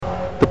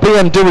The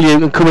BMW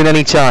can come in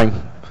any time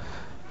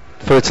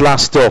for its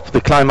last stop, the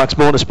Climax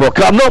Motorsport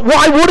car.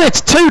 Why would it?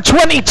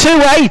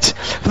 2:22.8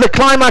 for the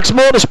Climax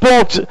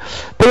Motorsport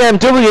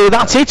BMW.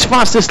 That's its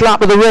fastest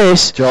lap of the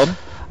race. John,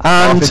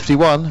 and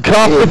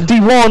car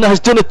 51 has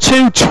done a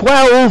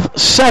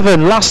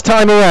 2:12.7 last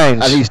time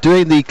around. And he's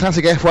doing the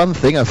classic F1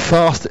 thing, a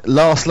fast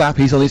last lap.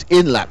 He's on his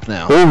in lap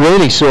now. Oh,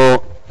 really?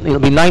 So it'll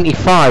be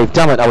 95.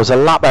 Damn it, I was a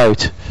lap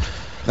out.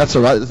 That's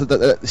all right.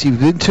 See,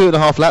 within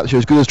 2.5 laps, you're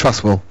as good as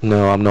trustful.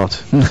 No, I'm not.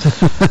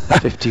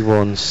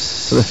 51.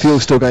 So the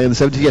fuel's still going in the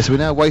 70. Yes, we're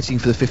now waiting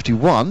for the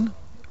 51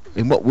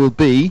 in what will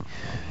be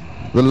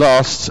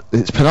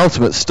its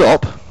penultimate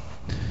stop.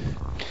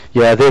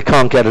 Yeah, they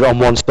can't get it on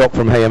one stop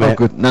from here, mate. Oh,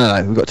 good.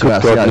 No, we've got 2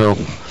 hours to go.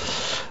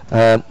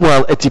 No.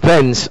 Well, it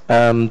depends.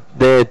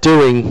 They're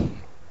doing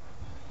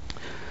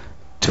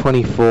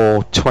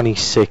 24,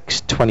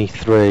 26,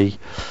 23.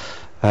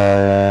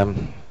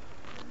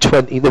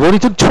 20. They've only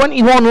done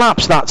 21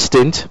 laps that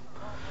stint,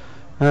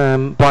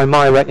 by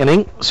my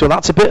reckoning. So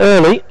that's a bit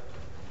early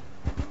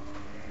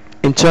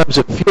in terms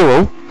of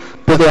fuel.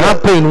 But they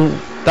have been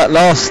that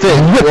last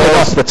stint ripping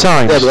off the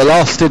times. Yeah, but the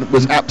last stint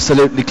was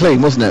absolutely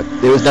clean, wasn't it?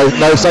 There was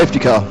no safety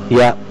car.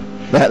 Yeah.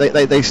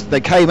 They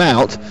came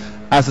out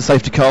as the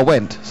safety car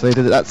went. So they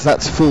did it.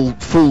 That's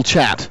full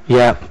chat.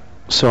 Yeah.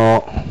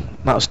 So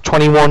that was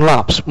 21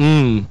 laps.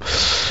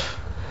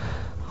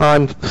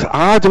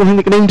 I don't think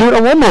they can even do it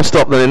on one more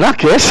stop then in that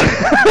case.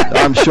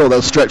 I'm sure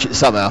they'll stretch it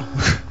somehow.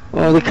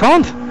 Well, they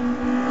can't.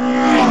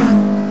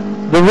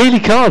 They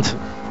really can't.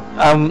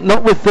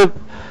 Not with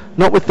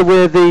the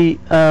way the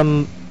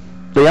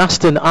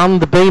Aston and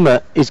the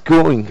Beamer is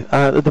going.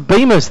 The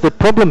Beamer's the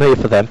problem here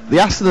for them. The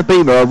Aston and the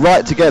Beamer are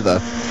right together.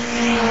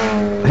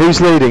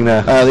 Who's leading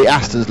there? The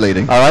Aston's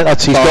leading. All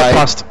right, he's got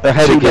past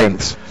ahead again.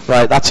 Lengths.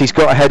 Right, he's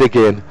got ahead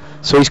again.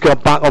 So he's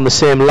got back on the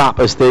same lap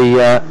as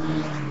the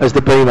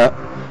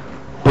Beamer.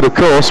 But of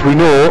course, we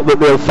know that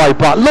they'll fight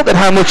back. Look at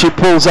how much it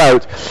pulls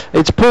out.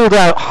 It's pulled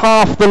out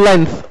half the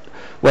length,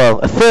 well,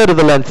 a third of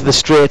the length of the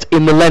straight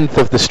in the length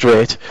of the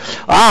straight.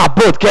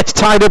 Bud gets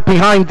tied up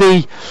behind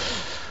the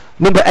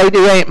number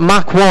 88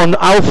 Mach 1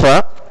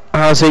 Alpha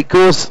as it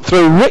goes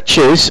through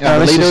Riches.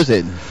 And the leader's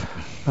in.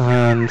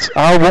 And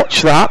I'll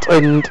watch that,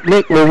 and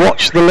Nick will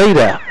watch the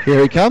leader. Here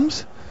he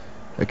comes.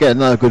 Again,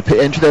 another good pit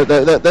entry.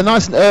 They're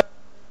nice and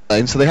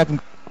early, so they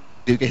haven't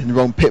get in the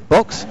wrong pit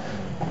box.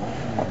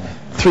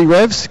 3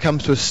 revs,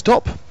 comes to a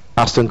stop.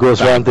 Aston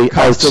goes around the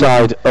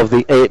outside of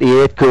the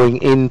 88,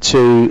 going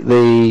into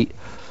the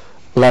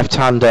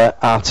left-hander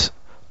at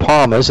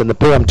Palmer's, and the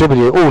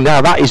BMW. Oh,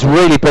 now that is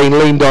really being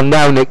leaned on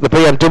now, Nick. The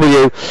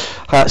BMW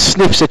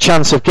sniffs a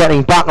chance of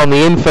getting back on the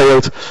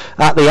infield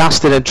at the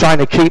Aston and trying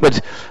to keep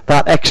it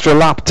that extra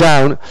lap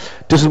down.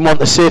 Doesn't want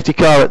the safety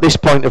car at this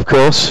point, of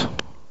course.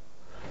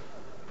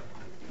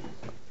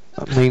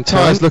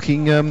 Tyres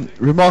looking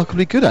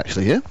remarkably good,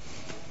 actually, here.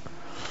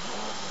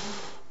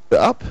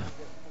 Up.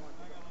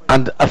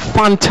 And a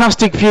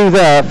fantastic view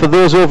there for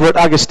those over at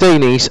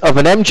Agostini's of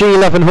an MG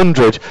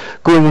 1100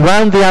 going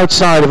round the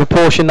outside of a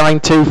Porsche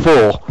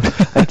 924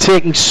 and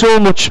taking so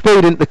much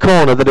speed into the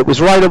corner that it was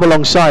right up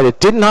alongside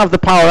it. Didn't have the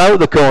power out of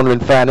the corner, in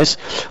fairness,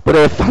 but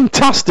a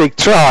fantastic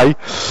try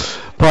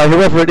by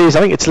whoever it is.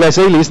 I think it's Les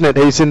Ely, isn't it?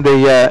 He's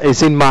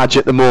in Madge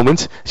at the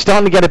moment.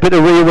 Starting to get a bit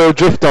of rear wheel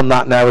drift on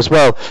that now as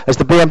well, as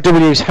the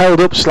BMW is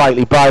held up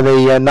slightly by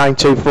the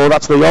 924.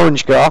 That's the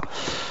orange car.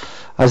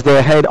 As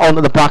they head onto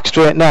the back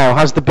straight now.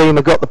 Has the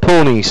Beamer got the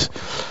ponies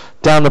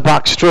down the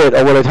back straight,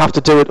 or will it have to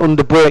do it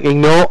under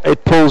braking? No,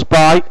 it pulls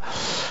by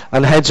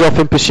and heads off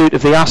in pursuit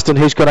of the Aston,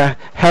 who's got a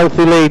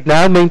healthy lead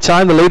now.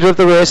 Meantime, the leader of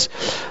the race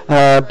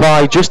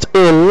by just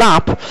a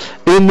lap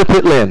in the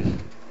pit lane.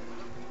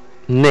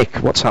 Nick,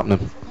 what's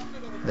happening?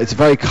 It's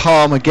very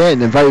calm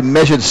again and very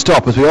measured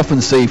stop, as we often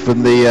see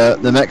from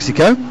the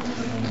Mexico.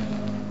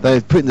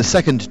 They've put in the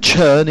second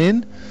churn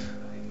in.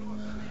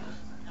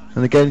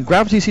 And again,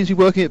 gravity seems to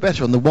be working it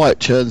better on the white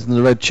churns than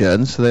the red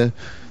churns. So they've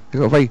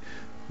got a very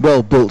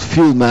well-built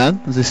fuel man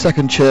as the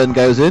second churn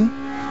goes in.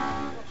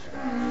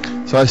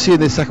 So I see in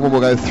this second one will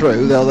go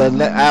through. They'll then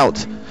let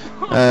out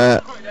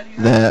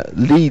their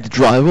lead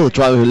driver, the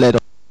driver who led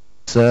off.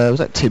 Was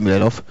that Tim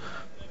led off?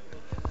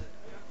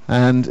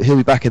 And he'll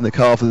be back in the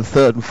car for the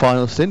third and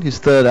final stint, his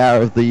third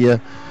hour of the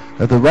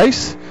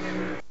race.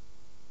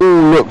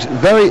 It's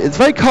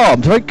very calm.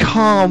 It's a very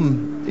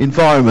calm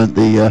environment.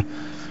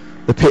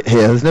 The pit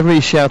here. There's never any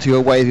shouting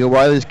or waving or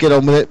either. Just get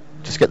on with it.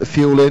 Just get the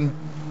fuel in.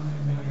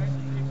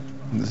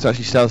 It's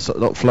actually starts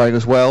not flowing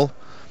as well.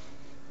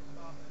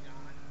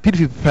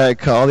 Beautifully prepared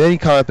car. The only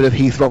car a bit of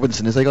Heath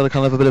Robinson is they got a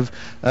kind of a bit of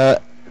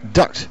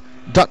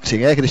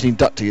ducting, air conditioning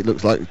ducting. It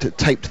looks like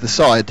taped to the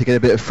side to get a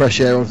bit of fresh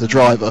air onto the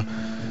driver.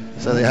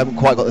 So they haven't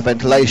quite got the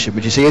ventilation,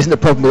 which you see isn't a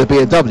problem with a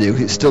BMW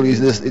because it's still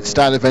using its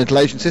standard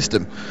ventilation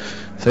system.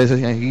 So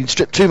you can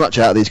strip too much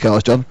out of these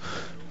cars, John,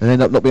 and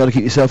end up not being able to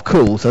keep yourself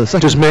cool. So the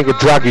second, just make it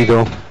draggy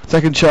though.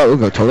 Second churn, we'll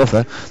go turn off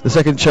there. The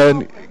second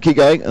churn, keep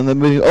going, and then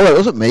moving. Oh, it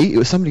wasn't me. It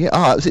was somebody. It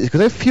was it because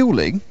they're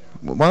fueling.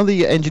 one of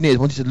the engineers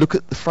wanted to look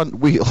at the front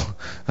wheel,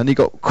 and he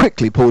got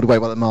quickly pulled away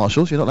by the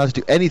marshals. You're not allowed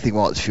to do anything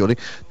while it's fueling.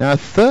 Now a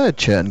third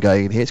churn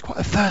going in here. It's quite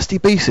a thirsty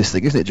beast, this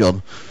thing, isn't it,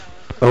 John?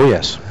 Oh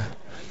yes.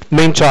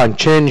 Meantime,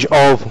 change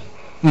of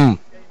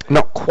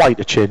not quite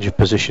a change of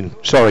position.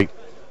 Sorry,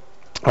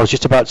 I was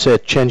just about to say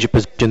change of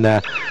position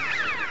there.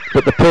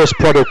 But the Pace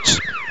Products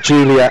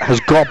Julia has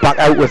got back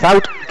out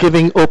without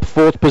giving up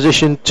fourth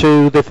position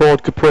to the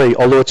Ford Capri,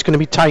 although it's going to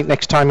be tight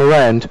next time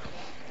around,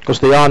 because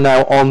they are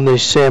now on the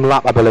same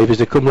lap, I believe, as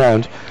they come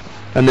round,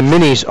 and the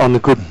Minis on the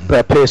good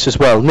pace as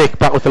well. Nick,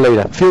 back with the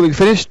leader. Fueling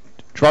finished,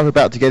 driver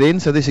about to get in,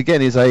 so this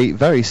again is a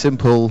very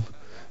simple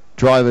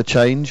driver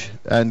change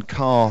and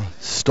car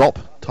stop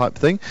type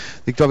thing.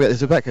 The driver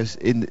is back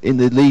in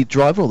the lead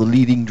driver, or the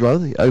leading driver,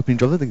 the opening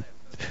driver,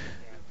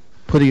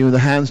 putting him in the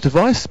hands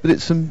device, but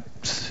it's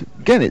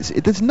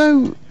there's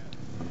no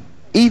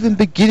even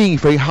beginning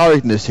for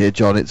hurriedness here,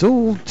 John. It's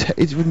all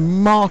it's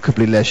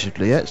remarkably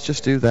leisurely. Let's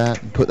just do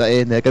that and put that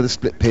in there, get the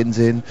split pins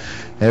in,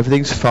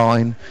 everything's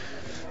fine,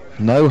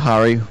 no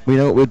hurry, we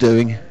know what we're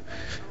doing.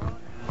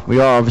 We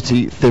are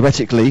obviously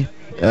theoretically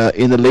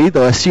in the lead,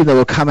 though I assume they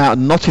will come out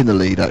not in the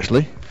lead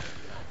actually.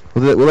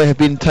 Will they have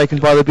been taken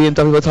by the BMW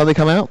by the time they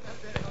come out?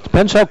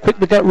 Depends how quick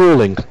they get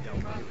rolling,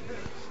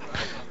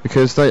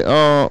 because they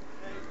are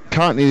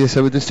currently,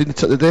 so we're just doing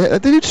they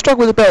do struggle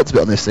with the belts a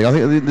bit on this thing. I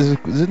think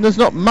there's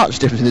not much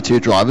difference in the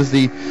two drivers.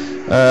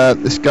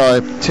 This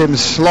guy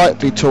Tim's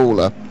slightly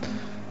taller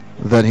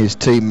than his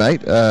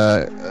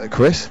teammate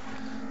Chris,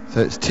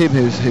 so it's Tim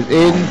who's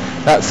in.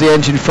 That's the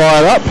engine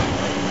fired up,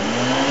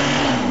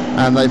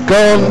 and they've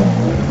gone,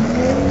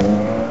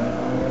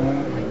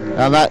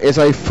 and that is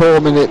a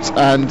 4 minutes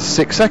and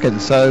 6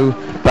 seconds. So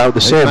about the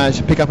same. Managed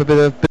to pick up a bit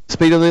of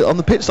speed on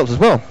the pit stops as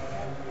well.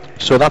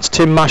 So that's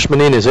Tim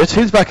Mashman in, is it?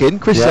 Tim's back in.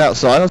 Chris is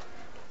outside.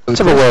 Let's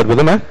have a word with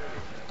him, eh?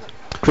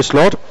 Chris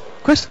Lord.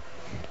 Chris?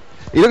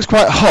 He looks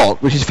quite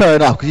hot, which is fair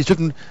enough, because he's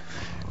driven...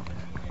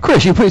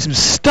 Chris, you're putting some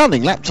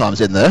stunning lap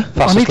times in there.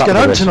 I need to get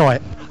home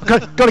tonight.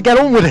 I've got to get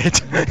on with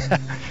it.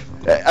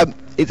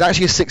 It's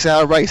actually a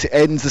 6-hour race. It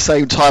ends the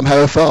same time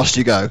however fast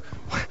you go.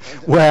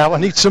 Well, I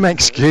need some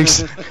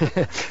excuse.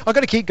 I've got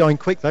to keep going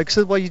quick though, because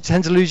otherwise you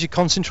tend to lose your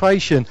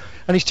concentration,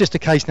 and it's just a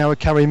case now of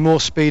carrying more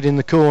speed in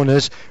the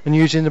corners and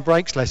using the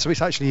brakes less, so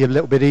it's actually a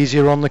little bit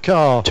easier on the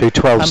car.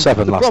 2:12.7 last lap.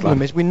 The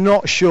problem is we're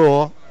not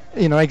sure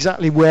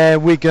exactly where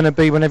we're going to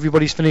be when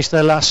everybody's finished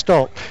their last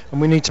stop,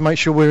 and we need to make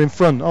sure we're in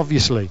front,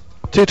 obviously.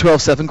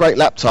 2:12.7, great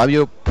lap time.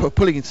 You're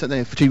pulling in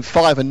something between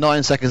 5 and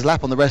 9 seconds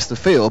lap on the rest of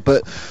the field,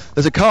 but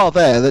there's a car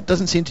there that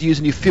doesn't seem to use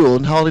any fuel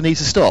and hardly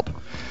needs to stop.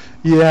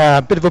 Yeah,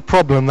 a bit of a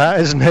problem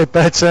that, isn't it?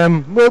 But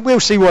we'll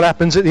see what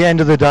happens at the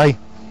end of the day.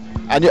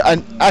 And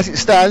as it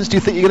stands, do you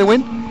think you're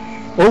going to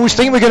win? Always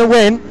think we're going to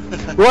win,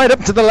 right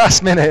up to the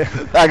last minute.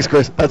 Thanks,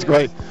 Chris. That's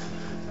great.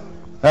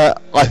 I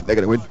think they're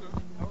going to win.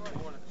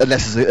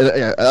 Unless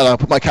and I'll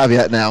put my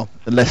caveat now,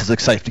 unless it's a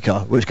safety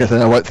car, in which case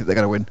I won't think they're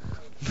going to win.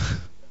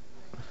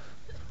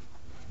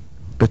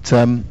 But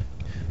they're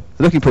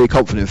looking pretty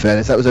confident. In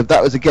fairness, that was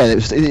again.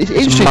 It's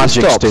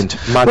interesting.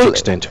 Magic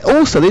stint.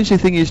 Also, the interesting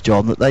thing is,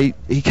 John, that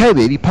he came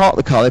in, he parked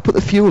the car, they put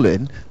the fuel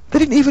in. They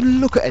didn't even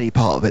look at any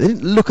part of it. They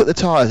didn't look at the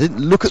tyres. They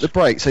didn't look at the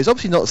brakes. So he's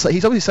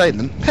obviously saying to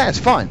them, "Yeah, it's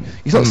fine."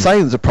 He's not saying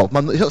there's a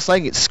problem. He's not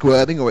saying it's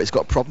squirming or it's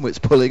got a problem with it's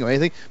pulling or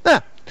anything. Nah,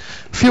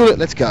 fuel it.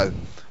 Let's go.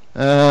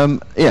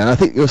 And I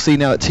think you'll see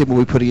now that Tim will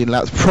be putting in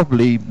laps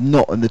probably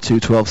not in the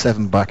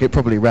 2:12.7 bracket,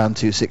 probably around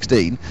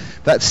 2:16.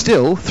 That's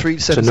still 3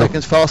 to 7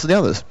 seconds faster than the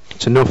others.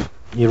 It's enough.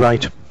 You're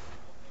right.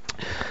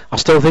 I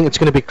still think it's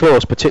going to be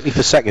close, particularly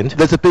for second.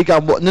 There's a big I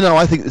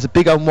think there's a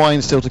big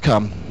unwind still to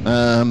come.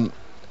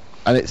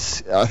 And I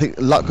think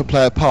luck could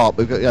play a part.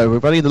 We're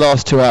running the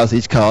last 2 hours of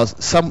these cars.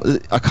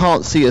 I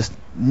can't see us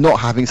not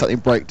having something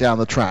break down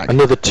the track.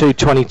 Another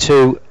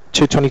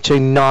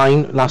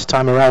 2:22.9 last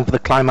time around for the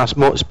Climax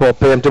Motorsport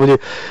BMW.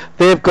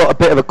 They've got a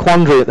bit of a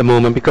quandary at the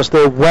moment because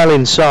they're well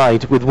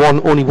inside with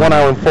only 1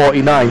 hour and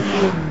 49.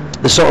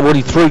 There's sort of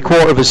only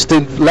 3/4 of a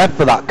stint left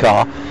for that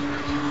car,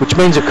 which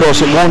means, of course,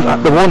 they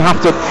won't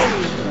have to.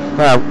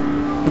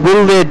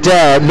 Will they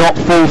dare not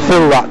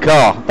fulfil that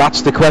car?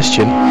 That's the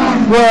question.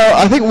 Well,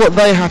 I think what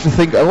they have to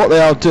think, what they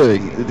are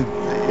doing,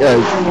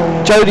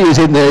 Jody is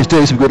in there, is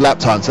doing some good lap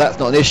times, so that's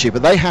not an issue.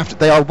 But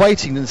they are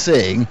waiting and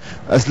seeing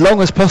as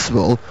long as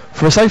possible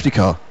for a safety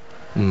car.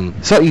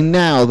 Certainly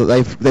now that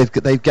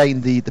they've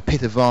gained the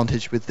pit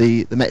advantage with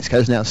the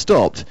Mexico's now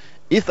stopped.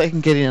 If they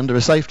can get in under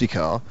a safety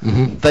car,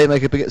 they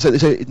make a big. So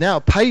it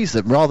now pays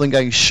them, rather than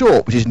going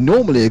short, which is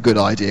normally a good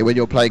idea when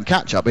you're playing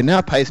catch up. It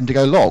now pays them to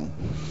go long.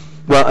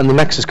 Well, and the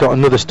Mex has got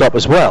another stop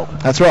as well.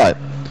 That's right.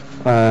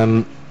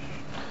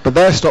 But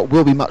their stop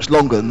will be much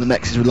longer than the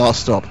Mex's last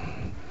stop.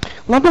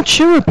 Well, I'm not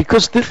sure,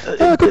 because good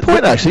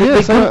point actually.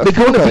 They're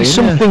going to be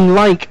something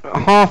like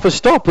half a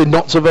stop in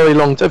not so very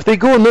long time. If they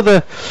go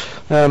another,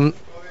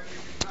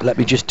 let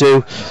me just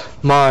do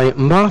my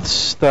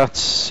maths.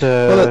 That's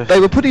well, they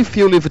were putting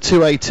fuel in for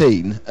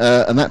 2:18,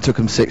 and that took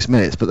them 6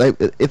 minutes. But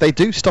if they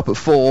do stop at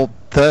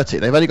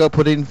 4:30, they've only got to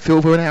put in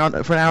fuel for an hour and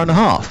a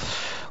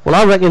half. Well,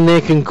 I reckon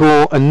they can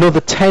go another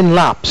 10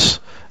 laps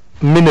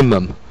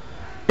minimum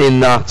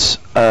in that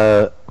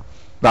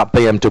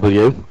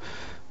BMW,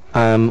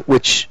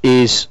 which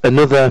is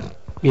another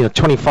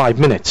 25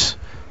 minutes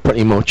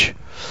pretty much,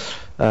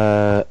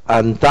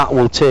 and that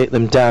will take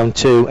them down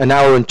to an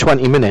hour and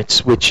 20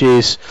 minutes, which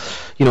is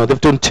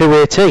they've done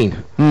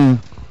 2:18.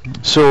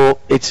 So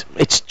it's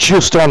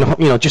just on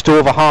just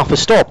over half a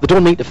stop. They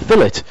don't need to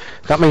fill it.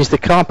 That means the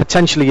car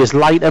potentially is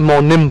lighter,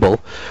 more nimble,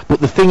 but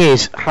the thing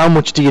is, how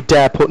much do you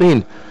dare put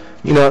in?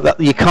 That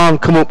you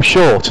can't come up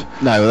short.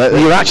 No,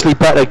 you're actually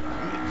better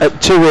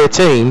at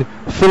 2:18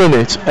 filling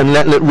it and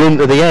letting it run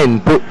to the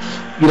end, but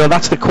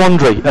that's the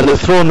quandary, and they're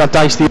throwing that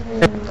dice.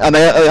 And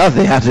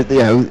they had it,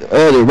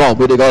 earlier on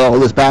we'd have got,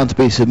 there's bound to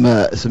be some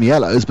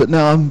yellows, but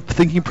now I'm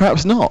thinking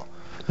perhaps not.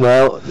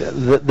 Well,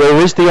 there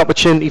is the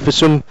opportunity for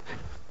some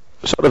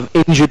sort of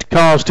injured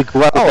cars to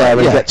go out there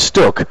and get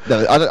stuck.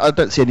 No, I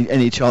don't see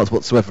any chance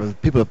whatsoever.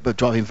 People are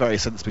driving very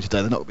sensibly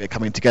today. They're not going to be a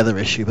coming together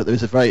issue, but there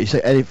is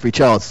every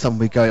chance someone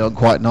will be going on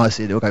quite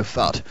nicely and it'll go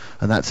thud,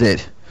 and that's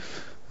it.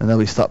 And then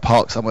we start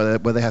parked somewhere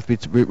where they have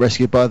to be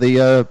rescued by the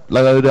low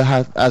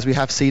loader, as we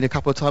have seen a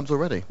couple of times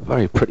already.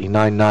 Very pretty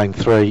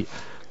 993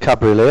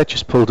 cabriolet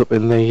just pulled up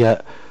in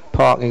the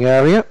parking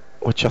area,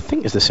 which I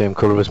think is the same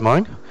colour as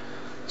mine.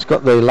 It's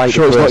got the light.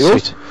 Sure, it's not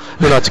yours?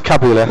 No, it's a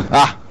cabriolet.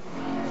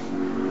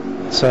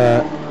 So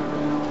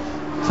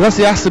that's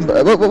the Aston.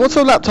 What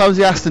sort of lap time is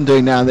the Aston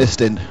doing now in this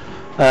stint?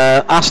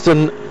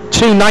 Aston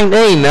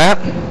 2:19 now.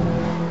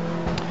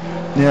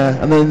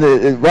 Yeah, and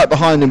then right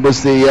behind him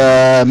was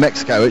the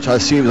Mexico, which I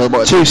assume is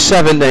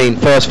 2:17,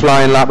 first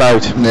flying lap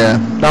out. Yeah.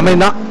 I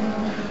mean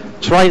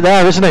it's right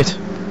there, isn't it?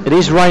 It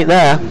is right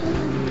there.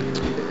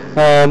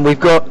 We've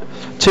got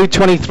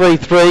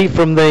 2:23.3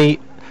 from the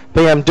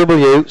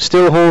BMW,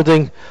 still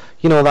holding,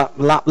 that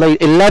lap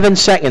lead. 11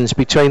 seconds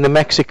between the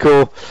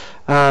Mexico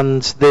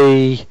and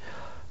the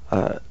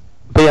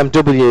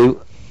BMW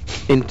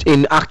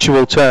in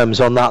actual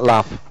terms on that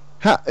lap.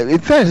 In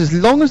fairness, as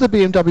long as the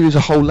BMW is a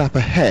whole lap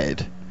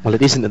ahead. Well,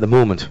 it isn't at the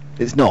moment.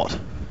 It's not.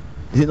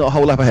 Is it not a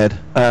whole lap ahead?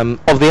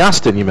 Of the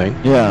Aston, you mean?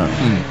 Yeah.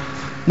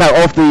 No,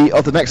 of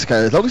the Mexico.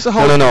 As long as the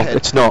whole. No,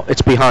 it's not.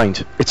 It's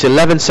behind. It's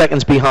 11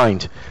 seconds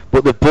behind,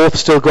 but they've both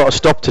still got a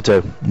stop to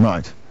do.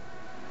 Right.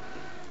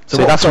 So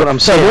that's what I'm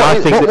saying.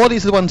 What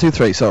is the 1, 2,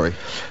 3? Sorry.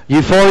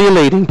 Euphoria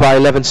leading by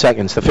 11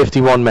 seconds. The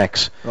 51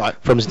 Mex. Right.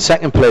 From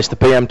second place, the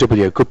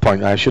BMW. Good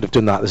point. I should have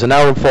done that. There's an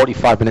hour and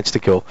 45 minutes to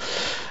go.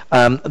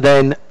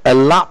 Then a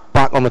lap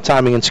back on the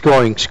timing and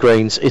scoring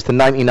screens is the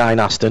 99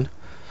 Aston.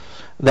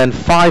 Then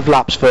 5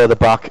 laps further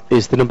back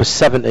is the number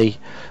 70,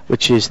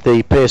 which is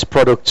the Pace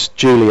Products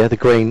Giulia, the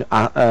green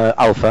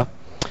Alpha.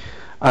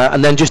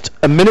 And then just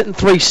a minute and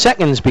 3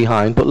 seconds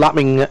behind, but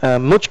lapping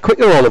much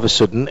quicker all of a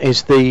sudden,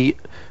 is the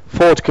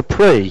Ford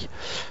Capri,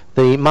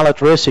 the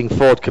Mallet Racing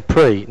Ford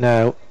Capri.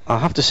 Now, I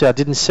have to say I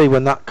didn't see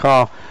when that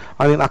car,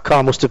 I think that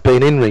car must have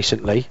been in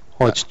recently,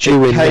 or it's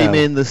due in now. It came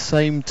in the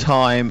same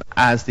time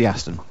as the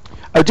Aston.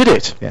 Oh, did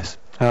it? Yes.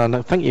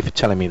 No, thank you for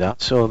telling me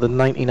that. So the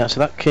 99,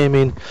 so that came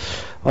in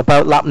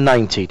about lap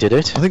 90, did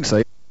it? I think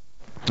so.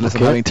 Unless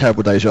I'm having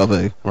terrible deja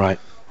vu. Right.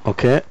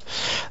 Okay.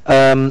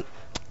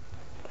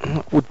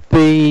 Would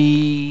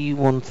be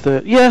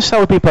 1/3. Yes, that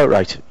would be about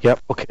right.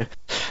 Yep. Okay.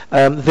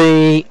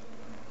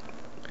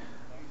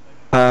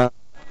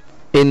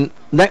 In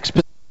next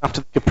position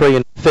after the Capri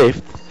in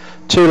 5th,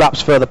 2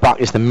 laps further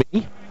back is the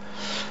Mini,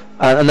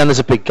 and then there's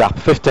a big gap,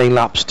 15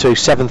 laps to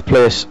 7th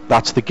place.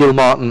 That's the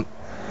Gilmartin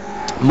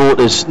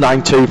Motors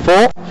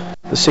 924,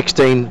 the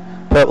 16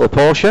 purple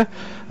Porsche.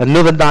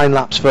 Another 9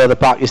 laps further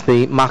back is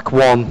the Mach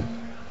 1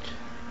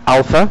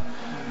 Alpha,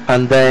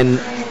 and then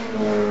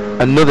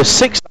another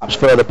 6 laps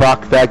further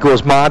back, there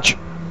goes Marge.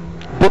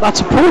 But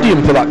that's a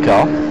podium for that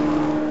car.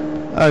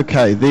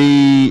 Okay,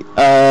 the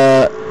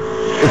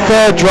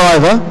third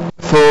driver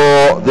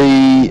for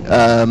the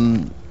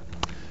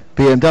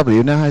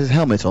BMW now has his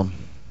helmet on.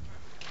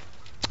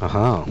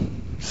 Aha.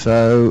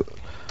 So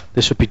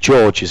this would be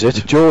George, is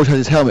it? George has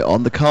his helmet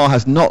on. The car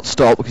has not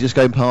stopped because it's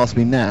going past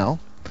me now.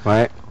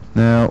 Right.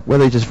 Now,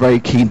 whether he's just very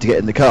keen to get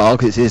in the car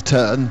because it's his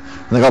turn and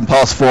they've gone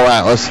past 4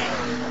 hours,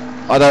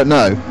 I don't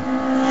know.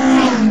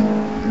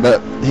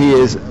 But he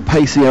is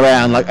pacing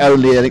around like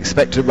only an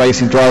expectant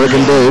racing driver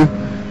can do,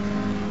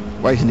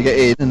 waiting to get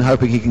in and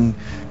hoping he can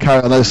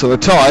carry on those sort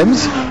of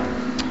times.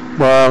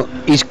 Well,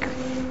 he's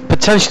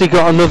potentially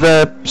got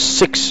another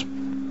 6.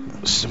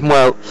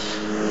 Well,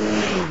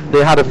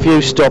 they had a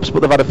few stops,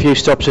 but they've had a few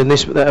stops in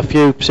this, a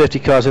few safety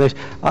cars in this.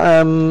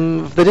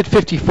 They did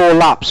 54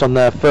 laps on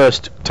their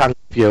first tank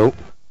fuel,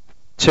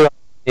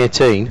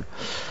 2:18.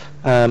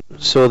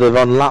 So they're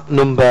on lap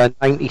number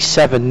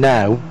 97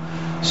 now.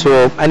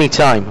 So any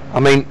time. I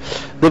mean,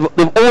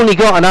 they've only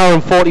got an hour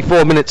and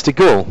 44 minutes to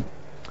go.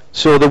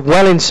 So they're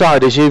well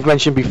inside, as you've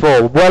mentioned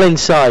before, well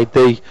inside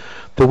the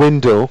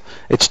window.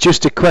 It's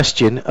just a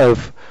question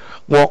of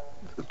what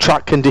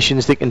track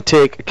conditions they can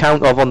take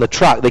account of on the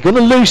track. They're going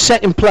to lose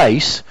second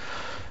place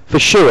for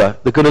sure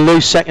they're going to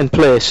lose second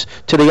place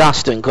to the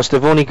Aston because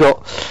they've only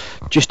got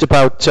just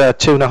about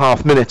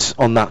 2.5 minutes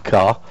on that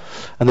car,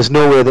 and there's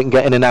no way they can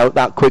get in and out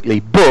that quickly.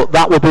 But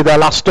that will be their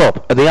last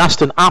stop, and the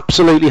Aston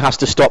absolutely has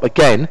to stop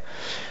again.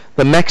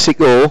 The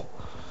Mexico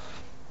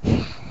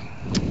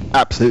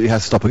absolutely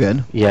has to stop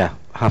again. Yeah,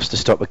 has to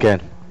stop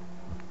again.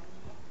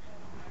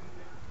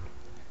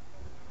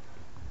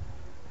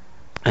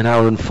 An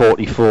hour and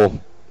 44.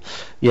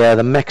 Yeah,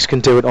 the Mex can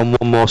do it on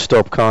one more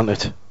stop, can't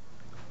it?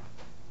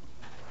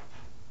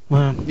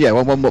 Well, yeah,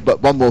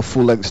 one more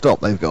full-length stop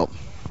they've got.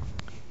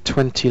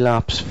 20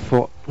 laps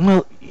for.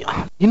 Well,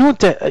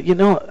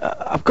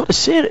 I've got to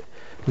say it,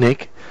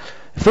 Nick.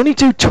 If they only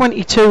do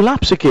 22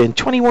 laps again,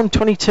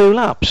 22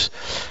 laps,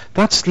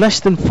 that's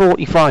less than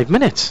 45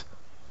 minutes,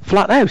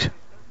 flat out.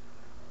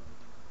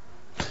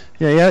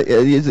 Yeah.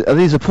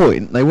 There's a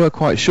point. They were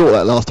quite short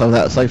that last time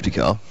without a safety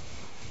car.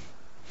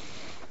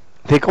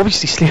 They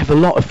obviously still have a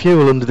lot of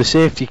fuel under the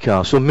safety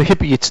car, so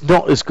maybe it's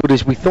not as good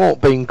as we thought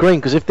being green,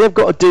 because if they've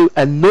got to do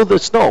another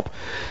stop,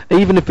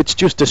 even if it's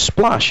just a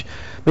splash,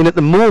 I mean, at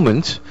the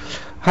moment,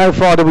 how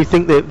far do we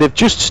think they've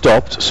just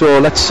stopped? So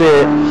let's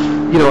say,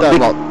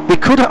 they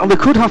could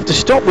have to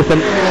stop with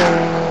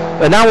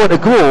an hour to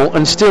go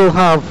and still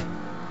have,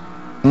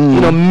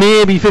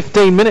 maybe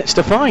 15 minutes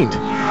to find.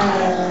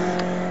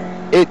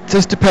 It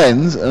just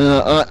depends,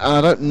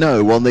 I don't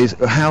know on these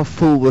how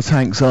full the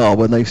tanks are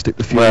when they stick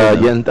the fuel in.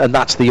 Well, yeah, and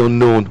that's the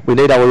unknown. We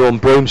need our own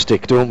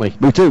broomstick, don't we?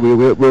 We do.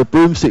 We're a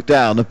broomstick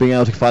down of being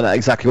able to find out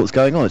exactly what's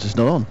going on. It's just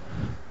not on.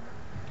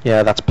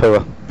 Yeah, that's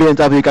poor.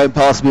 BMW going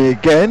past me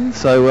again,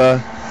 so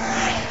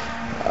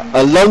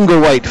a longer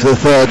wait for the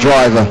third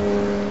driver.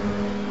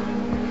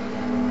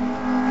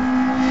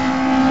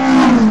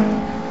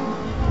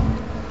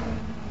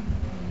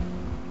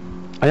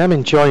 I am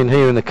enjoying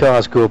hearing the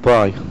cars go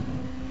by.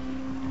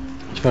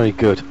 It's very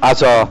good.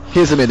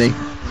 Here's a Mini.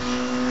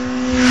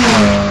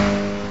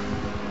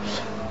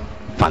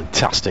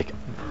 Fantastic.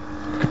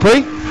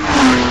 Capri?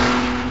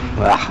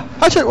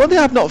 Actually, one thing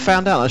I have not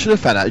found out, I should have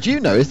found out, do you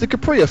know, is the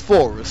Capri a 4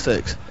 or a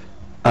 6?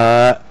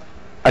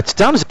 It's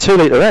down as a 2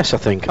 litre S, I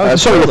think. Oh,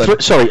 sorry,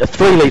 a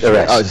 3 litre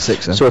S. Oh, it's a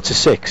 6 then. So it's a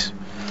 6.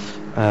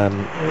 I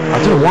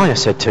don't know why I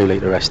said 2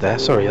 litre S there.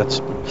 Sorry, it's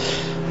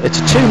a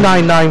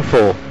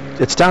 2994.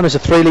 It's down as a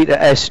 3 litre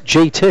S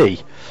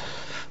GT.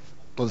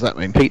 What does that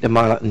mean? Peter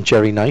Milot and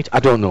Jerry Knight. I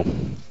don't know.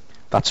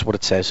 That's what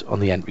it says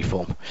on the entry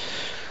form.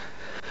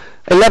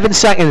 11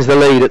 seconds the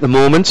lead at the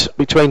moment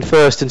between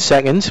first and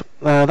second.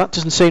 That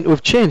doesn't seem to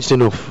have changed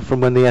enough from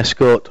when the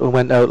Escort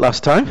went out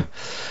last time.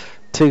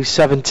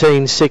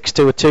 2:17.6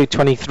 to a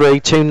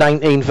 2:23.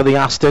 2:19 for the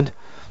Aston.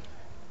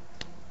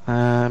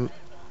 The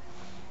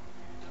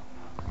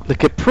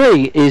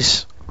Capri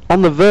is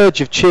on the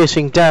verge of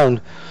chasing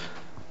down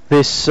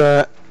this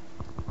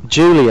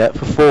Juliet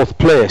for 4th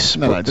place.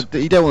 No,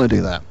 you don't want to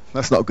do that.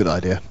 That's not a good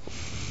idea.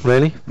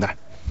 Really? No.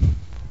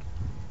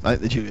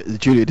 The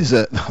Juliet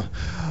dessert.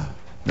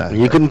 No.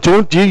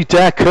 Don't you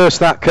dare curse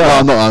that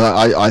car. No, I'm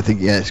not. I think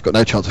it's got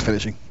no chance of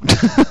finishing.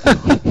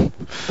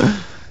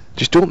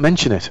 Just don't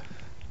mention it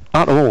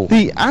at all.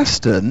 The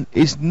Aston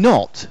is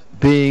not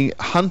being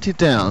hunted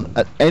down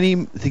at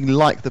anything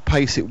like the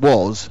pace it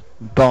was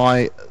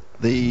by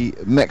the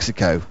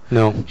Mexico.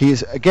 No. We're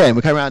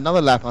coming around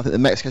another lap. I think the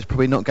Mexico's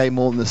probably not gained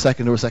more than a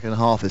second or a second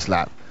and a half this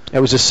lap. It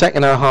was a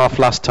second and a half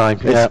last time.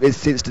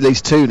 It's at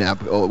least 2 now,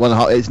 or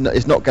 1.5.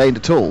 It's not gained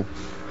at all.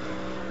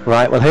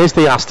 Right, well here's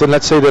the Aston.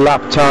 Let's see the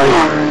lap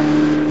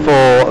time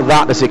for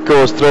that as it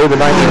goes through the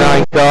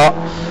 99 car.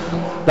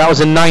 That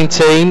was a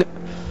 19.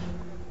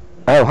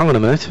 Oh, hang on a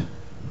minute.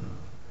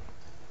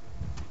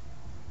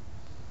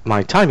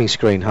 My timing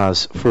screen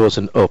has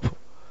frozen up.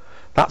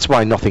 That's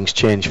why nothing's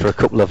changed for a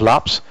couple of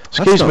laps.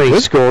 Excuse me,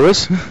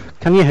 scorers.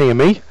 Can you hear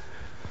me?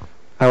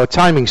 Our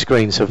timing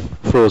screens have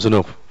frozen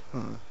up.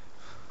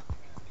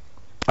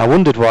 I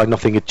wondered why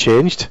nothing had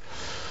changed.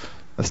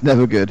 That's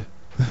never good.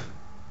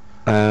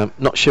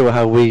 Not sure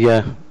how we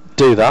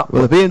do that.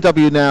 Well, the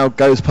BMW now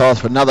goes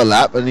past for another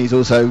lap, and he's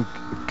also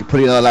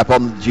putting another lap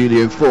on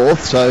Julio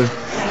 4th, so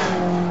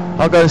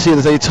I'll go and see if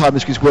there's any time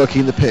screens working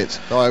in the pit.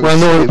 Well,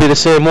 no, it'll be the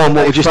same one.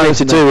 What we just need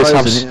to do is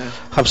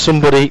have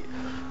somebody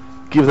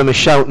give them a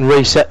shout and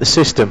reset the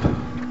system.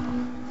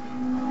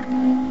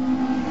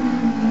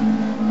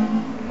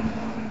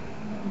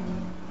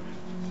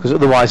 Because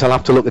otherwise I'll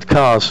have to look at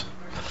cars.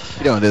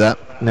 You don't want to do that.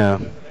 No.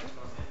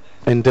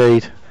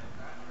 Indeed.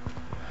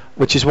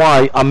 Which is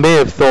why I may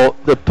have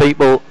thought that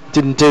people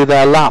didn't do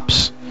their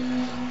laps.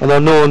 And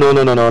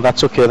no,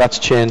 that's okay, that's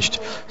changed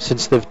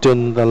since they've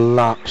done the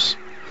laps.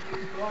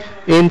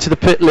 Into the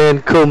pit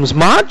lane comes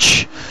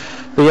March,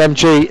 the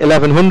MG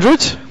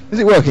 1100. Is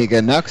it working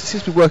again now? Because it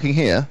seems to be working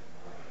here.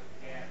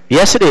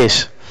 Yes, it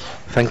is.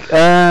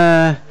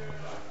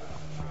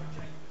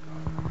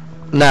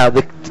 Now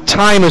the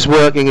timer's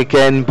working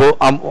again, but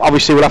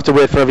obviously we'll have to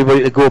wait for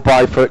everybody to go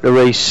by for it to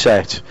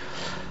reset.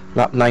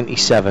 Lap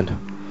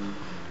 97.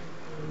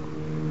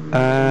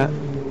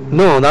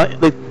 No,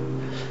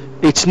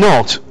 it's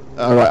not.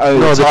 All right. Oh,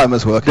 No, the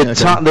timer's working.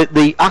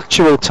 The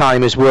actual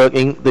time is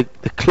working. The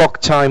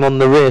clock time on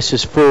the race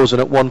is frozen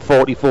at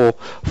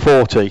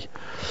 1:44:40.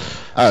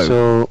 Oh.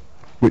 So,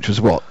 which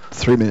was what?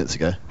 3 minutes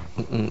ago.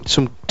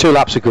 2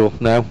 laps ago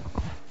now.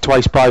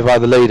 Twice by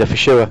the leader for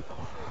sure.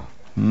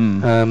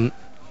 Can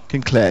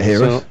Claire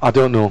hear us? I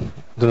don't know.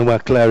 Don't know where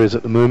Claire is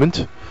at the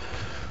moment.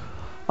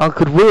 I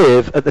could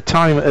wave at the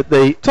time at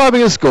the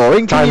timing and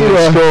scoring. Timing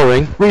and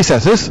scoring.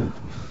 Reset us.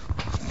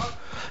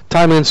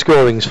 Timing and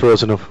scoring is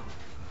frozen up.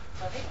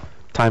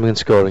 Timing and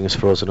scoring is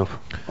frozen up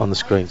on the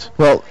screens.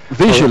 Well,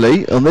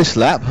 visually on this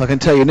lap, I can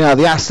tell you now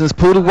the Aston's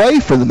pulled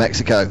away from the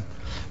Mexico.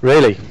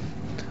 Really?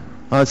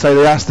 I'd say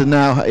the Aston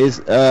now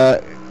is.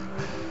 I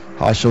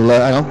shall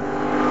hang on,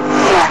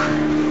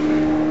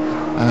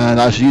 and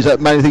I shall use that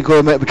manual thing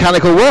called a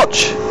mechanical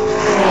watch.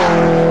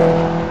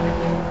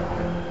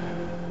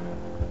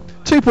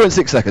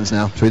 2.6 seconds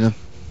now between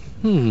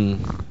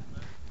them.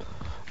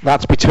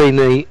 That's between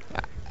the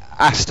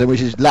Aston,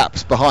 which is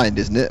laps behind,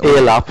 isn't it? A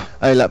lap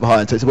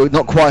behind, so it's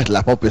not quite a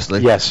lap,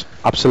 obviously. Yes,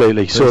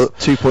 absolutely. So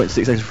 2.6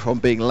 seconds from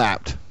being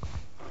lapped.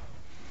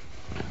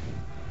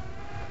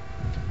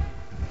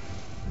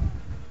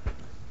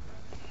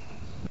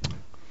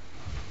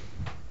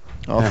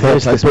 Our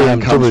third place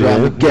man comes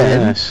around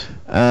again, yes.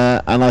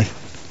 And I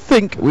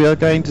think we are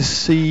going to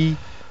see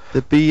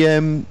the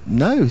BM.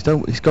 No,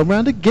 he's gone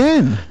round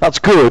again. That's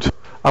good.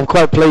 I'm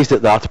quite pleased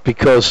at that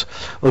because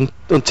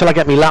until I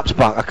get my laps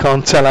back, I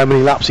can't tell how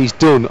many laps he's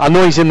done. I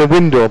know he's in the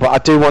window, but I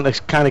do want to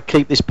kind of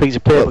keep this piece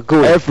of paper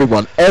going.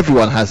 Everyone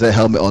has their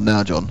helmet on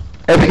now, John.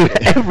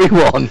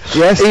 Everyone.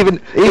 Yes. Even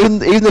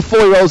the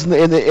 4-year-olds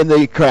in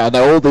the crowd.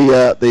 Now all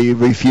the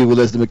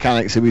refuelers, the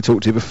mechanics who we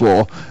talked to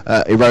before,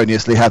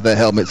 erroneously have their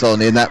helmets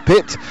on in that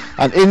pit.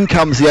 And in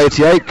comes the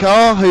 88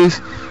 car, who's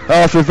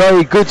after a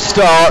very good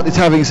start is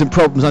having some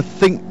problems. I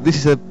think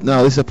this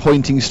is a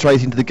pointing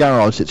straight into the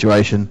garage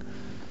situation.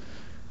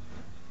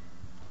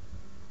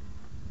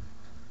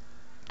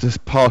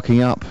 Just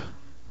parking up.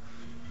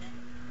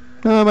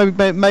 No,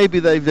 maybe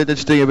they're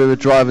just doing a bit of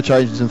driver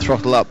changes and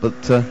throttle up,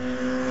 but. So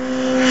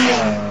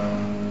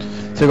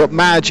we've got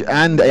Madge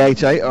and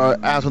A88 are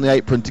out on the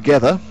apron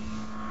together.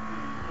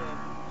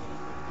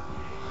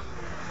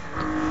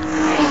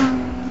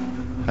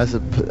 As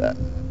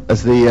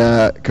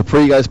the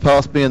Capri goes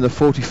past me in the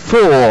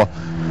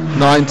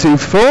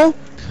 44.924.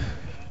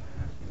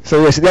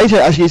 So yes, the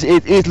A88 actually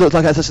it looked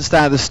like that's a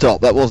standard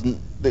stop. That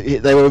wasn't.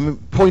 They were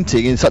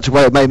pointing in such a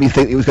way that made me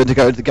think he was going to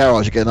go into the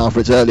garage again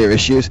after its earlier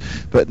issues.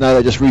 But no,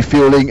 they're just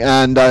refueling,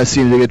 and I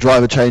assume doing a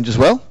driver change as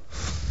well.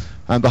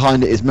 And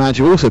behind it is Madge,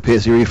 who also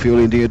appears to be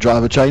refueling, doing a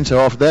driver change. So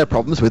after their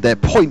problems with their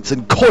points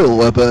and coil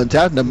were burnt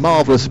out in a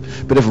marvellous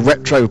bit of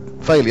retro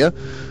failure,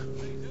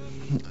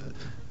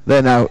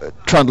 they're now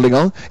trundling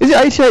on. Is it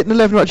 88 and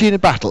 11 actually in a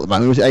battle at the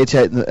moment? Or is it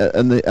 88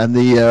 and the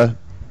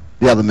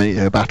other Mini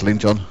who are battling,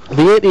 John?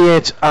 The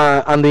 88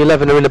 and the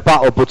 11 are in a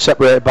battle, but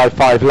separated by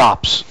 5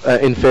 laps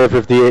in favour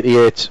of the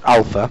 88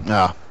 Alpha.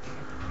 Ah.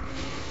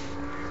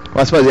 Well,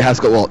 I suppose it has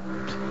got, what,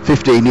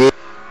 15 years?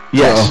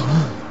 Yes.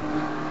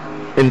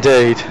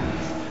 Indeed.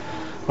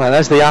 Well,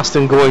 there's the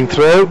Aston going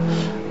through,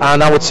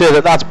 and I would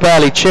say that's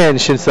barely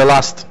changed since the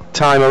last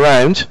time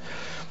around.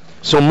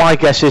 So my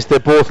guess is they're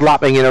both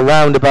lapping in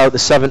around about the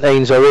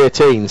 17s or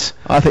 18s.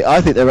 I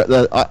think they're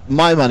at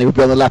my money would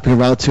be on the lapping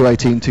around the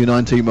 218,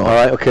 219 mark. All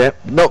right, okay.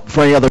 Not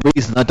for any other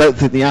reason. I don't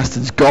think the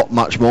Aston's got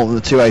much more than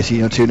the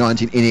 218 or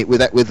 219 in it,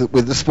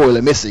 with the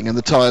spoiler missing and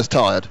the tyres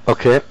tired.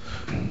 Okay.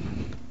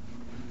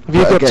 Have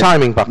you got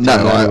timing back? No,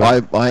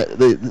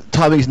 the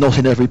timing's not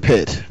in every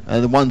pit,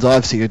 and the ones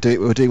I've seen were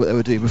doing what they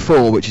were doing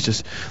before, which is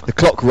just the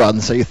clock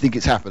runs, so you think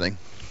it's happening.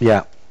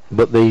 Yeah,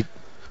 but the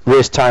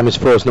race time is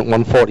frozen at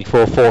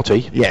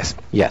 1:44:40. Yes.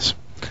 Yes.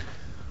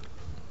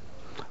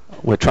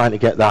 We're trying to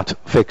get that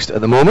fixed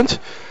at the moment.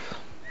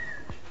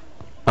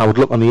 I would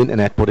look on the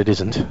internet, but it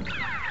isn't.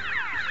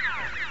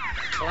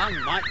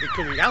 Clan might be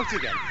coming out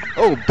again.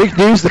 Oh, big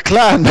news, the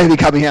Clan may be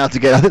coming out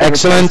again. I think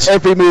excellent.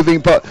 Every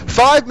moving part.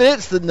 5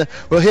 minutes, then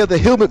we'll hear the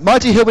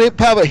mighty Hillman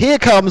power, but here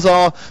comes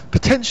our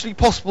potentially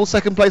possible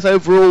second place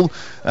overall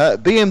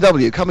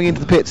BMW coming into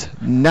the pits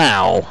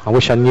now. I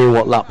wish I knew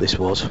what lap this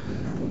was.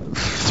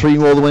 3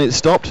 more than when it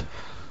stopped.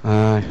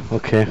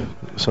 Okay.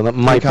 So that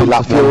might be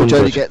lap 100.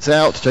 Jody gets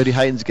out. Jody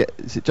Haynes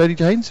is it Jody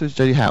Haynes or is it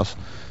Jody House?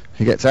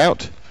 He gets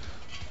out.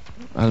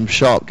 Adam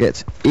Sharp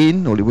gets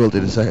in, or he will do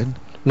in a second.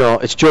 No,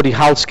 it's Jody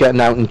House getting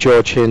out and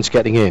George Haynes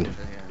getting in,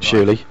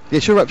 surely.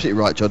 Yes, you're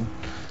absolutely right, John.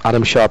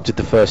 Adam Sharp did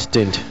the first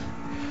stint.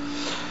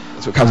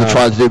 That's what comes to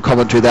trying to do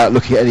commentary without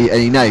looking at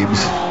any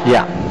names.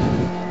 Yeah.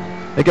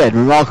 Again,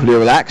 remarkably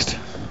relaxed.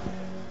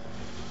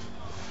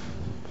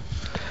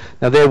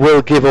 Now they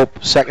will give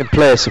up second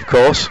place, of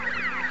course.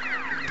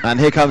 And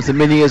here comes the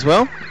Mini as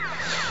well.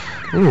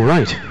 Oh,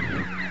 right.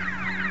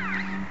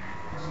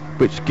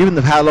 Which, given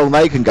how long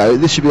they can go,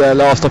 this should be their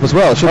last stop as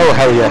well, shouldn't it? Oh,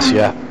 hell yes,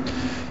 yeah.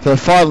 So the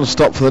final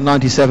stop for the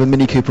 97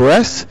 Mini Cooper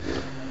S.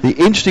 The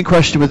interesting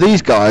question with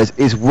these guys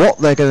is what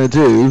they're going to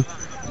do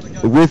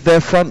with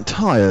their front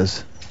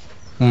tyres.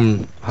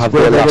 Have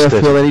Whether they they're going to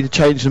lasted? feel they need to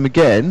change them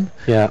again.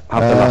 Yeah,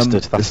 have they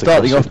lasted? They're That's the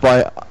starting question. off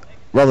by,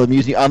 rather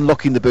than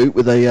unlocking the boot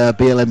with a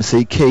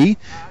BLMC key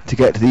to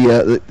get to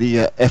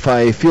the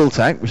FIA fuel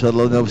tank, which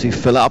they'll obviously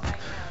fill up.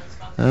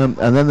 And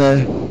then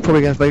they're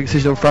probably going to make a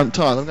decision on front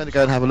tyre. I'm going to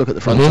go and have a look at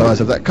the front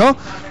tyres of that car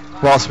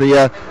whilst we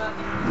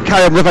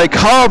carry on with a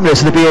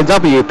calmness of the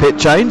BMW pit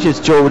change. It's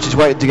George is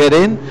waiting to get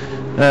in,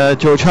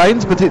 George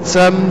Haynes, but it's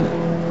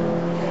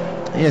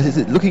yes,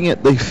 it's looking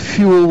at the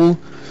fuel.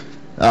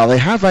 They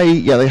have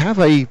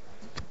a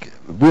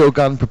wheel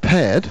gun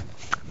prepared,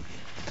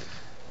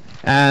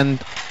 and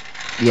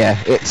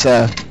it's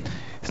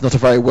not a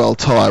very well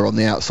tyre on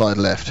the outside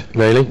left.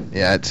 Really?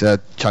 Yeah, it's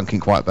chunking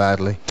quite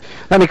badly.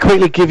 Let me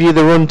quickly give you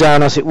the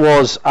rundown as it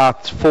was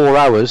at 4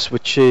 hours,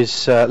 which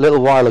is a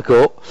little while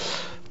ago,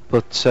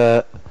 but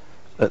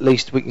at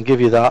least we can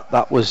give you that.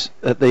 That was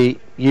at the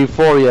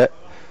Euphoria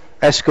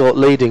Escort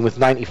leading with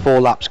 94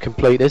 laps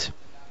completed.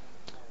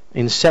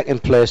 In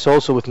second place,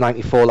 also with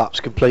 94 laps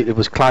completed,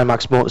 was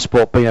Climax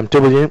Motorsport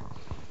BMW.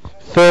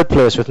 Third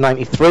place with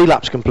 93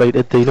 laps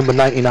completed, the number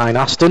 99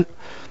 Aston.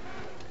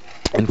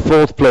 In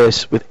fourth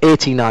place with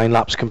 89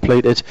 laps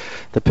completed,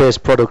 the Pace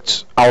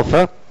Products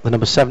Alpha, the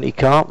number 70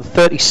 car.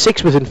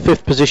 36 was in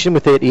fifth position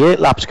with 88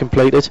 laps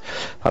completed.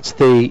 That's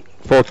the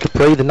Ford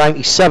Capri. The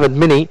 97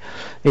 Mini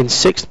in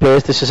sixth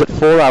place. This is at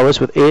 4 hours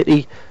with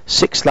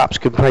 86 laps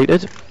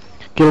completed.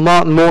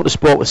 Gilmartin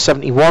Motorsport with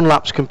 71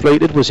 laps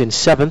completed was in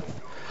seventh.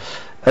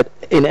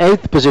 In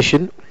eighth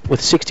position with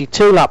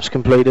 62 laps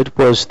completed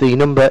was the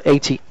number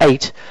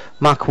 88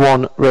 Mach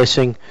 1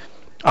 Racing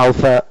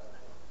Alpha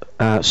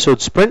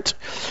Sud Sprint.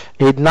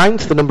 In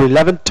ninth, the number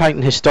 11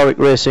 Titan Historic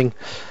Racing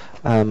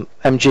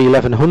MG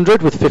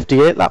 1100 with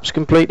 58 laps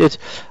completed,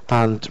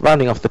 and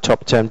rounding off the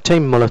top 10,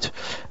 Team Mullet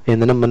in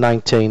the number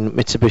 19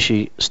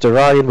 Mitsubishi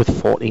Starion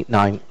with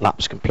 49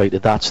 laps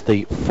completed. That's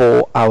the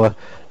 4-hour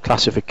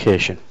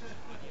classification.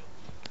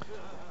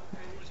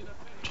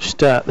 Just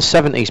the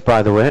 70s,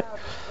 by the way.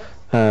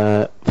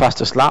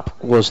 Fastest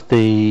lap was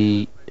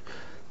the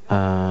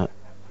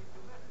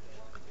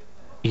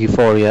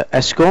Euphoria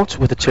Escort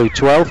with a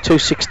 2:12,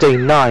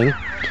 2:16.9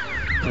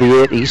 for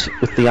the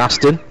 80s with the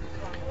Aston.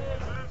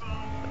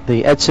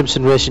 The Ed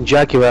Simpson Racing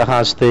Jaguar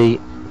has the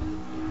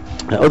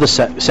other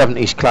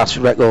 70s class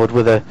record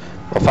with a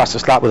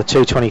fastest lap with a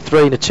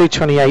 2:23 and a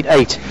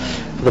 2:28.8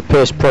 for the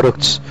Pace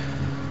Products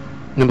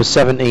number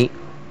 70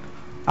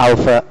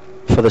 Alpha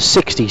for the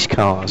 60s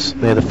cars.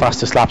 They're the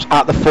fastest laps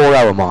at the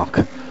 4-hour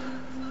mark.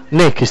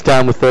 Nick is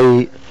down with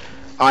the...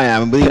 I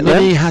am. The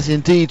Mini has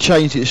indeed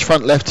changed its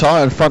front left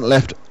tyre and front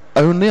left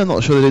only. I'm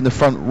not sure they're in the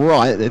front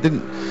right. They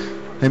didn't.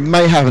 They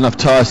may have enough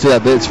tyres to do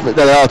that, but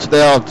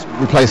they are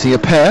replacing a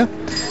pair,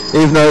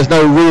 even though there's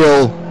no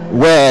real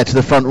wear to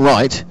the front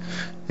right.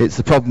 It's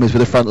the problem is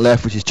with the front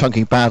left, which is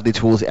chunking badly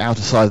towards the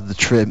outer side of the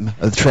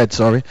tread.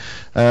 Sorry.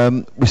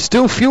 We're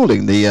still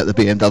fueling the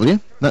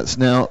BMW. That's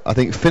now, I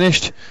think,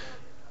 finished,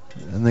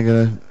 and they're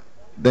going to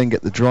then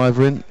get the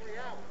driver in.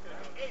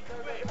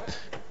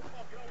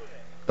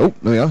 Oh,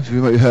 there we are.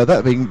 You might have heard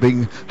that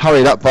being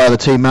hurried up by the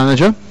team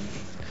manager,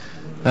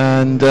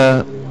 and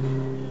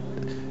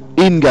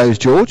in goes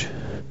George.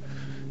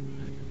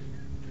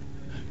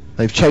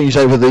 They've changed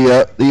over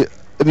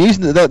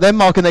they're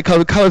marking their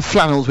coloured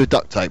flannels with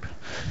duct tape,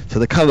 so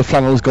the coloured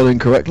flannels got in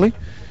correctly.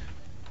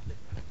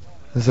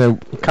 So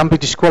You can be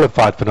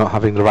disqualified for not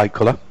having the right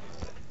colour.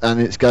 And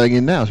it's going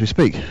in now as we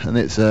speak, and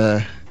it's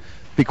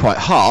be quite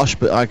harsh,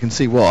 but I can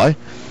see why.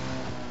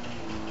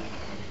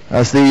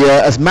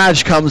 As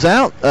Madge comes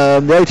out,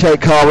 the 88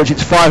 car, which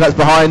it's 5 laps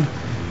behind,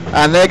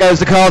 and there goes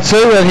the car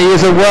too, and he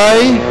is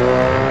away.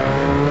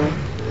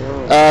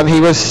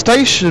 He was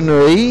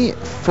stationary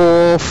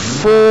for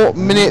 4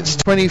 minutes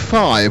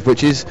 25,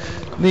 which is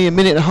nearly a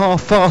minute and a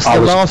half faster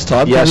than last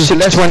time. Yeah,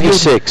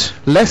 6:26.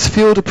 Less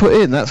fuel to put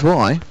in, that's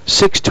why.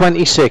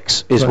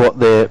 6:26 is what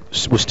they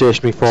were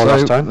stationary for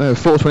last time. No,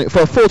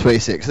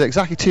 4:26. There's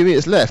exactly 2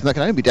 minutes left, and that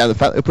can only be down to the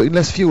fact they're putting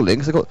less fuel in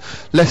because they've got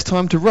less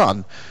time to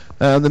run.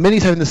 The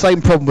Mini's having the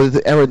same problem with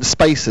the errant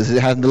spacers as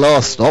it had in the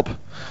last stop,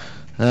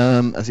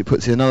 as it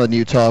puts in another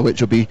new tyre,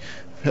 which will be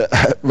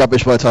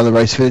rubbish by the time the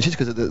race finishes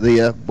because of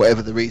the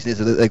whatever the reason is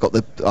that they've got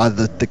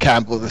either the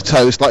cam or the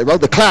toe slightly wrong.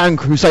 The Clan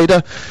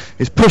Crusader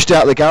is pushed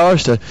out of the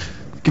garage to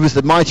give us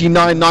the mighty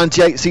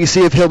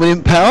 998cc of Hillman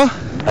Imp power.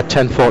 At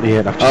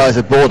 10:48 actually. Oh, it's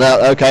a board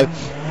out. Okay,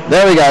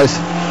 there he goes.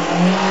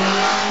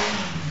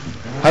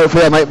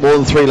 Hopefully they'll make more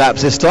than 3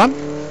 laps this time.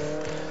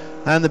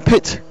 And the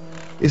pit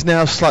is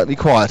now slightly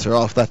quieter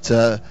after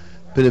that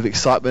bit of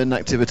excitement and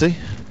activity.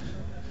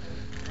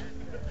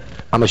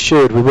 I'm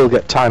assured we will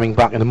get timing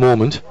back in a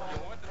moment,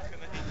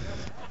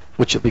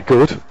 which will be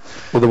good.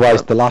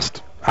 Otherwise, the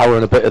last hour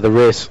and a bit of the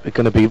race are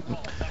going to be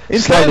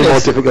slightly more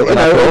difficult than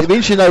I thought. It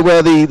means you know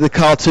where the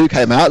car 2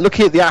 came out.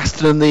 Looking at the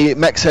Aston and the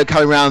Mexico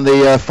coming around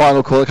the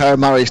final corner, Karen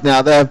Murray's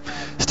now, they're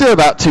still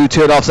about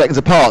 2.5 seconds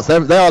apart. So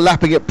they are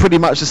lapping at pretty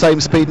much the same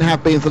speed and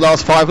have been for the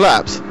last 5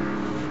 laps.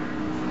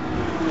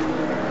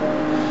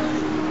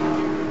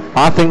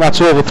 I think that's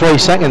over 3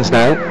 seconds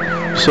now.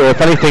 So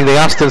if anything, the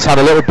Astons had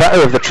a little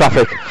better of the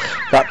traffic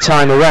that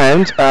time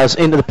around, as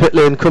into the pit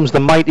lane comes the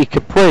mighty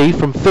Capri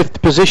from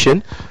 5th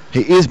position.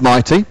 He is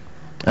mighty.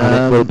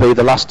 And it will be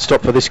the last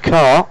stop for this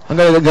car. I'm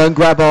going to go and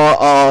grab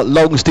our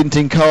long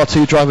stinting car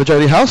 2 driver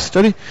Jody House.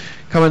 Jody,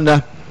 come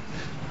and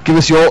give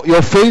us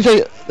your feeling.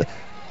 Jody,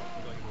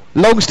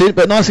 long stint,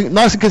 but nice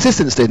and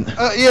consistent stint.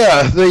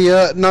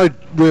 No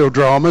real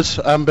dramas.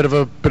 Bit of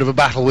a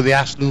battle with the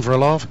Aston for a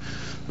laugh.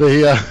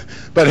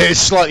 But it's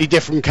slightly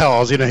different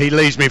cars. You know, he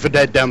leaves me for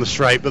dead down the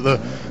straight, but the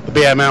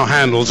BM out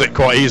handles it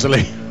quite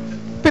easily.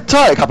 Bit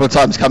tight a couple of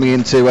times coming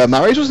into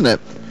Murray's, wasn't it?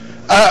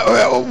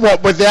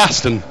 What with the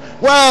Aston?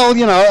 Well,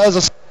 you know, as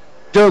I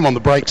do him on the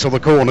brakes or the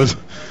corners,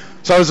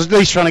 so I was at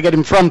least trying to get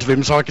in front of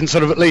him so I can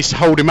sort of at least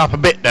hold him up a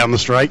bit down the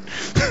straight.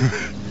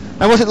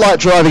 And what's it like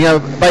driving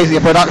basically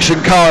a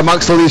production car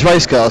amongst all these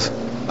race cars?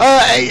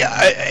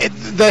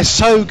 They're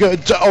so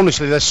good.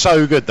 Honestly, they're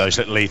so good, those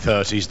little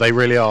E30s. They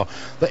really are.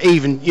 That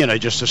even, you know,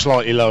 just a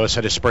slightly lower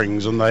set of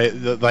springs, and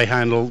they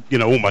handle, you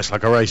know, almost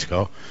like a race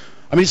car.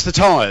 I mean, it's the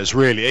tyres,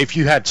 really. If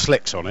you had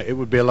slicks on it, it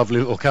would be a lovely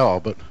little car.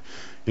 But,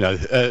 you know,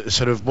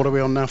 sort of, what are we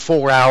on now?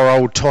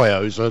 4-hour-old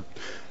Toyos are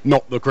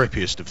not the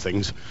grippiest of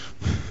things.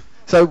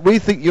 So we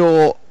think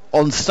you're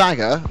on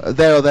stagger,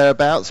 there or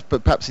thereabouts,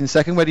 but perhaps in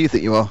second. Where do you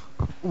think you are?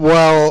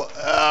 Well,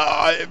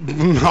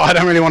 I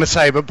don't really want to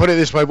say, but put it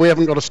this way, we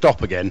haven't got to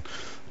stop again.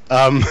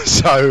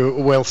 So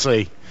we'll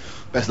see.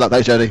 Best of luck,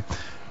 though, Jody.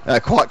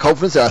 Quite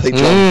confident there, I think,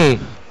 John.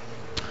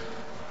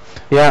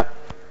 Yeah,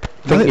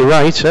 I think you're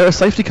right. They're a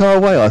safety car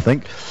away, I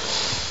think.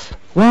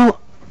 Well,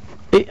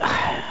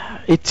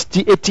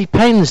 it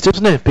depends,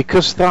 doesn't it?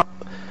 Because that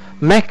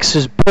Mex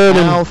is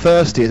burning. How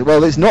thirsty is it?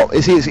 Well, it's not. I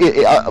mean,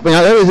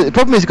 the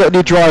problem is he's got a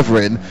new driver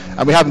in,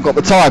 and we haven't got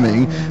the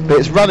timing. But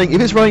it's running.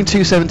 If it's running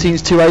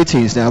 217s,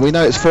 218s now, we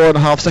know it's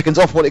 4.5 seconds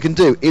off what it can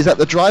do. Is that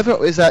the driver,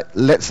 or is that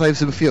let's save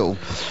some fuel?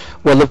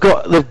 Well,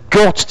 they've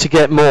got to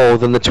get more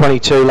than the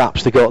 22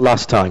 laps they got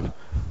last time.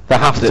 They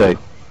have to.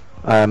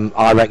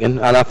 I reckon,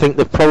 and I think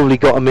they've probably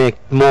got to make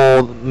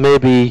more,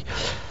 maybe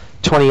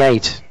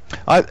 28.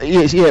 What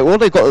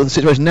they've got the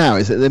situation now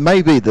is that there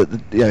may be that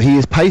he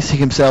is pacing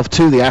himself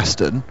to the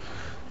Aston.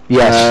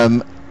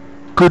 Yes.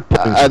 Good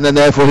point. And then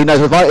therefore he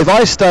knows if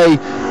I stay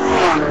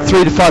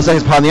 3 to 5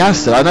 seconds behind the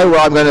Aston, I know where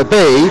I'm going to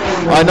be.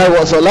 I know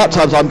what sort of lap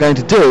times I'm going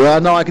to do. I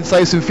know I can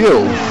save some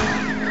fuel.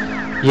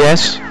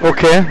 Yes.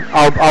 Okay.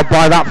 I'll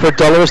buy that for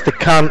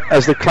 $1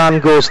 as the clan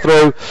goes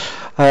through.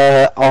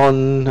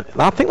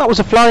 I think that was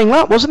a flying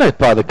lap, wasn't it,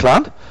 by the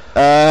clan?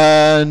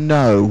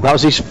 No. That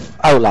was his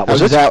outlap,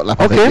 was it? His outlap,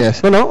 I okay. think,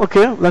 yes. No,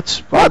 okay.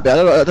 Let's. I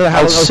don't know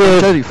how long I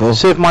was for.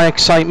 Save my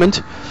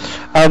excitement.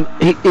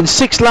 In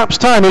 6 laps'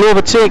 time, he'll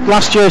overtake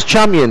last year's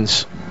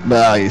champions.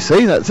 Well, you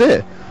see, that's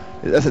it.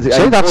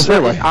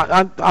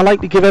 I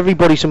like to give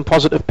everybody some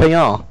positive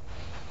PR.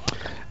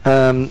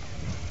 I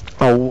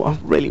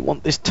really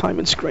want this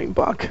timing screen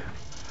back.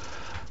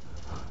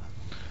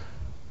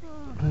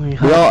 We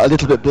are a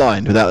little bit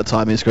blind without the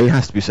timing screen,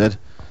 has to be said.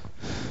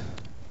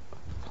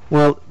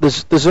 Well,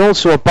 there's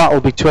also a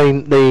battle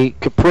between the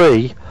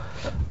Capri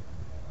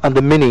and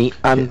the Mini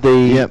and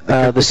the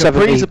 70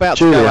 Capri's about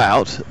Julia. to go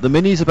out. The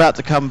Mini's about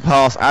to come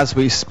past as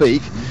we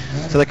speak.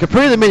 So the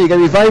Capri and the Mini are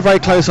going to be very, very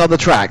close on the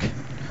track.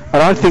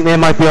 And I think they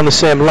might be on the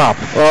same lap.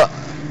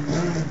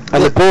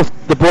 And they're both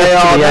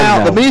are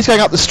now. The Mini's going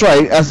up the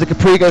straight as the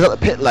Capri goes up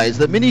the pit lanes.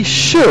 The Mini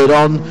should,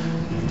 on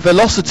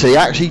velocity,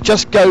 actually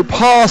just go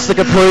past the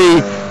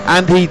Capri,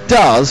 and he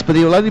does, but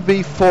he will only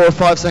be 4 or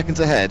 5 seconds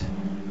ahead.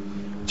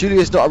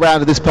 Julia's not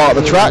around at this part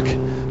of the track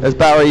as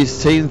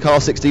Barry's team, car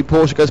 16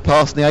 Porsche, goes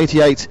past, and the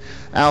 88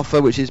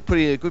 Alpha, which is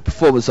pretty a good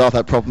performance after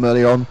that problem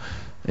early on,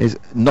 is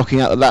knocking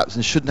out the laps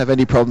and shouldn't have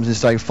any problems in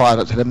staying 5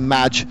 laps to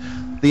Madge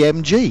the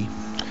MG.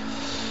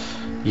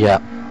 Yeah.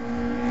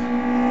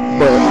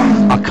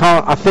 Well,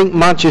 I think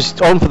Madge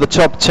is on for the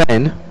top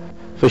 10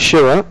 for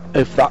sure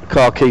if that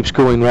car keeps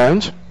going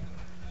round,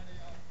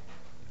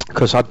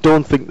 because I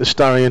don't think the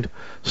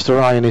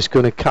Starion is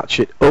going to catch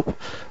it up.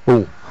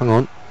 Oh, hang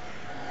on.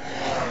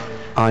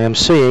 I am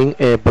seeing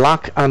a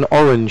black and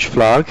orange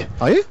flag.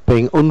 Are you?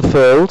 Being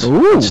unfurled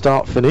at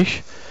start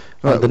finish.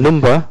 Right, and the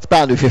number. It's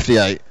bound to be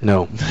 58.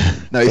 No.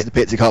 No, he's in the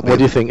pits, he can't be. What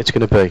do you think it's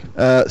going to be?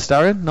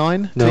 Starion,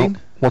 9, no. 10?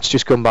 What's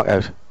just gone back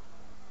out?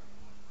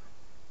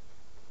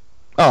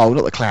 Oh,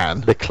 not the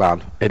clan. The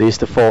clan. It is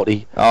the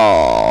 40.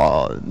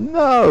 Oh,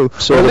 no.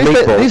 So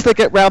well, at least they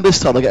get round this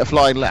time, they get a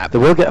flying lap. They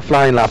will get a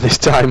flying lap this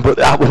time, but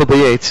that will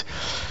be it.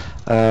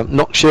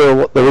 Not sure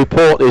what the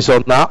report is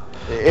on that.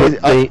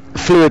 The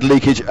fluid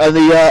leakage. And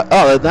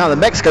now the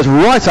Mexico's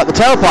right up the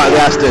tailpipe of the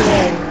Aston.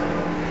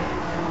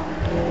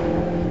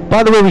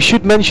 By the way, we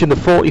should mention the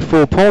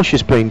 44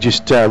 Porsche's been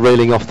just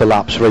reeling off the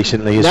laps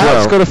recently as well. Now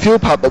it's got a fuel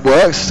pump that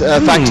works,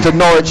 thanks to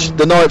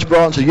the Norwich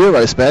branch of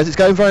Eurospares. It's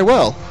going very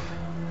well.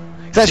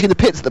 It's actually in the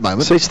pits at the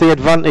moment. So it's the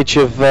advantage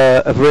of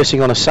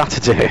racing on a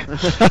Saturday.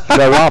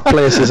 There are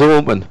places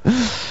open.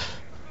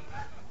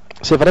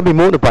 So if I had been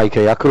motorbike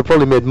here, I could have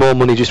probably made more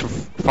money just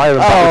firing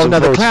backwards and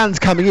forwards. the clan's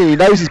coming in. He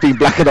knows he's been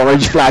black and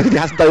orange flagged and he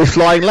hasn't done his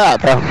flying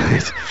lap.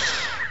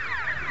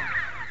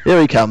 Here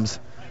he comes.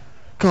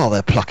 God,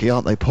 they're plucky,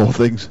 aren't they, poor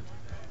things?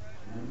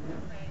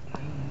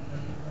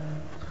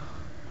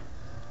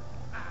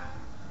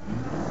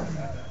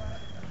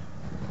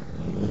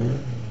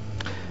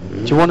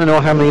 Do you want to know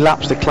how many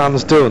laps the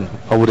clan's done,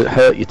 or would it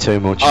hurt you too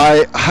much?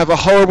 I have a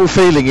horrible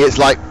feeling it's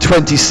like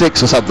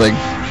 26 or something.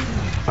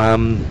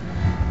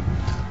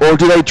 Or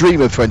do they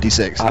dream of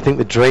 26? I think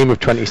the dream of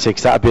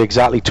 26, that'd be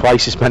exactly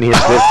twice as many as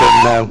they've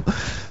done now.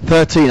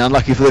 13,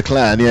 unlucky for the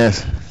clan,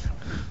 yes.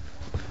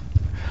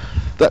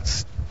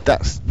 That's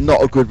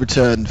not a good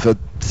return for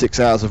 6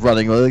 hours of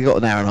running. Well, they've got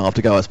an hour and a half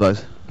to go, I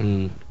suppose.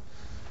 In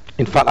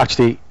fact,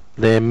 actually,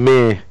 they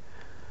may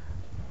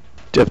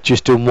have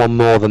just done one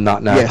more than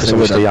that now, because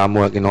obviously I'm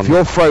working on... If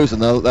you're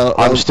frozen,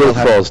 I'm still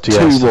frozen,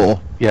 yes. 2 more.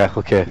 Yeah,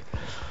 okay.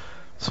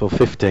 So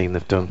 15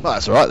 they've done. Well,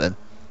 that's all right then.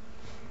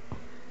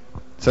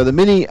 So the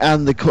Mini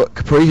and the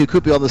Capri, who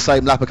could be on the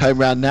same lap, are coming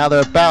round now.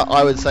 They're about,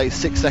 I would say,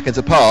 6 seconds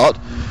apart.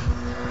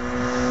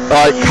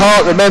 I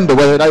can't remember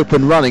whether in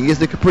open running, is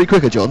the Capri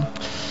quicker, John?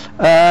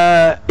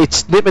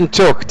 It's nip and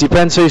tuck.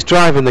 Depends who's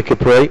driving the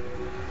Capri.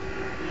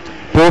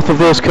 Both of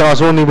those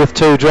cars only with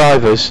 2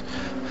 drivers.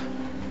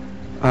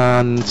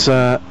 And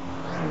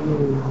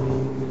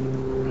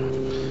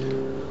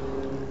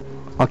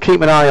I'll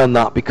keep an eye on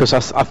that, because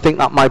I think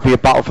that might be a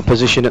battle for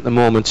position at the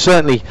moment.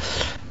 Certainly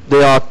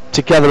they are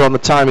together on the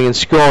timing and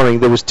scoring.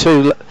 There was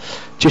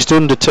just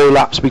under 2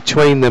 laps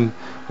between them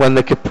when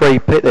the Capri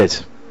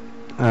pitted.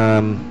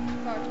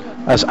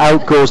 As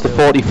out goes the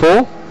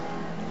 44.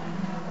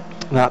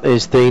 That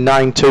is the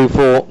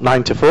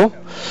 924.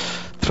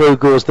 Through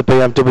goes the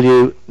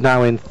BMW,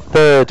 now in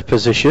 3rd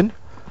position.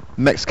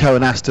 Mexico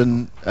and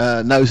Aston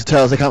nose to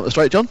tail as they come up the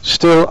straight, John?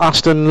 Still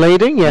Aston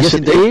leading, yes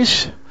it indeed.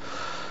 is.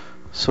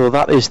 So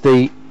that is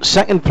the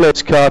 2nd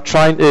place car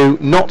trying to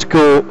not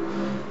go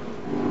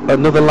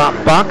another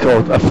lap back, or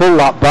a full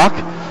lap back,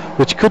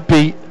 which could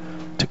be,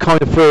 to coin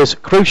a phrase,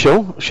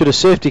 crucial should a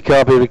safety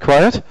car be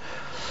required.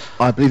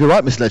 I believe you're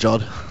right, Miss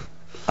Ledyard.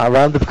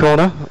 Around the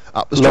corner,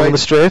 up the along the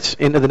straight,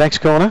 into the next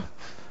corner,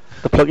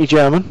 the plucky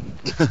German.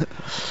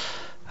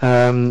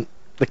 The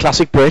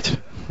classic Brit.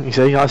 You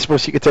see, I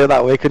suppose you could say it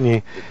that way, couldn't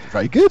you?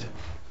 Very good.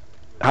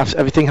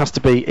 Everything has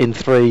to be in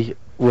 3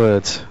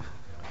 words.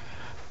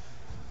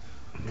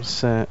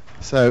 So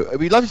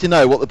we'd love to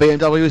know what the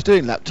BMW is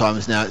doing lap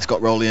times now it's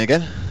got rolling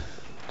again.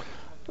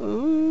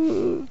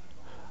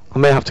 I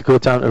may have to go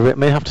down to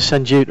may have to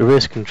send you to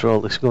race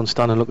control to go and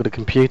stand and look at the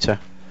computer.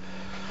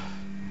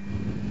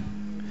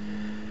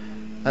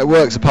 It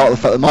works apart from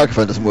the fact the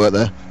microphone doesn't work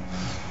there.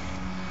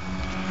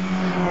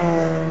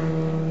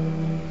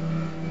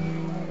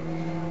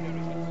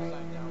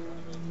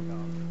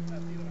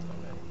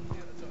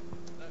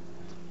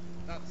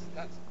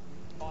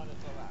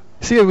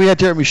 See, if we had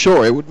Jeremy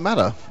Shaw, it wouldn't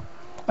matter.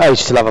 I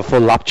still have a full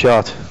lap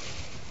chart.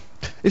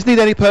 Isn't he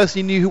the only person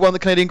you knew who won the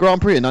Canadian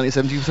Grand Prix in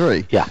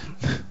 1973? Yeah.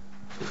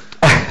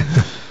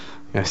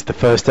 Yes, the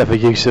first ever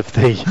use of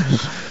the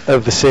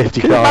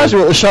safety car. Can you imagine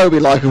what the show would be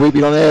like if we'd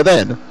been on air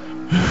then?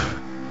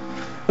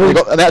 And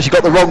they actually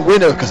got the wrong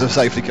winner because of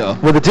safety car.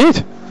 Well, they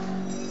did.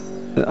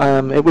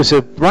 It was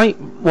a right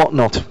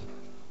whatnot.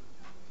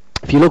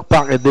 If you look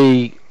back at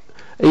the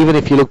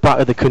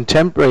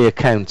contemporary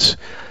accounts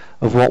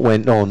of what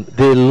went on,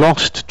 they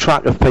lost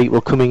track of people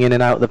coming in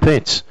and out of the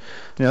pits.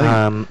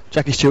 Yeah,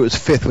 Jackie Stewart was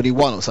 5th when he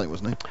won or something,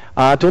 wasn't he?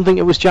 I don't think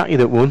it was Jackie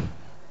that won.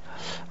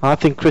 I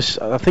think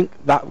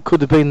that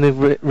could have been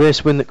the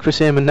race win that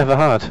Chris Amon never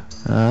had.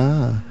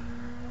 Ah.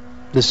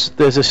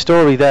 There's a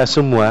story there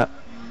somewhere,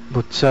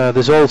 but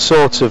there's all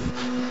sorts of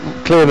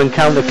claim and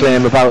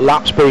counterclaim about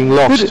laps being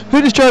lost.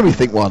 Who does Jeremy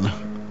think won?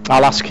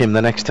 I'll ask him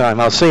the next time.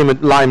 I'll see him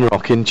at Lime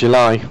Rock in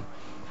July.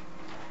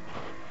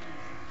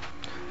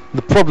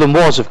 The problem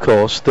was, of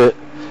course, that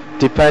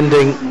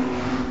depending,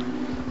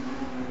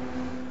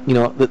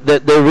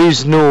 that there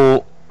is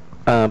no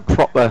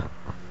proper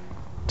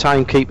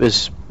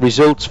timekeepers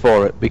results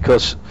for it,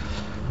 because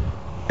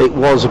it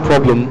was a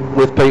problem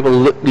with people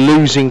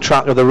losing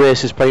track of the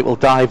race as people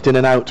dived in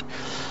and out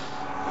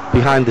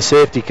behind the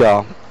safety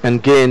car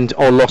and gained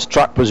or lost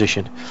track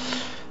position.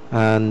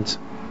 And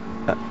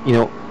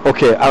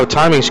okay, our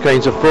timing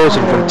screens are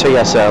frozen from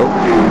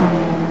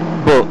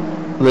TSL, but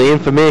the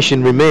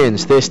information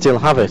remains. They still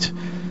have it.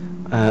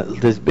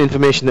 The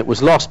information that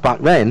was lost back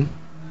then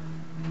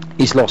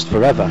is lost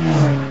forever.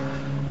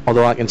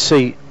 Although I can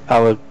see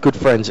our good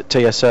friends at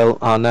TSL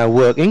are now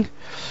working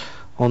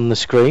on the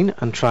screen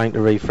and trying to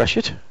refresh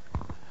it.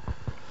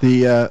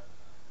 The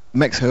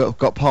Mexico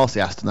got past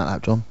the Aston that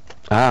lap, John.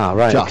 Ah,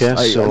 right. Okay.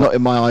 So not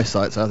in my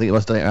eyesight, so I think it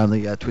was done it around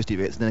the twisty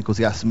bits. And then of course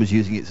the Aston was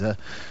using its. Has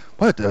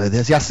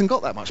the Aston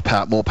got that much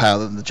more power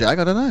than the Jag?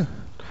 I don't know.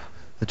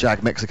 The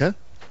Jag Mexico.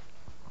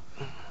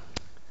 I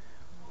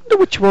wonder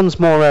which one's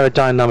more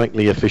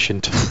aerodynamically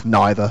efficient.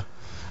 Neither.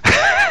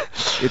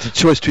 It's a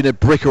choice between a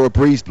brick or a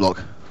breeze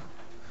block.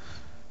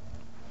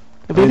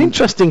 It'd be an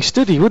interesting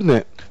study, wouldn't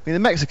it? I mean, the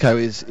Mexico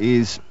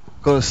is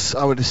got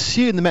I would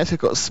assume the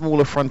Mexico got a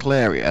smaller frontal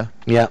area.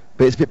 Yeah.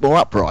 But it's a bit more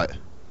upright.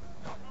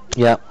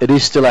 Yeah, it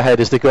is still ahead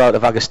as they go out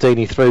of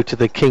Agostini through to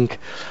the kink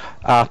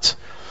at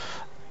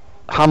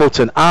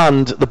Hamilton,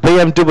 and the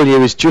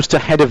BMW is just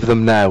ahead of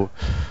them now.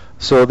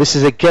 So this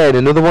is again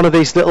another one of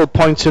these little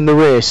points in the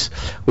race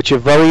which are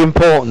very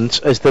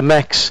important, as the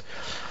Mex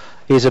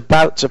is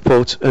about to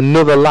put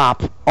another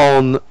lap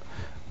on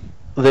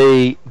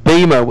the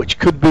Beamer, which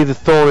could be the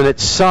thorn in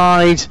its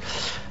side.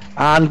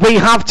 And we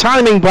have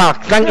timing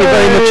back. Thank you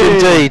very much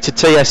indeed to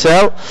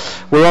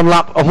TSL. We're on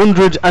lap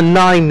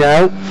 109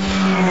 now,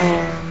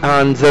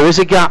 and there is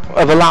a gap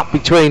of a lap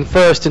between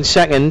first and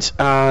second,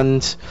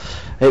 and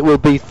it will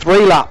be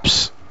 3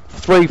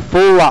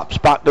 full laps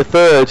back to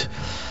third,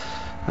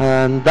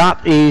 and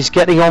that is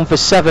getting on for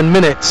 7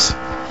 minutes,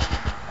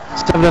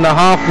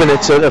 7.5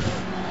 minutes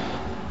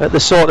at the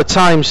sort of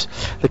times.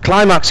 The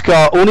Climax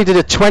car only did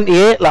a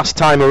 28 last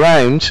time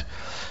around.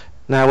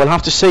 Now we'll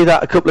have to see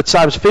that a couple of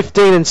times.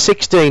 15 and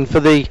 16 for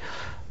the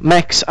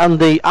Mex and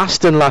the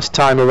Aston last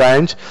time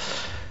around.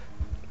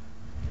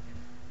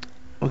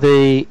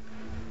 The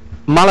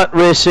Mallet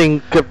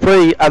Racing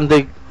Capri and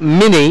the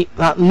Mini,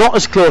 not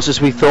as close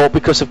as we thought,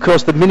 because of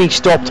course the Mini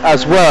stopped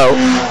as well.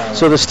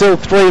 So there's still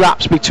 3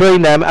 laps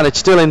between them, and it's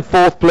still in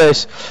 4th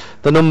place,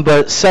 the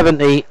number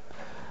 70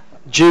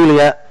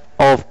 Julia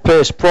of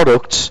Pace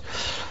Products.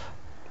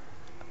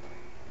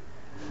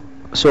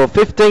 So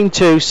 15.2,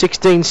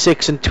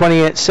 16.6 and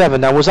 28.7.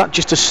 Now, was that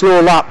just a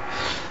slow lap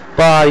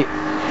by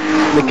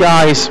the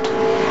guys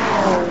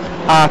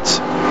at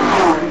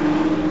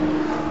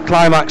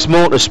Climax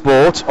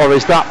Motorsport, or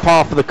is that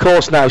par for the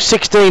course now?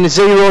 16.0,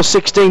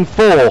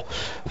 16.4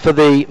 for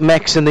the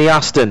Mex and the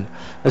Aston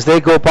as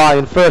they go by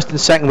in first and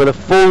second with a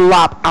full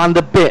lap and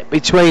a bit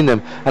between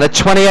them, and a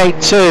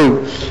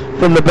 28.2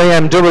 from the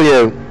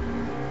BMW.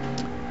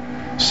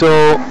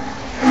 So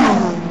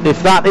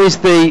if that is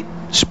the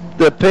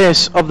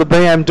pace of the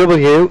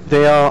BMW,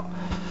 they are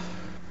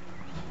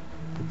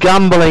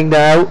gambling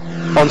now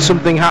on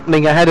something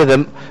happening ahead of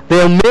them.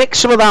 They'll make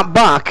some of that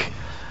back,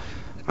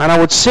 and I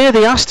would say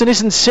the Aston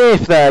isn't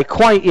safe there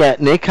quite yet,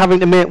 Nick, having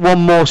to make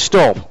one more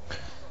stop.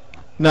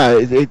 No,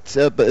 it's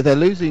but they're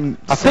losing.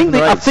 I think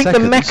the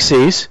Mex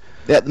is.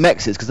 Yeah, the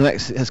Mex is, because the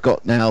Mex has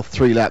got now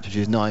 3 laps, which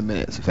is 9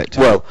 minutes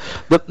effectively. Well,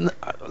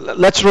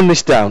 let's run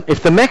this down.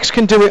 If the Mex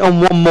can do it on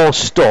one more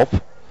stop,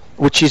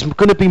 which is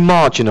going to be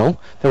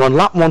marginal. They're on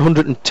lap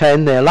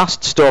 110. They're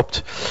last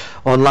stopped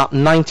on lap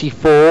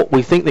 94.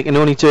 We think they can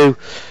only do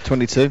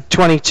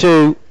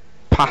 22,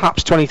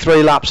 perhaps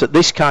 23 laps at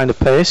this kind of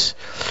pace.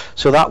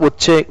 So that would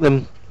take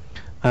them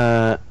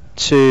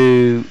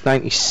to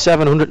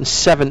 97,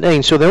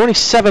 117. So they're only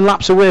 7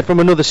 laps away from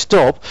another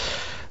stop.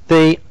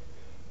 The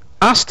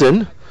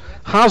Aston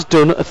has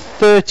done a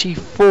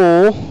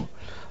 34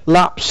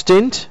 lap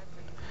stint,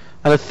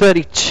 and a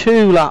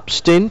 32 lap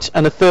stint,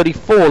 and a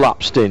 34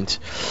 lap stint.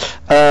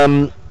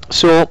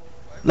 So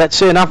let's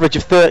say an average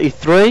of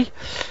 33.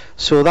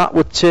 So that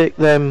would take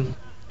them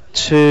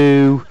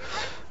to,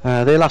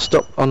 they last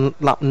stopped on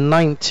lap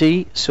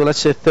 90, so let's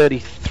say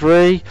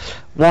 33,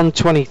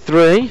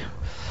 123,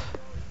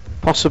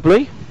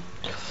 possibly.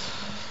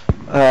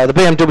 The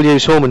BMW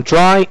is home and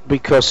dry,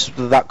 because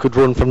that could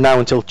run from now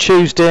until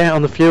Tuesday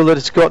on the fuel that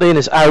it's got in.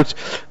 Is out,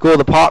 go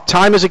the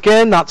part-timers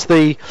again. That's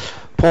the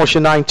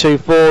Porsche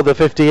 924, the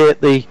 58,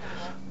 the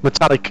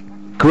metallic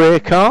grey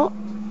car,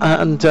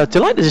 and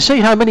delighted to see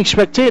how many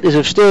spectators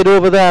have stayed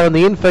over there in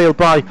the infield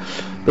by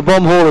the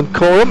bomb hole and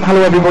Coram.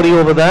 Hello everybody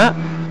over there.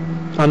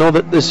 I know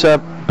that there's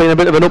been a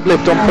bit of an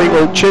uplift on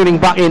people tuning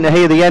back in to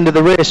hear the end of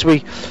the race.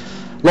 We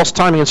lost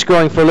timing and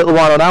scoring for a little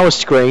while on our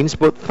screens,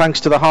 but thanks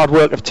to the hard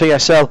work of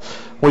TSL,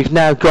 we've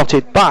now got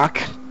it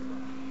back.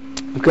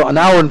 We've got an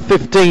hour and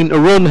 15 to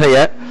run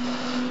here.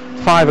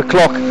 5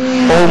 o'clock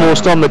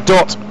almost on the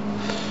dot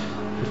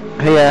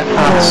here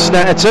at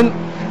Snetterton.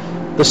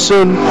 The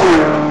sun,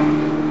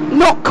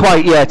 not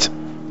quite yet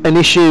an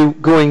issue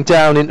going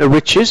down into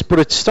riches, but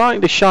it's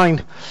starting to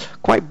shine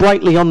quite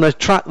brightly on the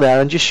track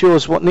there, and just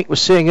shows what Nick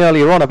was saying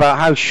earlier on about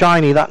how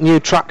shiny that new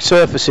track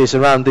surface is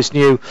around this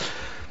new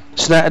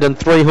Snetterton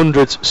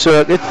 300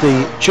 circuit,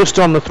 just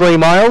on the 3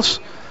 miles,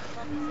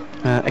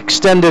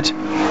 extended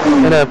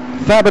in a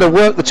fair bit of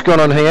work that's gone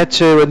on here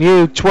to a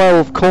new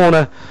 12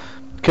 corner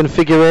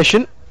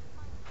configuration.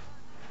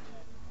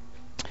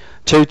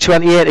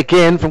 228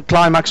 again from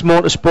Climax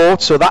Motorsport,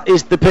 so that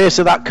is the pace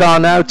of that car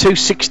now.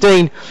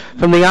 216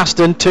 from the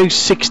Aston,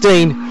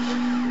 216,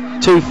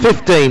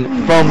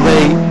 215 from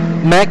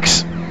the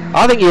Mex.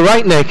 I think you're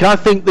right, Nick. I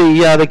think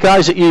the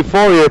guys at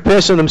Euphoria are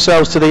pacing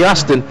themselves to the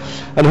Aston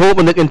and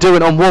hoping they can do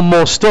it on one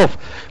more stop.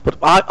 But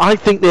I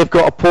think they've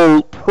got to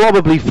pull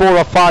probably 4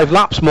 or 5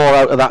 laps more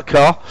out of that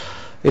car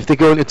if they're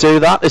going to do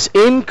that. As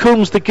in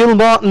comes the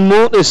Gilmartin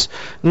Motors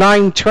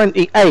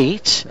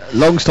 928.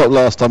 Long stop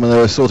last time, and they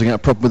were sorting out a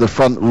problem with the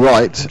front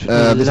right.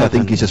 This I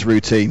think is just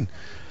routine.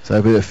 So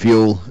a bit of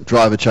fuel,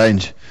 driver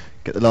change,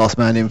 get the last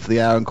man in for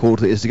the hour and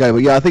quarter that is to go.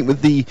 But yeah, I think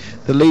with the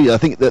leader, I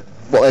think that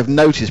what they've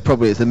noticed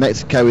probably is that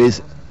Mexico is,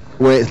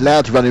 where it's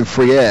allowed to run in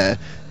free air,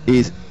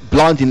 is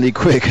blindingly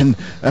quick and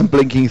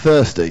blinking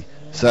thirsty.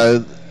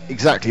 So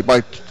exactly,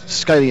 by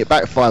scaling it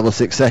back 5 or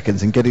 6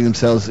 seconds and getting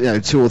themselves,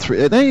 2 or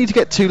 3, they need to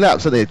get 2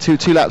 laps, don't they?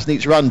 Two laps in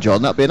each run,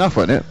 John. That'd be enough,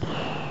 wouldn't it?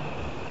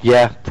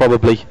 Yeah,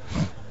 probably.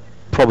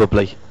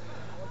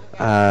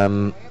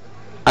 And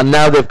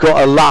now they've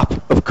got a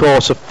lap, of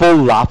course, a full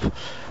lap.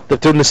 They've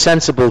done the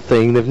sensible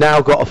thing. They've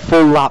now got a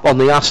full lap on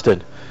the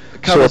Aston.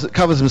 It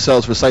covers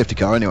themselves for a safety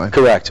car anyway.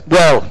 Correct.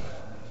 Well,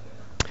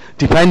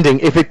 depending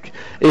if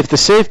the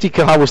safety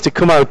car was to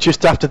come out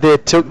just after they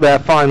took their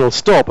final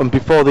stop and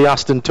before the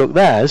Aston took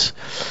theirs,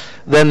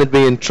 then they'd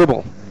be in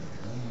trouble.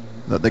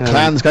 The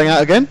Clan's going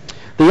out again?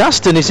 The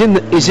Aston is in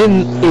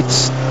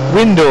its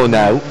window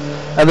now,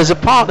 and there's a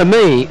part of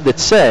me that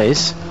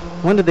says,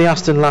 when did the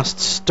Aston last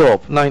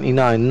stop?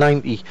 99,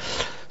 90.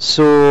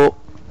 So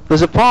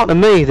there's a part of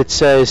me that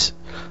says,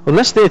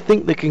 unless they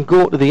think they can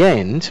go to the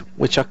end,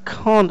 which I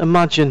can't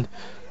imagine.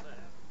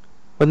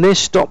 When they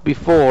stopped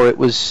before, it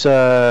was...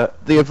 the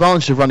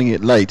advantage of running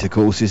it late, of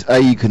course, is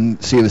you can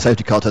see the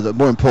safety car turns, but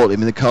more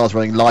importantly, the car's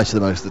running lighter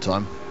most of the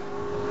time.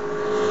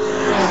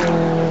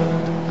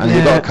 And if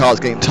you've got a car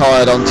that's getting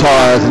tired on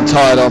tyres and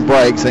tired on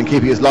brakes, then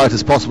keeping it as light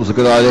as possible is a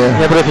good idea.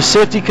 Yeah, but if a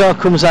safety car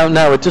comes out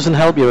now, it doesn't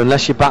help you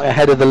unless you're back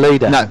ahead of the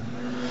leader. No.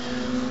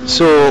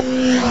 So,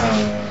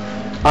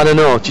 I don't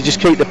know, do you just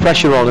keep the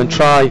pressure on and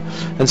try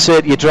and say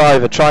to your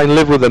driver, try and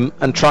live with them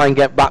and try and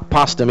get back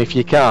past them if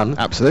you can?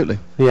 Absolutely.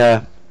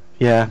 Yeah,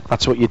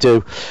 that's what you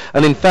do.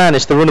 And in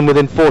fairness, they're running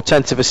within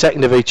 0.4 of a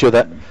second of each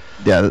other.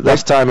 Yeah,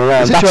 last time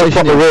around. That's a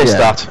proper race,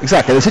 that.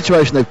 Exactly. The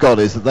situation they've got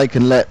is that they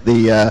can let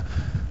the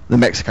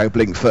Mexico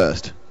blink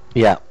first.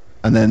 Yeah.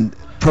 And then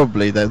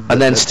probably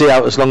then stay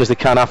out as long as they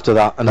can after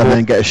that, and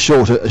then get as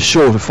short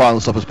a final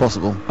stop as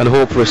possible. And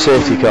hope for a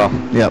safety car.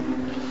 Yep.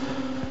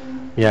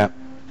 Yeah.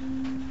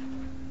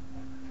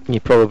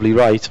 You're probably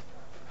right.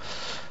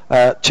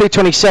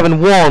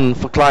 2:27.1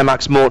 for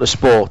Climax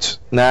Motorsport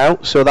now,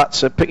 so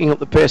that's picking up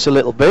the pace a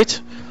little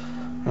bit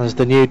as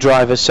the new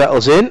driver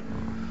settles in.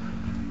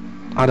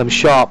 Adam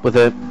Sharp with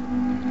a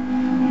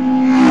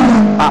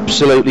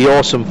absolutely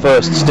awesome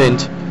first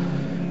stint,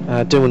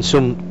 doing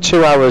some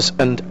 2 hours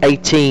and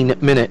 18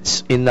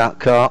 minutes in that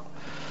car,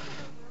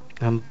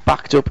 and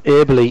backed up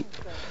ably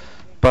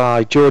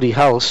by Jody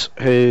House,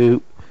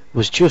 who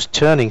was just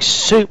turning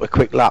super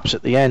quick laps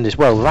at the end as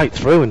well, right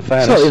through, in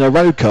fairness. So in a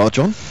road car,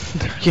 John.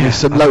 Yeah. With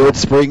some lowered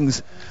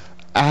springs,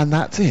 and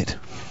that's it.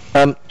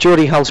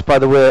 Geordie House, by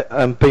the way,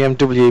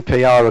 BMW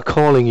PR are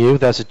calling you.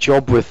 There's a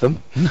job with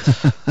them.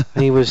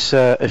 He was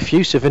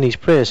effusive in his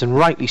praise, and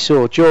rightly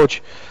so.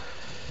 George,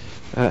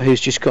 who's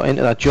just got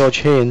into that, George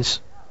Haynes,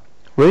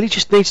 really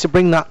just needs to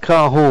bring that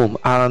car home,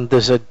 and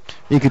there's a...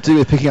 You could do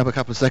with picking up a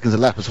couple of seconds a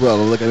lap as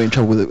well, or they're going to be in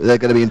trouble with it. They're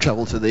going to be in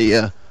trouble to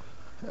the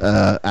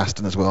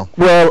Aston as well.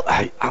 Well,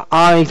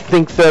 I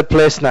think third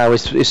place now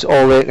is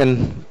all they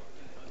can...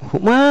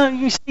 Well,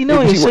 you see,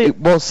 no, you see... It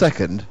was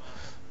second,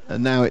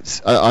 and now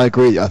it's... I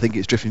agree, I think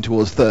it's drifting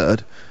towards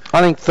third.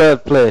 I think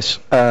third place.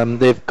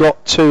 They've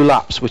got 2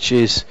 laps, which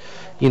is,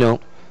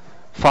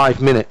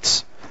 5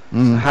 minutes.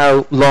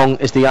 How long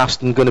is the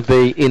Aston going to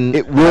be in?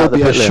 It will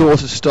be a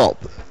shorter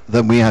stop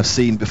than we have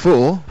seen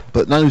before,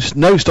 but no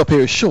stop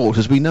here is short,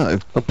 as we know.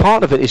 Well,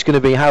 part of it is going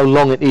to be how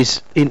long it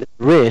is in the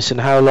race,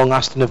 and how long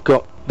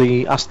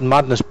the Aston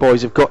Madness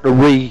boys have got to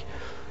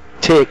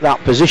retake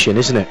that position,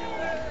 isn't it?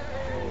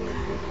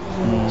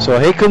 So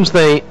here comes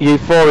the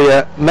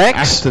Euphoria Mex.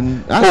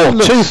 Aston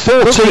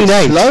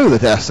 2:14.8. Slow,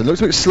 the Aston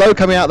looks a bit slow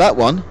coming out that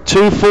one.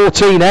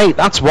 2:14.8.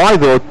 That's why,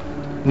 though,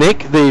 Nick,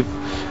 they've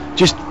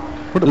just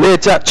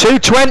laid at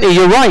 2:20.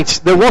 You're right.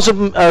 There was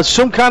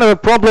some kind of a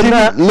problem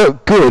there.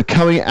 Look good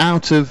coming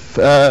out of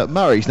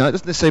Murray's. Now it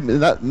doesn't necessarily mean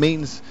that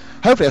means.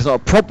 Hopefully that's not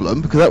a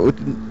problem, because that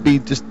would be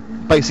just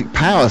basic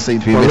power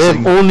seems to be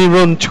missing. They've only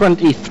run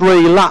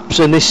 23 laps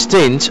in this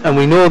stint, and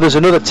we know there's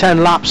another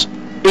 10 laps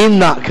in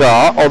that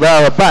car or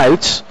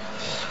thereabouts.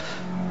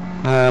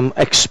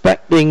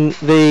 Expecting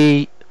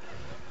in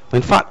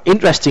fact,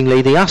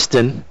 interestingly, the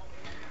Aston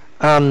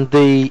and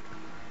the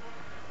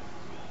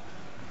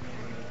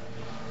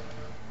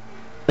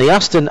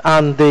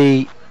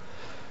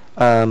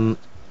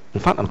in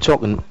fact, I'm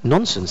talking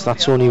nonsense.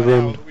 That's only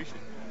run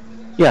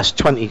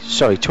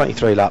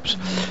 23 laps.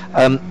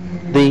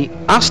 The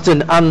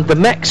Aston and the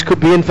Mex could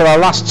be in for our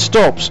last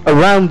stops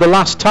around the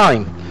last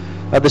time.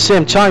 At the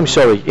same time,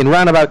 in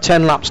round about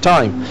 10 laps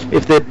time,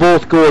 if they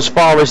both go as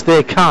far as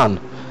they can.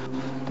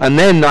 And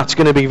then that's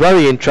going to be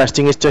very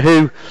interesting as to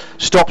who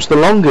stops the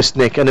longest,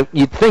 Nick. And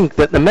you'd think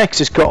that the Mex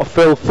has got to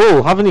fill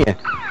full, haven't you?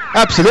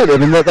 Absolutely. I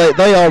mean,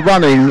 they are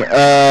running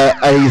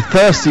a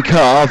thirsty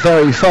car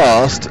very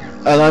fast,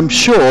 and I'm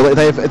sure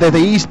that they've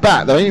eased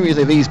back. The only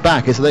reason they've eased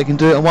back is so they can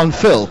do it in one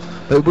fill.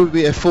 But it would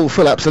be a full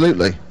fill,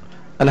 absolutely.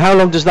 And how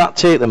long does that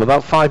take them?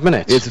 About 5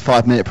 minutes? It's a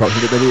 5 minute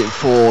approximately. They did it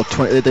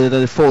 4:20. They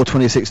did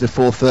 4:26 to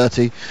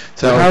 4:30.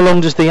 So how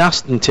long does the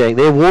Aston take?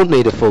 They won't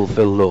need a full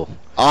fill, though.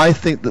 I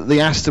think that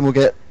the Aston will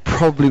get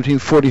probably between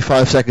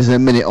 45 seconds and a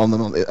minute on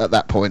them at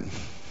that point.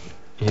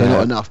 Yeah. So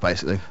not enough,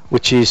 basically.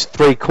 Which is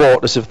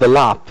 3/4 of the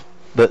lap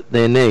that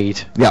they need,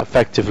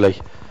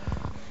 effectively.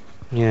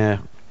 Yeah,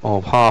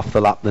 or half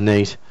the lap they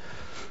need.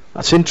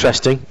 That's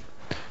interesting.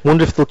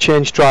 Wonder if they'll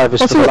change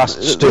drivers for the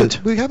last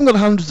stint. We haven't got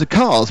hundreds of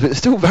cars, but it's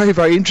still very,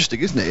 very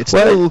interesting, isn't it? It's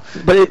Well,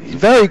 still but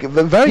very,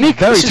 very, Nick,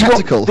 very this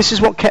tactical. This is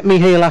what kept me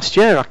here last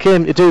year. I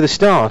came to do the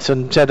start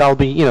and said I'll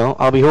be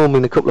home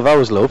in a couple of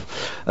hours, love,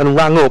 and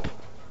rang up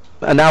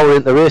an hour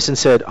into the race and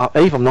said,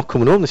 Eve, I'm not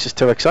coming home. This is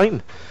too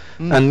exciting.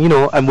 And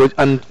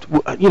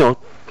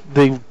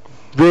the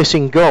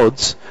racing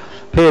gods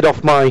paid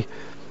off my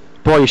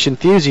boyish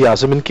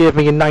enthusiasm and gave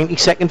me a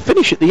 90-second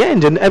finish at the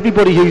end. And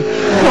everybody who,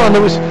 and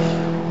there was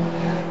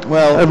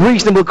a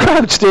reasonable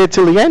crowd stayed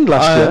till the end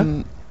last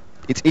year.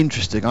 It's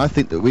interesting. I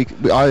think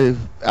that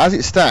as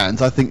it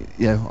stands, I think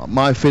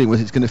my feeling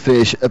was it's going to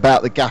finish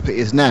about the gap it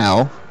is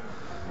now.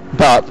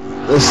 But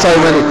there's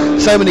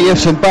so many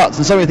ifs and buts,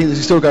 and so many things that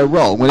can still go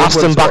wrong. When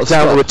Aston back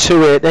down to a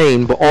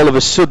 2:18, but all of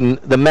a sudden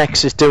the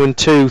Mex is doing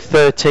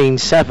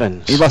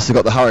 2:13.7. He must have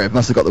got the hurry.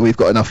 Must have got that we've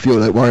got enough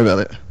fuel. Don't worry about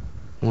it.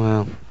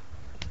 Well,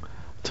 I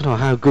don't know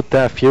how good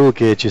their fuel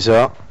gauges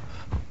are.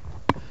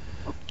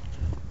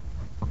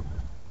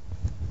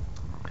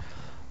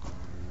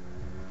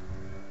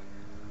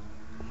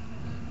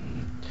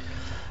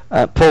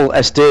 Paul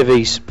S.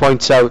 Davies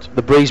points out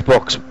the breeze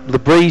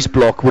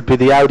block would be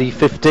the Audi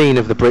 15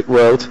 of the brick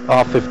world,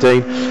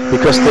 R15,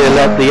 because they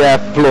let the air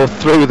flow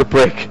through the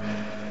brick.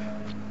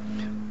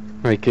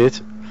 Very good.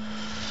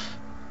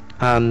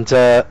 And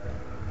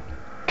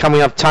can we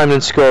have time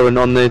and scoring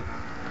on the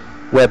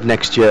web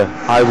next year?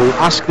 I will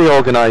ask the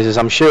organisers.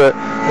 I'm sure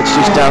it's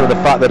just down to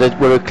the fact that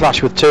we're a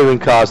clash with touring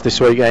cars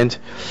this weekend.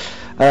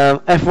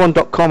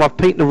 F1.com have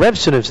Peter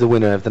Revson as the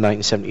winner of the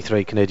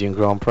 1973 Canadian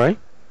Grand Prix.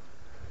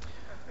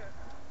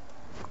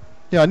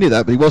 Yeah, I knew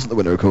that, but he wasn't the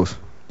winner, of course.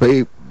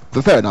 But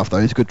fair enough, though.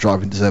 He's a good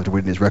driver and deserved to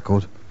win his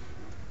record.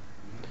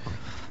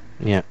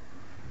 Yeah.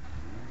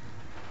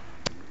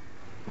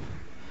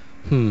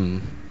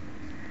 I'm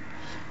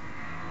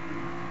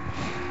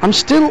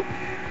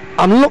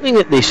looking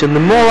at this, and the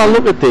more I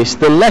look at this,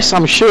 the less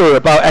I'm sure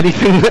about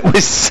anything that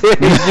was said.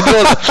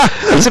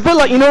 It's a bit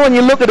like, when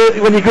you look at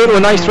it, when you go to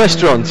a nice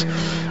restaurant,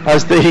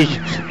 as the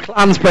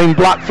clan's being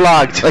black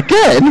flagged.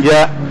 Again?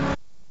 Yeah.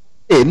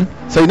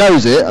 So he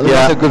knows it, and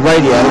that's a good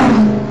radio.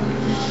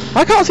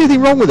 I can't see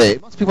anything wrong with it.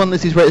 It must be one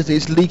of these where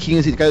it's leaking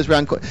as it goes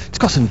around. It's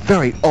got some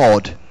very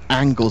odd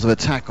angles of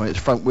attack on its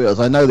front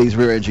wheels. I know these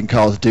rear-engine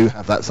cars do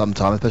have that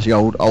sometimes, especially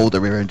older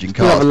rear-engine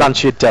cars. Like a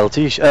Lancia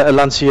Delta,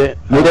 Lancia...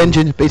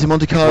 Mid-engine, Beta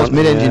Monte Carlos,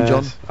 mid-engine,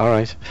 John. All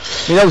right.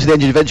 I mean, obviously the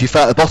engine eventually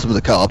fell at the bottom of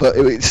the car, but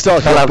it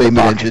started out being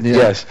mid-engine. Yeah.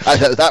 Yes.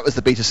 That was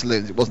the Beta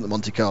Saloons, it wasn't the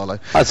Monte Carlo.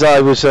 As I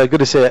was going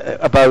to say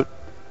about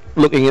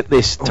looking at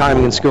this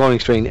timing and scoring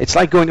screen, it's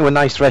like going to a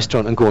nice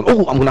restaurant and going,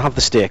 I'm going to have the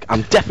steak.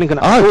 I'm definitely going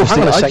to...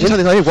 hang on a second.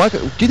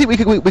 Do you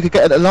think we could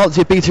get a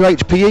Lancia Beta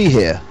HPE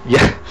here?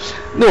 Yeah.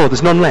 No,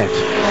 there's none left.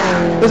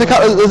 There's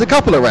a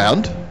couple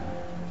around.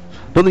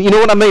 But you know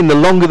what I mean? The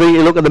longer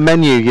you look at the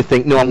menu, you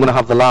think, no, I'm going to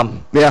have the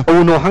lamb. Yeah.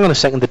 Oh, no, hang on a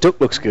second, the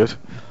duck looks good.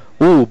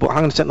 Oh, but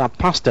hang on a second, that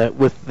pasta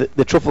with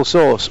the truffle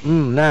sauce.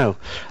 Now.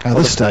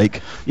 The steak.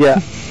 Yeah.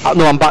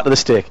 No, I'm back to the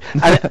steak.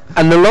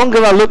 And the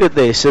longer I look at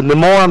this, and the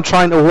more I'm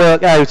trying to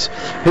work out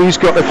who's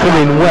got to come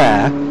in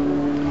where.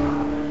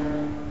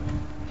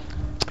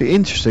 Be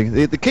interesting.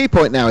 The key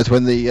point now is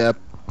when the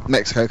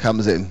Mexico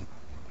comes in.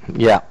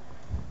 Yeah.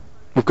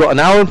 We've got an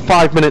hour and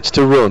 5 minutes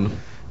to run.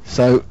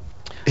 So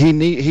we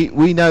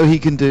know he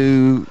can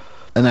do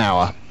an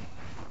hour.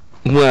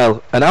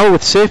 Well, an hour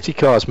with safety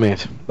cars,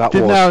 mate.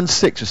 Did an hour and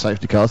 6 with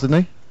safety cars,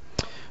 didn't he?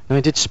 No,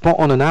 he did spot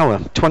on an hour.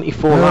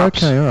 24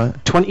 laps. Okay, all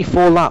right.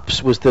 24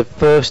 laps was the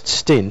first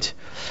stint,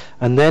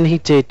 and then he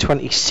did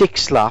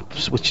 26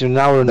 laps, which is an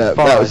hour and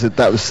 5.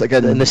 That was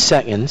again in the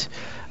second,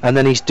 and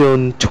then he's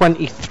done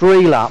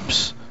 23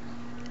 laps,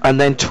 and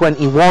then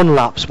 21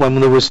 laps when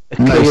there was a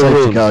clear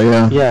safety car.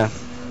 Yeah.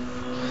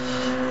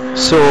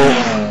 So,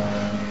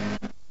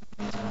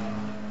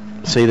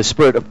 see the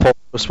spirit of Paul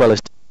as well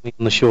as me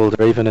on the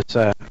shoulder, even as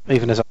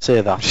I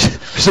say that.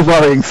 It's a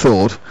worrying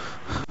thought.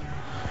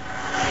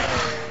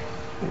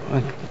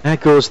 There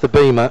goes the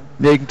Beamer.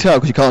 Yeah, you can tell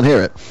because you can't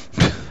hear it.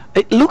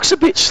 It looks a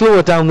bit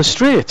slower down the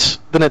straight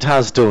than it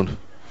has done.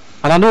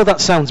 And I know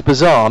that sounds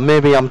bizarre.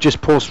 Maybe I'm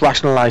just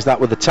post-rationalised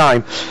that with the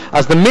time.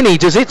 As the Mini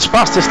does its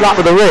fastest lap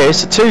of the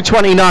race,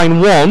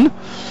 2:29.1.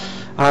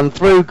 And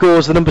through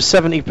goes the number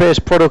 70 Pace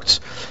Products.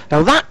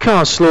 Now that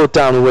car's slowed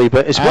down a wee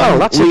bit as well.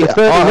 That's in the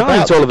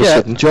 39s all of a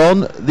sudden.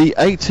 John, the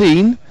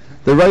 18,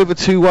 the Rover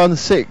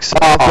 216.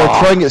 After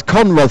throwing its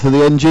conrod through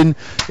the engine,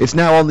 it's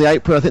now on the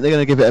apron. I think they're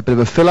going to give it a bit of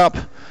a fill-up.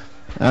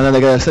 And then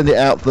they're going to send it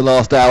out for the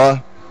last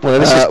hour. Well,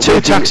 this is two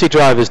taxi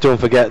drivers, don't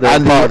forget.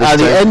 And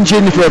the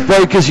engine for a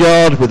breaker's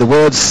yard with the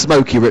word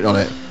Smokey written on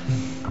it.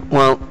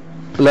 Well,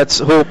 let's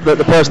hope that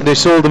the person who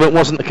sold them it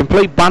wasn't a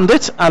complete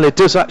bandit, and it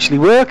does actually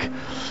work.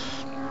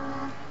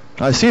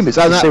 I assume it's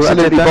an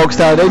absolutely bog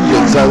standard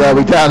engine, so they'll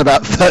be down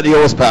about 30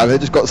 horsepower. They've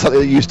just got something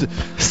that used to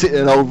sit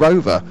in an old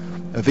Rover,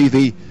 a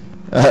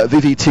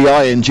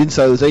VVTi engine,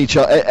 so there's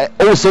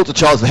all sorts of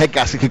chances the head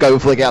gasket could go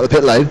before they get out of the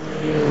pit lane.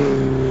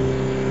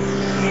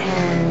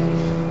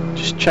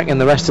 Just checking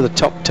the rest of the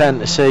top 10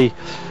 to see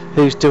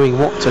who's doing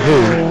what to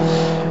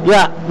whom.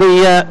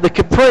 Yeah, the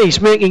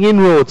Capri's making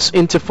inroads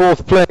into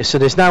 4th place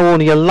and is now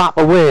only a lap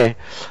away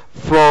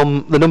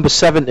from the number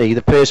 70,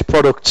 the Pace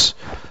Products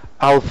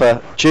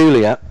Alpha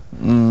Julia,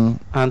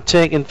 and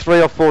taking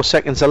 3 or 4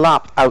 seconds a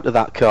lap out of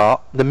that car.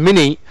 The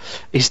Mini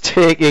is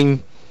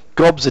taking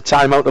gobs of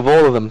time out of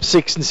all of them,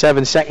 6 and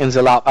 7 seconds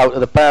a lap out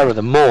of the pair of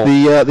them more.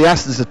 The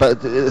Aston's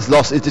it's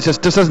lost. It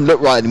just doesn't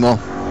look right anymore.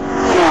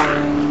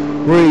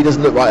 Really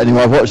doesn't look right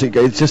anymore. I've watched it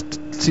go. It just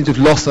seems to have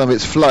lost some of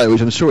its flow,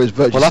 which I'm sure is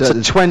virtually. Well, that's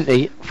a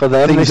 20 for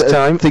them this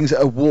time. Things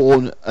that are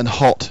worn and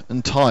hot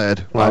and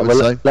tired. Right, I would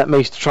say. Let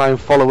me try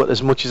and follow it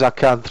as much as I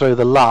can through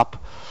the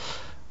lap,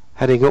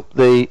 heading up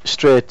the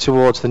straight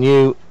towards the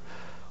new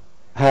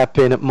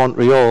hairpin at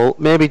Montreal.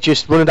 Maybe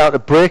just running out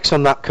of brakes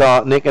on that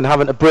car, Nick, and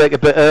having to brake a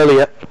bit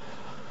earlier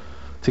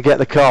to get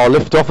the car,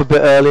 lift off a bit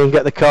early and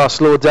get the car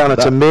slowed down.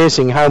 It's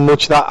amazing how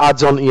much that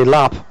adds onto your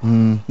lap.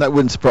 That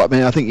wouldn't surprise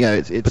me. I think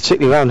it's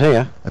particularly around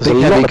here. There's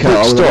a heavy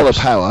car with a lot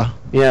of power.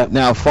 Yeah.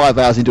 Now 5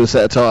 hours into a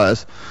set of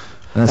tyres.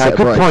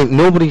 Good point.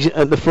 Nobody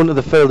at the front of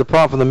the field,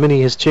 apart from the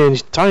Mini, has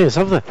changed tyres,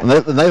 have they? And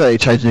they've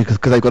changed it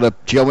because they've got a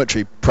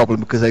geometry problem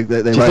because they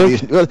ran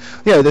these. Well,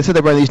 yeah, they said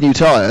they ran these new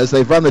tyres.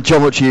 They've run the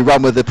geometry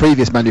run with the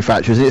previous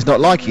manufacturers, and it's not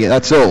liking it.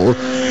 That's all.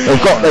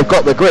 They've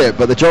got the grip,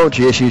 but the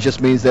geometry issue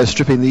just means they're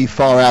stripping the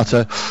far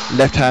outer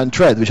left-hand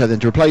tread, which has then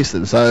to replace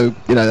them. So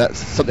that's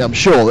something I'm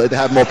sure that if they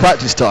have more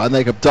practice time,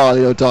 they could dial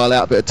in or dial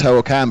out a bit of toe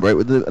or camber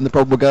it, and the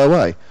problem will go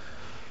away.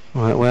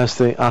 Right, where's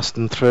the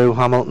Aston through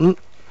Hamilton?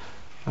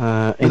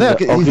 You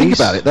think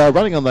about it, they're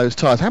running on those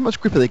tyres. How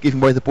much grip are they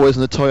giving away the boys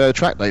on the Toyota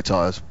track day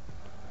tyres?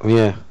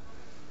 Yeah,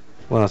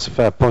 well, that's a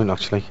fair point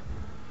actually.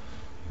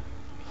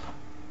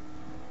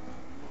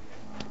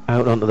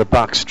 Out onto the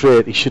back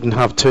straight, he shouldn't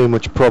have too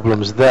much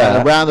problems there.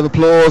 And a round of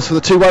applause for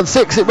the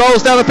 216. It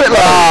rolls down the pit lane.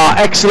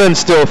 Excellent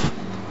stuff.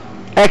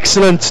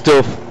 Excellent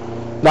stuff.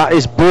 That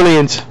is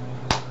brilliant.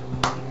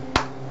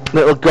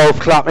 Little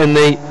golf clap in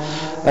the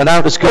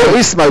announcer's goal. It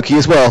is smoky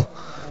as well.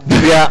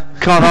 Yeah,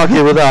 can't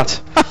argue with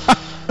that.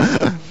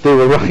 They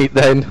were right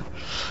then.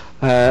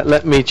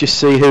 Let me just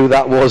see who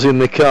that was in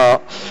the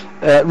car.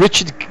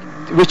 Richard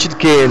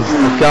Gane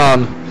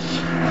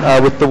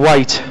with the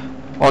white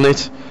on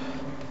it.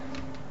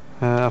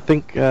 I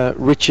think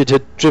Richard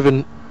had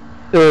driven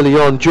early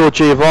on. Joe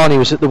Giovanni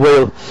was at the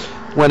wheel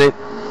when it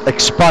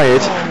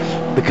expired.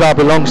 The car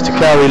belongs to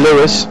Carey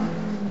Lewis.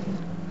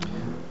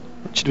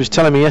 Richard was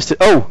telling me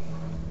yesterday. Oh,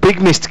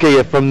 big missed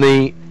gear from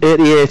the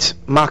 88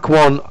 Mach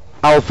 1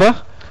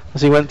 Alpha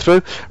as he went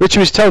through. Richard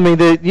was telling me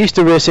they used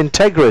to race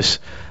Integris,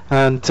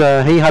 and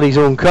he had his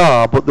own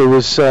car, but there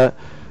was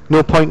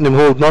no point in him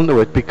holding on to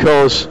it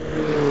because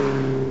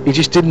he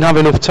just didn't have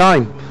enough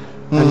time.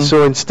 And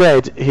so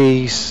instead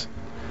he's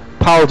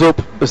piled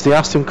up as the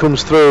Aston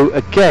comes through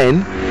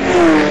again.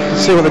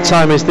 Let's see what the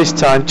time is this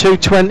time.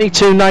 2:20,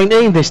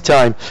 2:19 this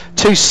time.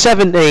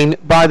 2:17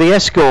 by the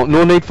Escort.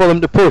 No need for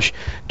them to push.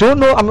 Don't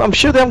know, I'm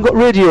sure they haven't got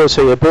radios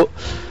here, but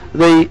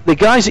the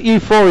guys at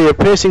Euphoria are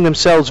pacing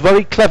themselves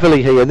very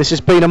cleverly here, and this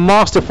has been a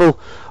masterful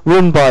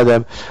run by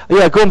them.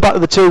 Yeah, going back to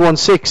the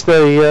 216,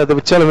 they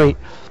were telling me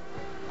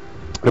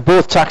they're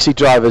both taxi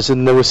drivers,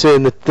 and they were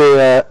saying that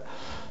they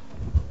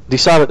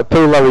decided to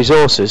pool their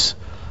resources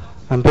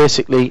and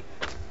basically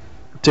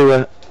do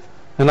a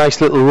nice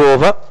little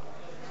rover,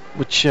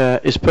 which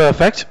is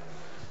perfect.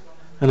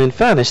 And in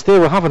fairness, they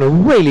were having a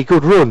really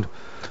good run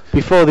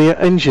before the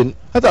engine.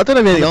 I don't know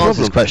if you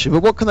answer this question,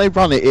 but what can they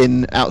run it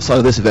in outside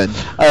of this event?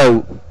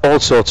 Oh, all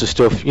sorts of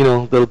stuff.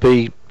 There'll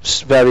be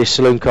various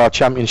saloon car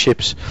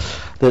championships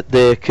that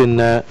they can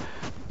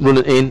run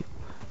it in.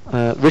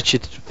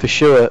 Richard, for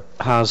sure,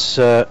 has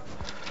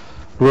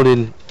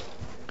running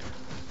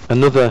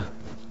another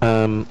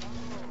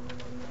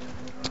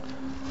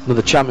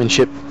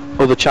championship,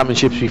 other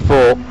championships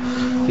before.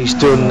 He's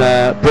done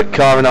brick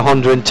car in a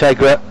Honda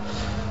Integra.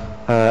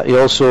 He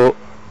also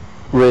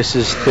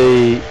races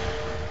the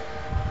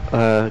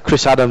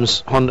Chris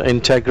Adams Honda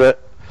Integra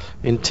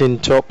in tin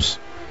tops.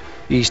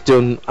 He's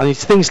done, and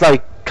it's things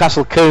like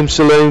Castle Combe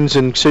saloons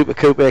and Super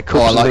Coupe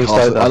Cups and things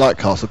like that. I like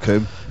Castle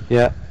Combe.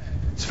 Yeah,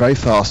 it's very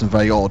fast and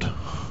very odd.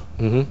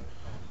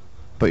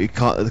 But you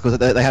can't, because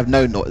they have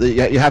no noise.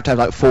 You have to have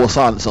like 4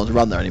 silencers to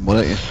run there anymore,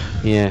 don't you?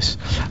 Yes.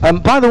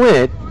 By the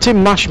way,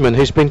 Tim Mashman,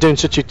 who's been doing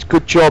such a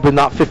good job in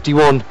that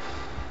 51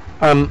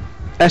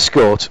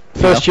 Escort,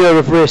 first year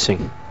of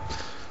racing.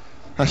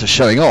 That's just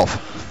showing off.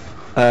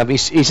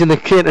 He's in the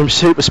Caterham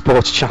Super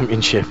Sports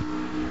Championship.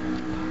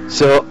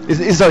 So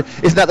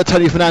isn't that the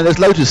Tony Fernandez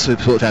Lotus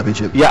Super Sport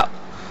Championship? Yeah.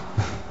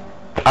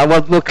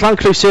 Well, the Clan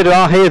Crusader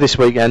are here this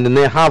weekend, and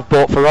they have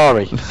bought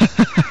Ferrari.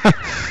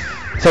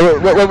 So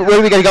where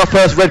are we getting our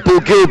first Red Bull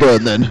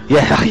Gilburn then?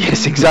 Yeah,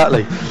 yes,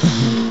 exactly.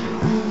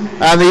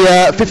 And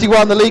the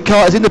 51, the lead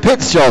car, is in the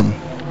pits, John.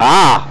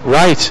 Ah,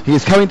 right. He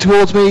is coming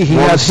towards me. He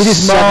has hit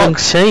his mark.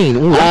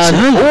 17.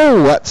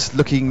 That's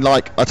looking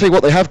like. I'll tell you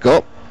what they have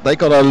got. They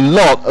got a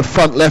lot of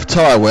front left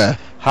tyre wear.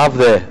 Have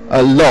they?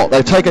 A lot.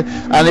 They've taken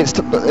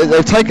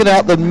they've taken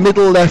out the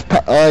middle left.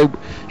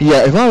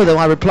 If I were them,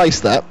 I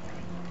replace that.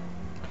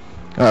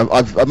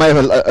 I may have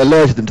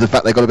alerted them to the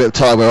fact they got a bit of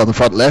tyre wear on the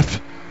front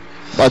left.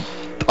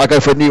 I go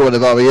for a new one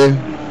if I were you.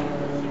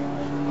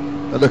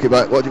 I look at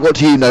what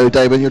do you know,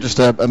 Damon? You're just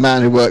a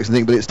man who works and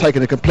things, but it's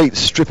taken a complete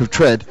strip of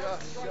tread.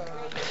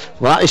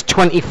 Well, that is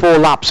 24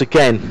 laps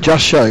again.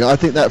 Just showing. I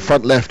think that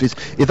front left is,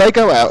 if they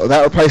go out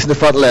without replacing the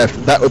front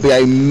left, that would be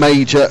a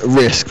major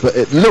risk. But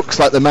it looks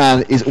like the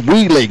man is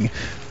wheeling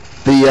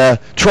the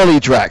trolley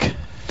track.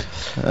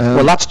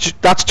 Well,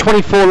 that's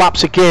 24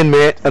 laps again,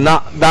 mate, and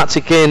that's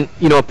again,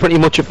 pretty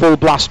much a full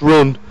blast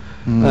run.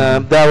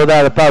 There or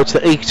thereabouts.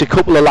 That ekes a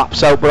couple of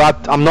laps out,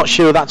 but I'm not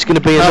sure that's going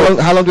to be enough.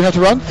 How long do we have to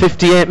run?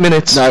 58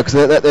 minutes. No, because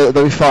they'll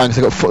be fine.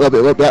 Because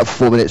they'll be out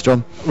for 4 minutes,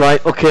 John.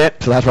 Right. Okay.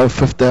 So they have to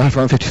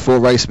run 54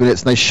 race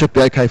minutes, and they should be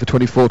okay for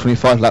 24,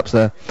 25 laps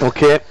there.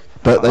 Okay.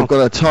 But they've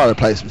got a tyre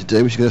replacement to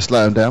do, which is going to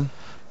slow them down.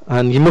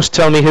 And you must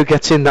tell me who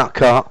gets in that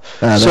car.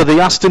 So the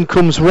Aston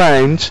comes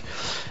round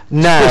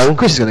now.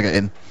 Chris is going to get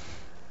in.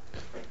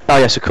 Oh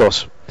yes, of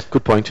course.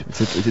 Good point.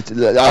 It's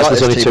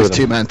a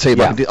two-man team.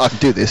 Yeah. I can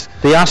do this.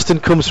 The Aston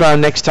comes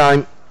round next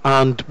time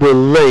and will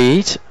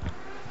lead,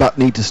 but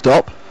need to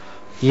stop.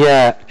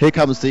 Yeah. Here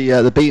comes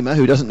the Beamer,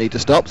 who doesn't need to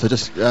stop. So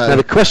just now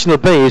the question will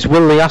be: is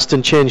will the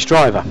Aston change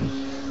driver?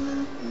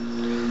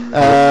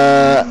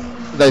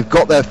 They've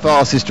got their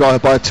fastest driver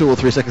by 2 or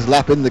 3 seconds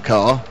lap in the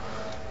car,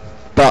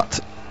 but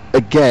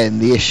again,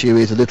 the issue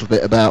is a little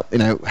bit about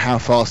how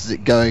fast is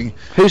it going.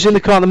 Who's in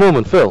the car at the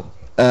moment, Phil?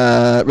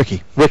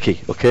 Ricky.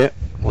 Okay.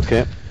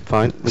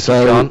 Fine.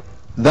 So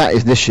that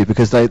is an issue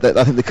because I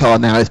think the car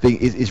now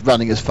is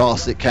running as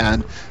fast as it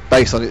can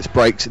based on its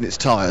brakes and its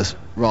tyres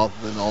rather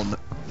than on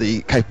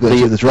the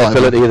capability of the driver. The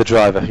ability of the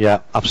driver,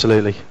 yeah,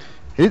 absolutely.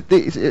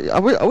 I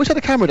wish I had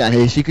a camera down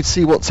here so you could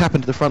see what's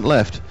happened to the front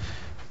left.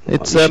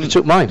 It's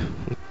took mine.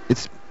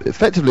 It's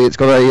effectively it's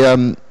got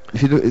a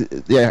if you look,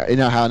 you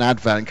know how an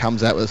ad van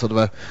comes out with a sort of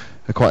a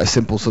quite a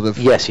simple sort of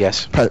yes.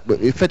 But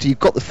effectively, you've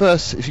got the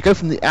first. If you go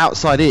from the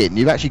outside in,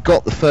 you've actually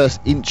got the first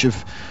inch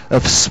of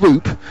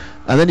swoop,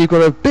 and then you've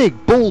got a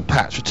big bald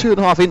patch of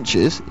 2.5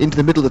 inches into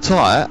the middle of the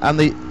tyre, and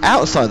the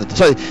inside of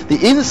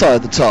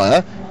the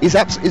tyre is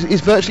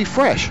virtually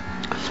fresh.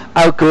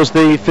 Out goes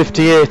the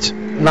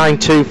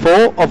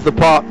 58.924 of the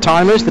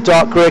part-timers, the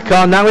dark grey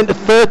car, now into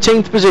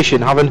 13th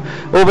position, having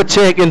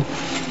overtaken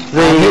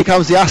and here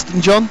comes the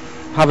Aston, John.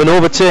 Having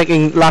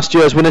overtaken last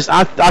year's winners.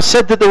 I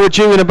said that they were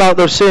due in about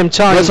the same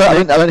time. Yes, I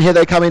didn't hear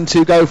they come in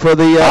to go for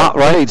the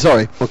lead,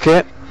 sorry.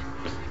 Okay.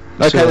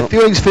 Okay, the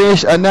fueling's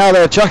finished, and now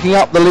they're chucking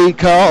up the lead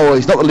car, or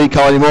it's not the lead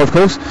car anymore, of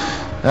course.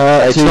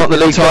 It's not the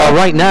lead car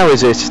right now,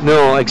 is it?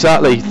 No,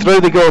 exactly.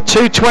 Through they go,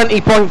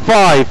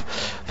 220.5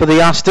 for the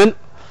Aston.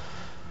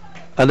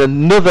 And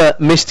another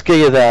missed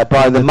gear there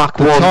by the Mach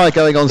 1. The tyre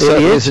going on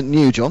certainly isn't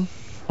new, John.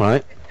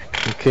 Right.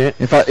 Okay.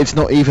 In fact, it's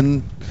not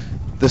even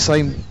the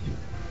same...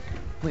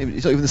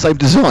 It's not even the same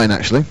design,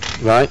 actually.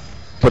 Right,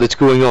 but it's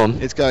going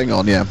on. It's going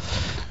on, yeah.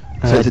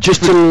 So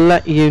just to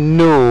let you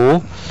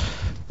know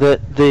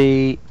that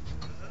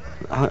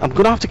I'm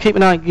going to have to keep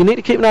an eye. You need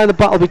to keep an eye on the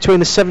battle between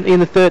the 70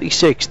 and the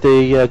 36,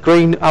 the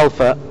green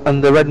Alpha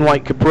and the red and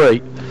white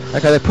Capri.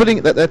 Okay,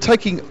 they're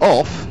taking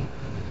off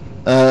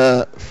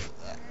what's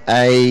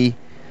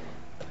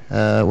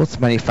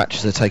the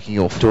manufacturers they're taking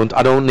off?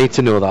 I don't need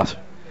to know that.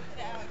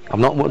 I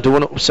don't want to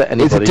upset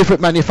anybody. It's a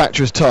different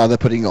manufacturer's tyre they're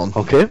putting on.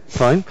 Okay,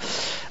 fine.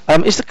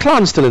 Is the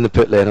Clan still in the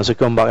pit lane? Has it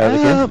gone back out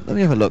again? Let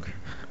me have a look.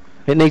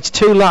 It needs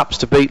 2 laps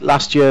to beat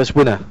last year's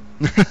winner.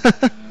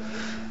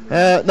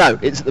 No,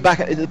 it's at the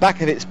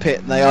back of its pit,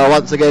 and they are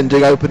once again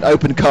doing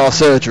open car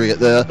surgery at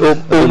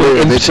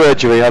the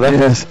surgery, are they?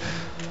 Yes.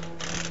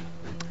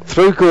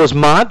 Through goes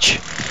Madge.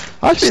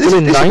 Actually, this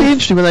will be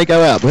interesting when they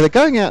go out. But they're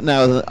going out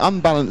now with an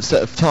unbalanced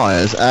set of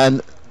tyres,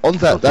 and on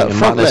that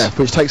front left,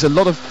 which takes a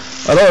lot of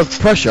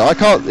pressure. I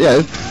can't,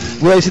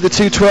 will they see the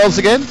 212s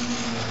again?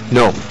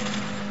 No,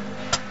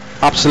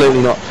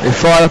 absolutely not. They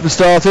fired up and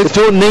started. They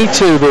don't need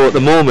to though at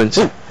the moment.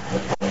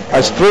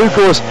 As through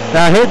goes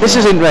now. Here, this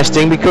is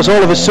interesting because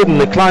all of a sudden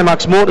the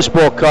Climax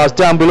Motorsport car's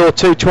down below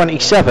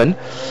 227,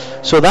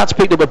 so that's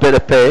picked up a bit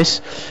of pace.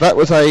 That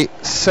was a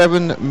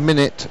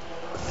 7-minute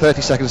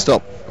 30-second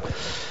stop.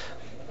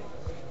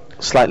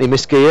 Slightly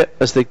missed gear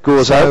as it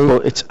goes out,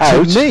 but it's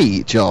out. To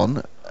me,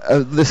 John,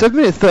 the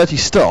 7-minute 30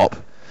 stop,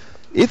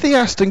 if the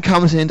Aston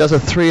comes in and does a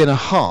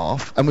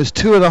 3.5 and was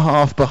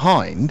 2.5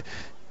 behind,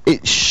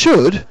 it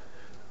should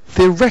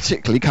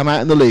theoretically come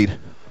out in the lead.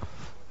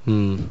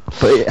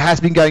 But it has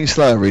been going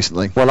slower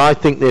recently. Well, I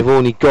think they've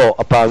only got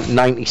about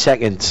 90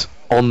 seconds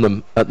on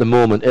them at the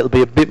moment. It'll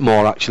be a bit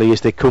more actually as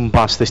they come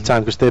past this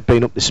time because they've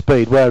been up the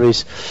speed. Where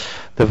is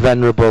the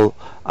venerable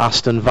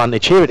Aston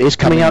Vantage? Here it is,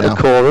 coming out of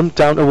Coram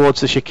down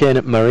towards the chicane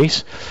at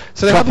Murray's.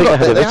 So they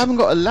haven't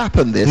got a lap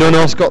on this. No.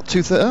 It's got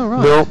 2:30. Oh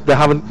right. No, they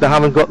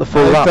haven't got the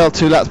full lap. They fell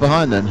 2 laps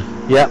behind then.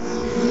 Yeah.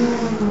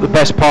 The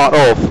best part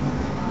of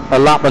a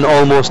lap and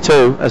almost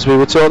 2, as we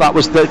were told. That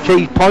was the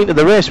key point of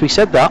the race. We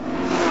said that.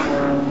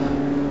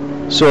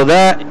 So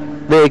there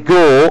they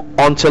go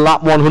on to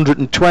lap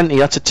 120.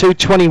 That's a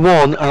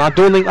 2:21, and I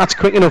don't think that's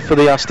quick enough for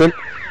the Aston.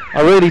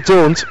 I really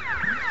don't.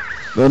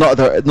 Well, not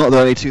they're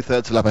only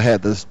 2/3 a lap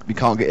ahead. We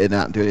can't get in and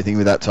out and do anything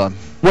with that time.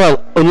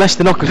 Well, unless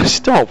they're not going to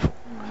stop.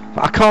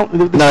 I can't.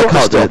 No, they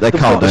can't do it. They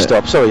can't do it.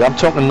 Stop. Sorry, I'm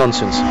talking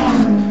nonsense.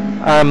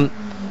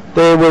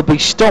 They will be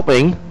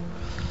stopping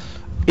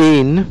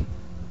in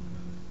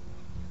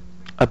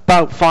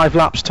about 5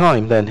 laps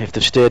time then, if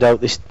they've stayed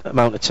out this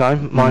amount of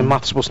time. My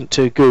maths wasn't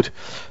too good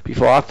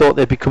before. I thought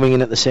they'd be coming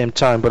in at the same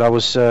time, but I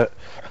was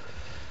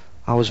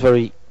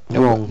very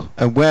wrong.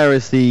 And where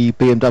is the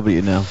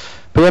BMW now?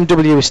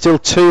 BMW is still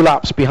 2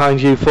 laps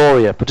behind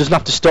Euphoria, but doesn't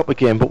have to stop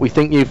again. But we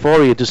think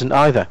Euphoria doesn't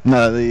either.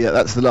 No,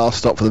 that's the last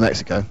stop for the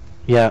Mexico.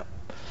 Yeah.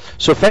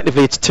 So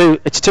effectively, it's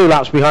two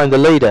laps behind the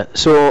leader.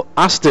 So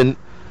Aston,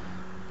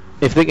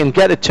 if they can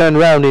get it turned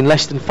around in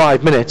less than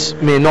 5 minutes,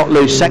 may not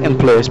lose second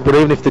place. But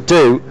even if they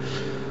do,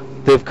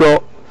 they've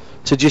got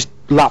to just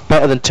lap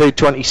better than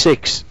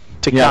 2:26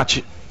 to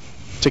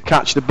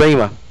catch the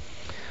Beamer.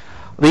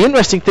 The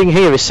interesting thing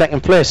here is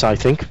second place, I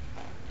think,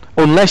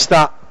 unless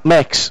that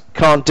Mex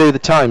can't do the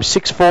time.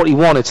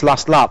 6:41 its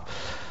last lap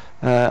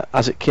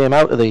as it came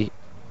out of the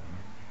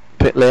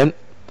pit lane,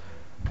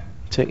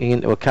 taking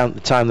into account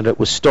the time that it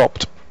was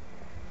stopped,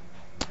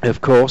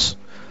 of course.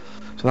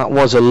 So that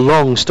was a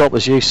long stop,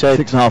 as you said.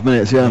 6.5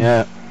 minutes,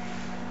 yeah.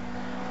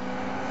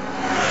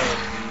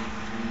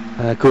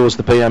 There goes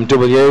the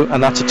BMW,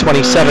 and that's a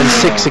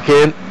 27.6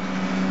 again.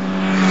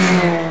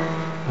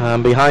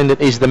 And behind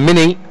it is the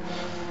Mini,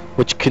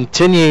 which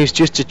continues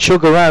just to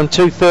chug around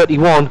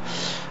 2:31.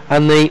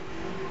 And we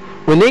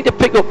need to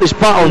pick up this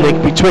battle,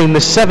 Nick, between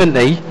the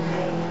 70.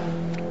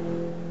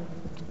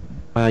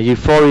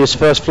 Euphoria's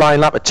first flying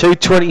lap at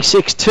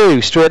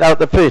 2:26.2 straight out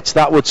the pits.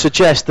 That would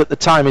suggest that the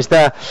time is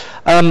there.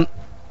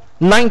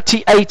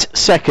 98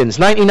 seconds,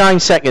 99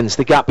 seconds,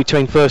 the gap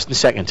between first and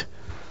second.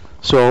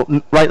 So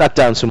write that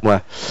down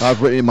somewhere.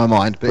 I've written it in my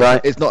mind,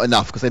 but it's not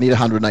enough because they need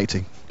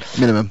 180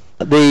 minimum.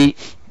 The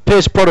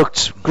Pierce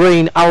Products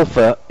Green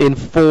Alpha in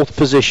 4th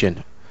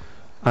position.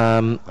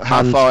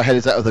 How far ahead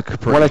is that of the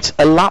Capri? Well, it's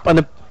a lap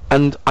and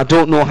I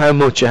don't know how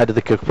much ahead of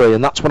the Capri,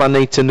 and that's what I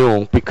need to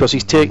know, because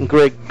he's taking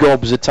great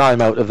gobs of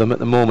time out of them at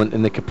the moment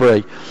in the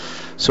Capri.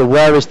 So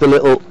where is the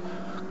little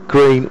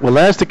green? Well,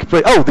 there's the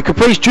Capri. Oh, the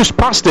Capri's just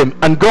passed him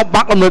and got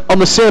back on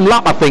the same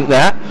lap, I think,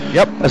 there.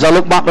 Yep. As I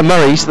look back at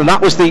Murray's, then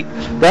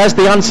there's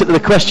the answer to the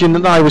question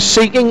that I was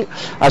seeking.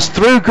 As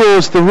through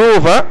goes the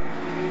Rover,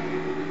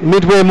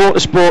 Midway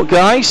Motorsport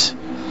guys,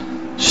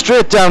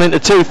 straight down into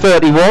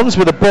 231s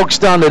with a bog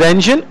standard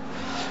engine.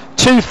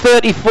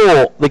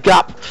 2:34 the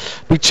gap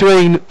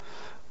between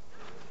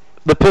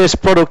the Pierce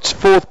Products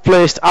 4th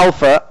placed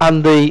Alpha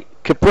and the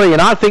Capri,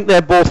 and I think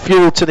they're both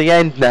fueled to the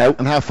end now.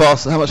 And how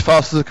much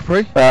faster is the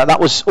Capri? That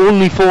was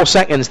only 4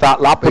 seconds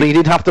that lap, but he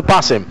did have to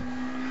pass him.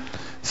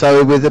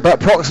 So with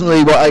about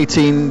approximately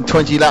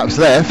 18-20 laps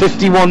left,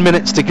 51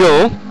 minutes to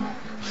go.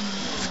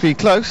 It's pretty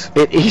close.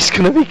 It is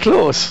going to be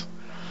close.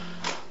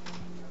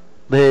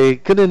 I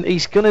think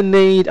he's going to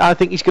need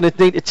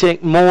to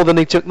take more than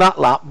he took that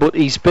lap, but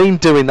he's been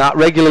doing that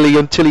regularly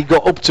until he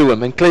got up to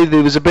him, and clearly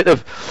there was a bit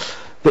of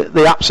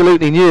they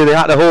absolutely knew they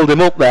had to hold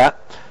him up there.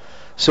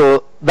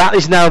 So that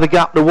is now the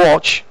gap to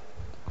watch.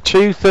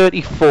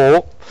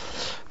 2:34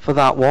 for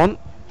that one.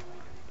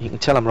 You can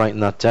tell I'm writing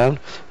that down.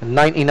 And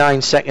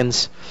 99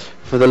 seconds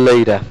for the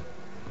leader.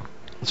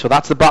 So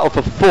that's the battle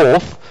for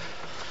 4th.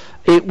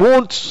 It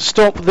won't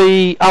stop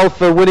the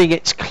Alpha winning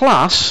its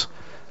class.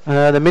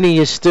 The Mini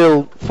is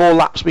still 4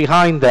 laps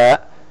behind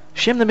there.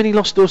 Shame the Mini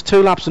lost those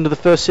 2 laps under the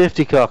first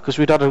safety car, because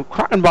we'd had a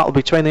cracking battle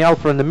between the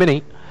Alpha and the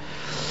Mini.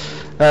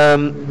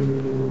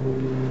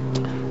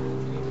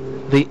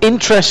 The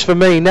interest for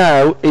me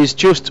now is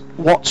just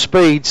what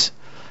speeds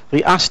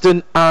the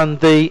Aston and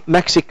the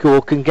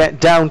Mexico can get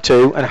down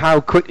to, and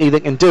how quickly they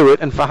can do it,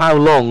 and for how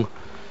long.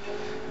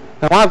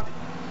 Now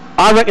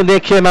I reckon they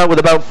came out with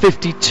about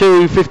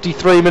 52,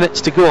 53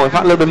 minutes to go. In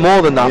fact, a little bit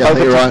more than that, about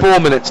 54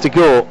 minutes to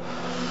go.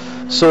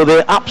 So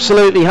they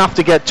absolutely have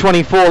to get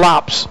 24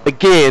 laps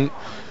again,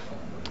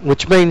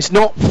 which means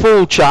not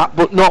full chat,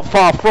 but not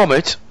far from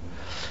it.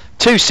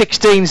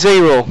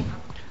 2:16.0,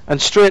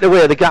 and straight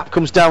away the gap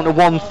comes down to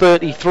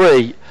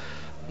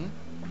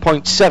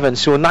 1:33.7,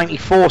 so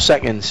 94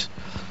 seconds.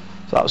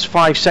 So that was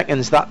 5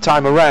 seconds that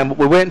time around, but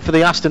we're waiting for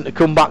the Aston to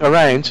come back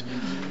around,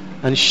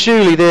 and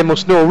surely they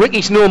must know.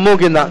 Ricky's no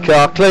mug in that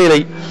car,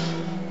 clearly,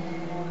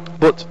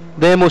 but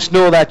they must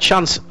know their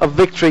chance of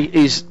victory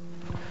is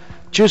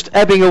just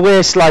ebbing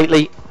away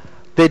slightly.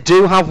 They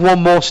do have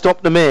one more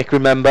stop to make,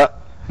 remember.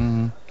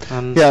 And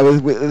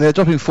they're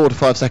dropping 4 to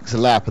 5 seconds a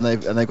lap, and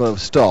they've got to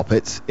stop.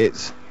 It's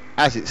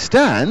as it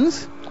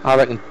stands, I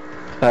reckon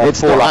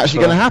it's not actually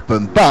going to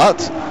happen.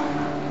 But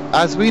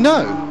as we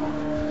know,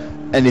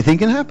 anything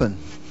can happen,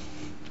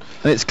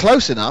 and it's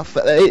close enough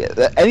that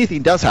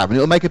anything does happen,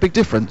 it'll make a big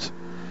difference.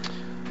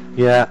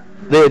 Yeah,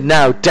 they're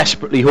now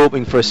desperately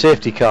hoping for a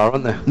safety car,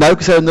 aren't they? No,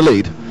 because they're in the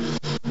lead.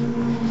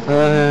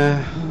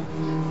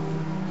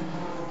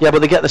 Yeah, but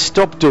they get the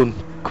stop done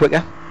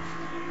quicker.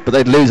 But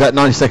they'd lose that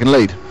 90-second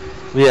lead.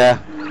 Yeah.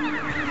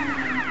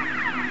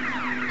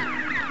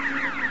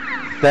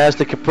 There's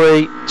the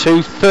Capri,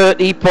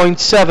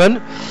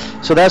 2:30.7.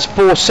 So there's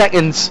 4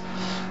 seconds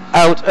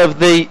out of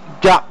the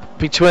gap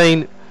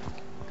between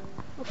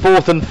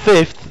 4th and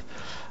 5th,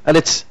 and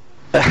it's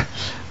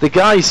the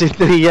guys in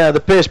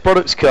the Pace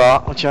Products car,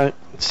 which I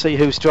see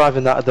who's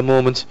driving that at the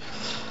moment.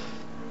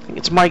 I think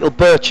it's Michael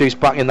Birch who's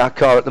back in that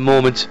car at the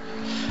moment.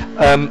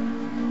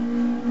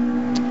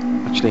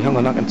 Actually, hang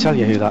on, I can tell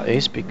you who that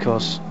is,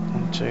 because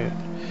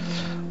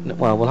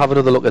well, we'll have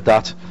another look at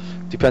that.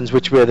 Depends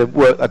which way they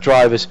work their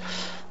drivers.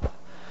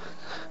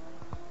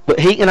 But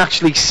he can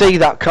actually see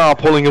that car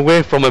pulling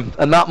away from him,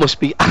 and that must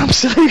be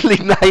absolutely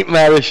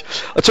nightmarish.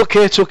 It's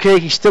okay,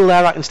 he's still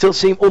there, I can still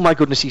see him. Oh my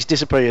goodness, he's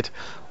disappeared.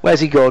 Where's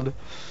he gone?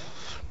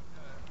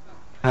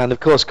 And of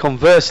course,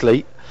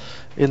 conversely,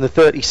 in the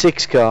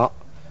 36 car,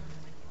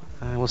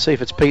 we'll see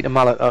if it's Peter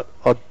Mallet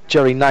or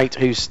Jerry Knight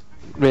who's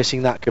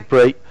racing that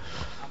Capri,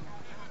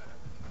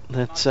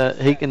 that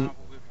he can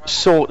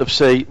sort of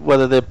see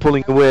whether they're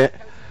pulling away. A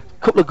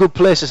couple of good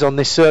places on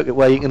this circuit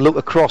where you can look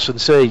across and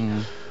see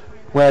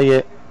where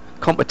your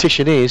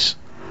competition is,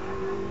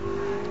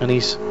 and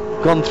he's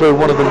gone through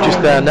one of them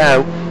just there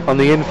now on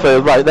the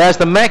infield. Right, there's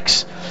the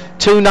Mex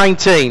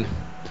 219.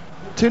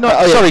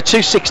 Sorry,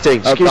 216.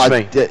 Excuse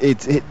me.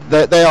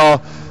 They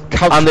are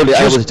comfortably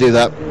able to do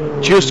that.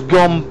 Just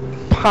gone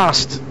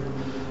past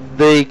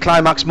the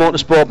Climax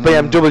Motorsport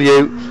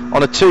BMW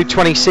on a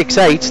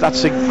 226.8.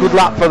 That's a good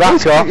lap for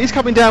that car. He's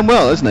coming down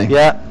well, isn't he?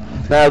 Yeah.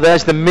 Now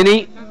there's the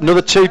Mini.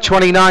 Another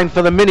 229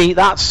 for the Mini.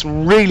 That's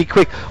really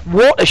quick.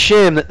 What a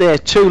shame that they're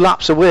 2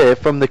 laps away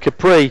from the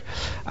Capri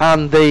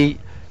and the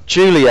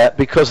Juliet,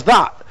 because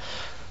the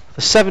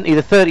 70,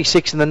 the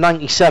 36 and the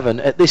 97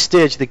 at this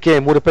stage of the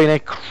game would have been a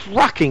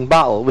cracking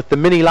battle, with the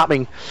Mini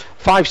lapping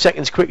 5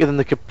 seconds quicker than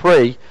the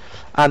Capri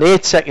and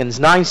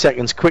 9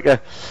 seconds quicker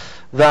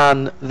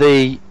than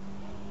the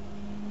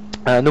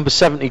number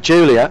 70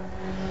 Juliet.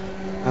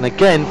 And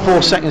again,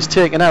 4 seconds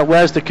taken out.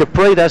 Where's the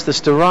Capri? There's the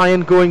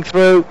Starion going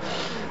through.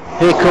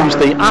 Here comes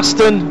the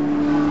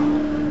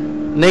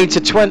Aston. Needs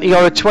a 20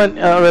 or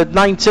a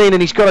 19,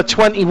 and he's got a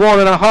 21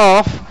 and a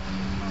half.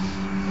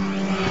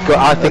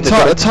 I think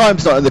the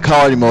time's not in the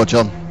car anymore,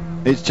 John.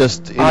 It's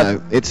just,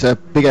 it's a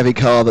big heavy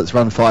car that's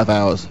run 5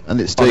 hours, and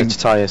it's doing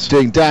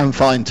damn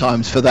fine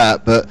times for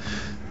that. But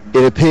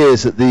it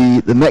appears that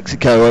the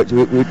Mexico,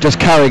 just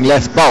carrying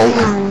less bulk,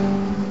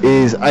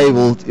 is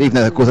able, even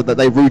though of course that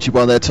they routed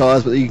one of their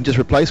tyres, but you can just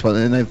replace one,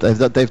 and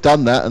they've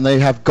done that, and they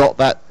have got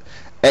that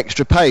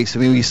extra pace. I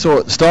mean, we saw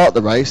at the start of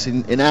the race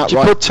in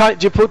outright.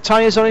 Do you put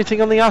tyres or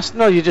anything on the Aston?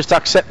 No, you just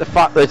accept the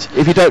fact that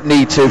if you don't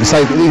need to, for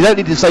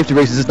safety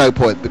reasons, there's no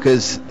point,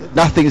 because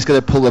nothing's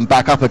going to pull them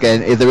back up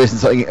again if there isn't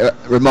something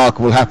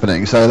remarkable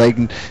happening. So they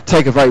can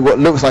take what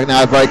looks like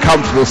now a very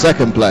comfortable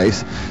second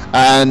place,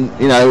 and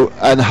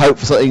and hope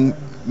for something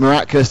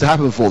miraculous to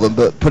happen for them.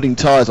 But putting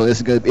tyres on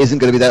isn't going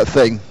to be that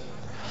thing.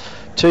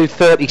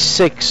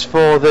 236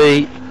 for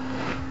the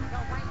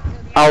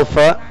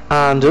Alpha,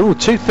 and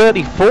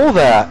 234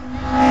 there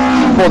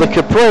for the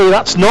Capri.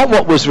 That's not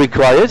what was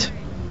required.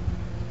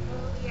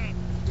 You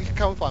can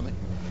come and find me.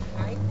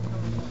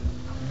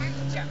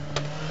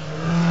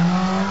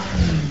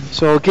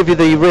 So I'll give you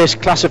the race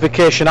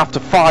classification after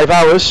 5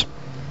 hours.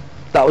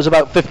 That was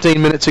about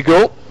 15 minutes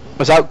ago.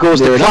 As out goes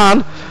the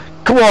plan.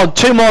 Come on,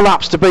 2 more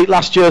laps to beat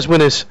last year's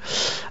winners.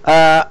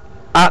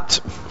 At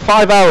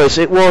 5 hours,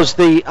 it was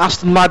the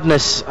Aston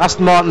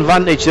Martin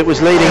Vantage that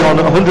was leading on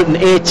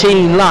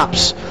 118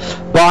 laps,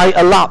 by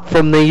a lap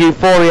from the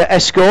Euphoria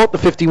Escort, the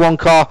 51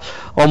 car,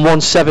 on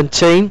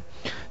 117.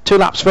 2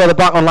 laps further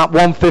back on lap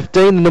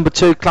 115, the number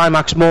 2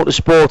 Climax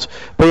Motorsport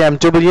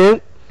BMW.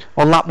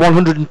 On lap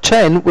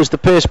 110 was the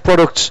Pace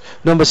Products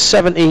number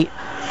 70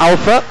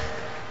 Alpha.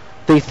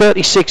 The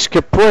 36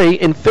 Capri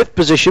in 5th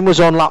position was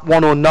on lap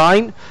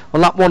 109.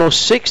 On lap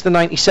 106, the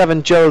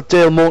 97 Gerald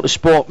Dale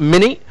Motorsport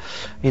Mini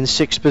in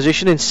 6th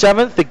position. In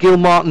 7th, the Gil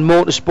Martin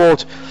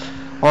Motorsport,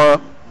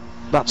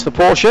 that's the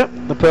Porsche,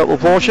 the purple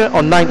Porsche,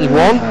 on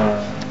 91.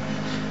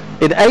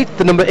 In 8th,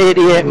 the number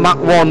 88 Mach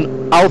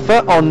 1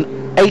 Alpha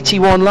on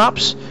 81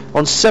 laps.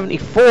 On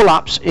 74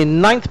 laps,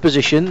 in 9th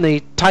position,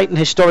 the Titan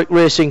Historic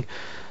Racing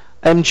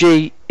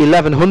MG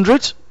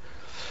 1100.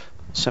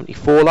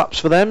 74 laps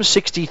for them.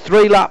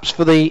 63 laps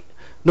for the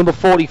number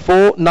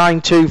 44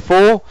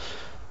 924.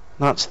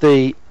 That's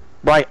the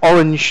bright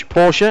orange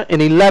Porsche. In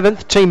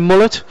 11th, Team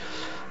Mullet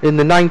in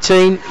the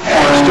 19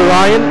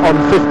 Starion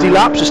on 50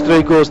 laps, as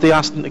through goes the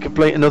Aston to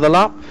complete another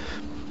lap.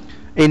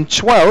 In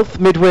 12th,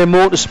 Midway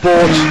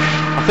Motorsport,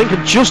 I think,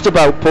 had just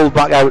about pulled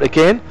back out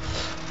again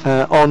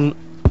on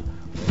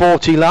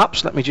 40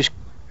 laps. Let me just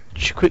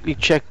quickly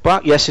check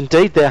back. Yes,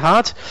 indeed, they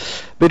had.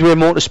 Midway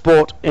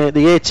Motorsport,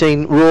 the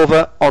 18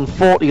 Rover, on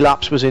 40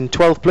 laps was in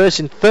 12th place.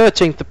 In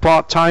 13th, the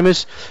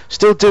part-timers,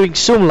 still doing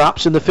some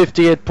laps in the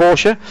 58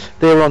 Porsche.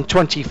 They were on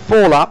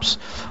 24 laps.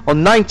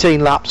 On 19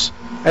 laps,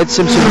 Ed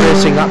Simpson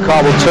Racing, that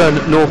car will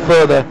turn no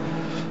further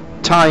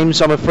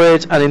times, I'm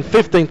afraid. And in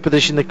 15th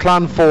position, the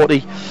Clan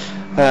 40,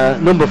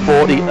 number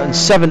 40, and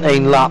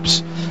 17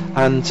 laps.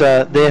 And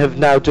they have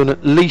now done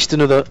at least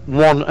another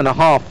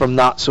 1.5 from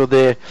that, so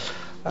they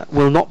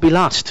will not be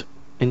last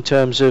in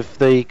terms of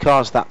the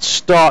cars that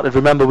started.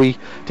 Remember, we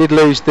did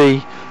lose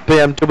the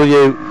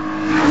BMW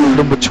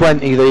number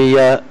 20,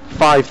 the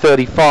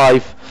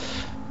 535,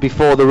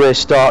 before the race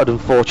started,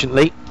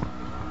 unfortunately.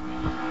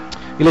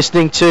 You're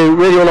listening to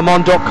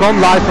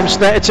RadioLeMans.com, live from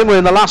Snetterton. We're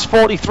in the last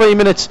 43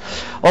 minutes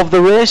of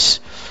the race,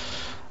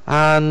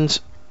 and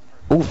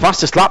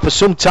fastest lap for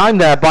some time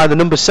there by the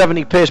number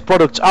 70 Pace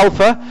Products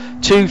Alpha,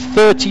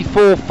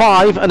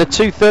 2:34.5 and a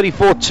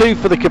 2:34.2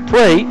 for the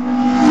Capri.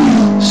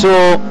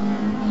 So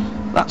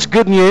that's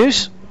good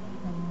news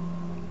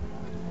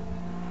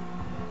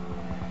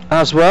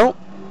as well.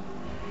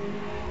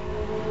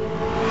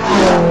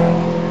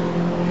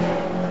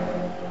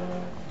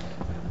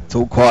 It's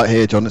all quiet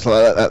here, John. It's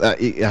like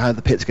that how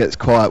the pits gets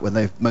quiet when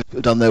they've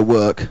done their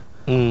work.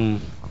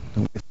 Mm.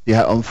 See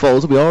how it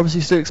unfolds. We are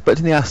obviously still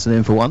expecting the Aston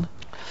in for one.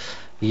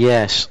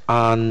 Yes,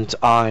 and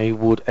I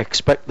would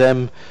expect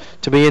them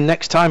to be in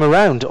next time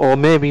around, or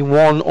maybe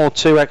 1 or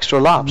 2 extra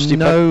laps.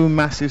 No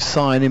massive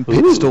sign in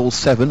pit stall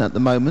 7 at the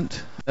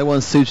moment. No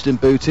one's suited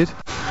and booted.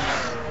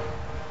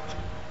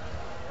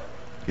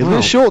 It'll be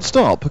a short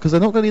stop because they're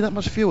not going to need that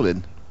much fuel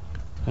in.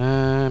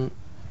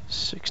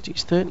 60,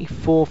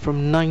 34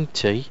 from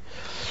 90.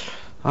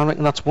 I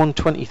reckon that's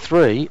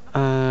 123.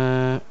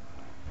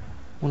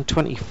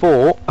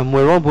 124, and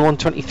we're on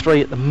 123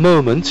 at the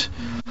moment.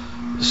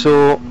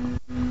 So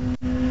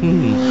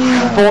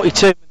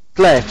 42 minutes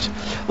left.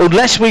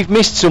 Unless we've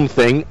missed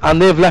something and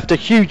they've left a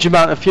huge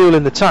amount of fuel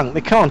in the tank,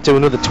 they can't do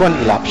another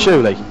 20 laps,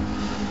 surely.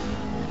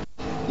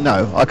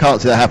 No, I can't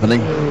see that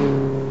happening.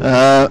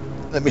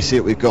 Let me see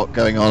what we've got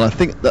going on. I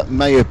think that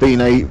may have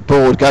been a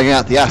board going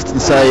out the Aston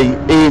saying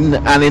in,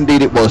 and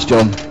indeed it was,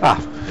 John.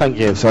 Thank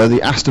you. So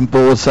the Aston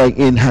board saying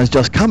in has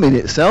just come in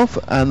itself,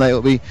 and they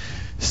will be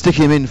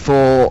sticking him in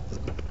for,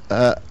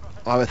 I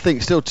would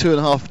think, still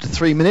 2.5 to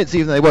 3 minutes,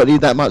 even though they won't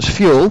need that much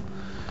fuel.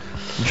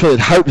 I'm sure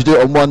they'd hope to do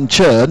it on one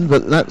churn,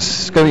 but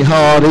that's going to be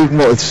hard, even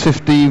with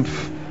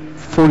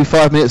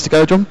 45 minutes to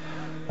go, John?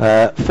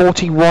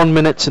 41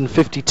 minutes and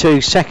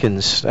 52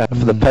 seconds for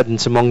the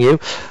pedants among you,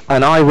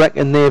 and I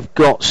reckon they've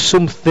got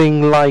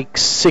something like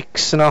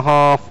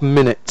 6.5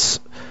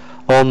 minutes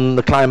on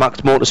the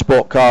Climax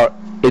Motorsport car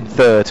in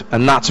third,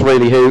 and that's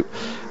really who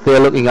they're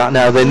looking at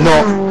now. They're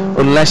not,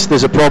 unless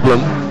there's a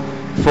problem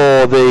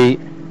for the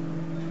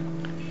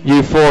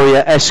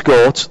Euphoria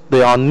Escort,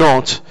 they are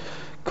not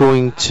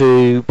going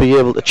to be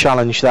able to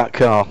challenge that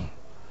car.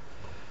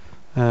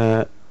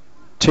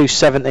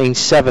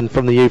 2:17.7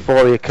 from the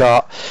Euphoria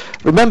car.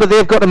 Remember,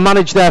 they've got to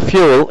manage their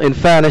fuel. In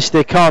fairness,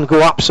 they can't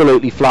go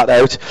absolutely flat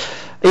out.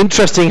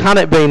 Interesting, had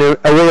it been a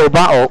real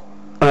battle,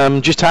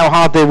 just how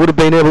hard they would have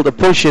been able to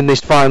push in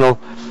this final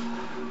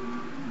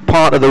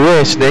part of the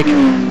race, Nick.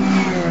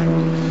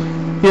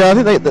 Yeah, I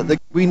think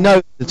we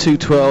know the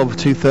 212,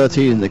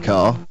 213 in the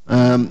car.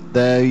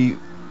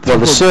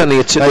 There's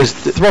certainly they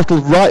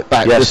throttled right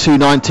back to the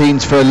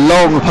 219s for a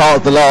long part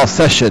of the last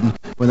session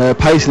when they were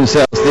pacing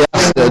themselves to the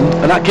Aston.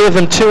 And that gave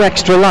them 2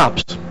 extra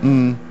laps.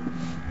 And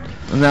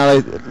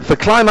now for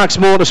Climax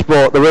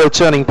Motorsport, the real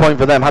turning point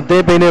for them, had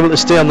they been able to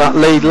stay on that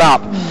lead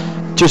lap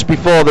just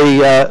before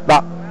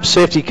that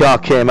safety car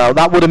came out,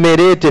 that would have made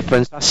a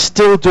difference. I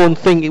still don't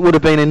think it would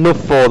have been enough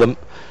for them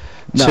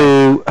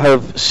to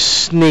have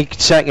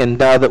sneaked second,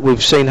 now that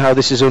we've seen how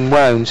this is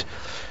unwound.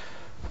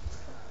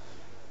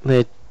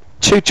 The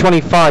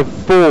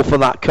 2:25.4 for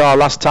that car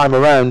last time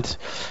around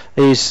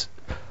is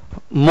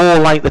more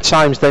like the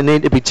times they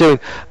need to be doing.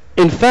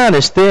 In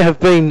fairness, they have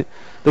been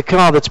the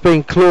car that's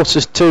been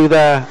closest to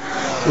their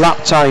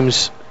lap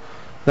times,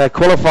 their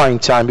qualifying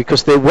time,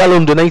 because they're well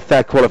underneath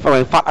their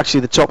qualifying. In fact, actually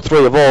the top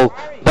 3 have all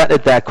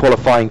bettered their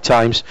qualifying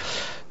times.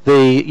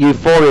 The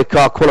Euphoria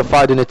car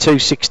qualified in a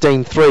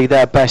 2:16.3,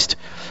 their best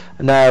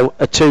now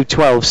a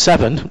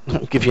 2:12.7,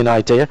 I'll give you an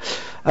idea.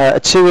 A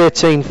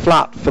 2:18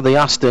 flat for the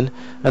Aston,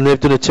 and they've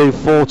done a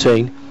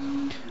 2:14,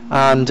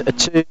 and a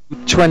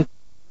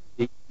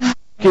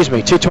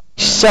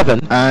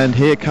 2:27. And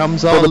here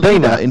comes our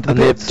leader into the and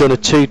pits. they've done a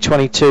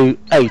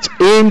 2:22.8.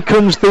 In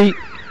comes the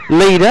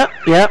leader,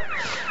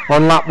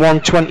 on lap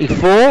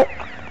 124.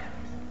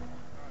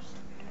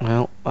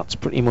 Well, that's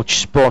pretty much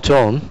spot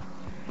on.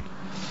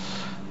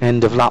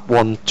 End of lap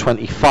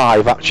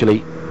 125,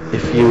 actually,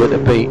 if you were to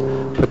be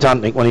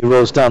pedantic, when he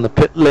rolls down the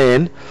pit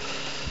lane.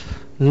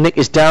 Nick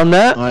is down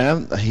there. I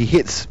am. He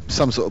hits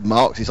some sort of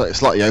marks. He's like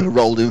slightly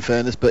over-rolled in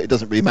fairness, but it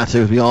doesn't really matter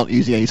because we aren't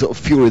using any sort of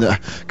fuel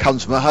that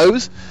comes from a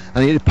hose.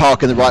 And he did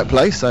park in the right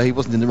place, so he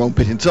wasn't in the wrong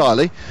pit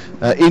entirely.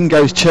 In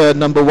goes churn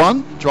number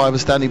 1. Driver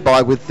standing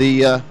by with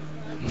the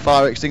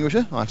fire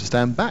extinguisher. I have to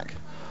stand back.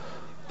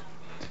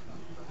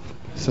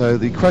 So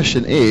the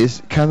question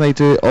is, can they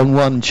do it on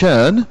one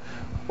churn,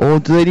 or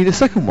do they need a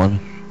second one?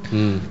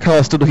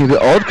 Car's still looking a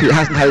bit odd because it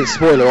hasn't had its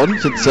spoiler on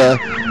since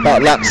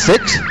about lap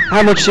 6.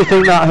 How much do you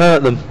think that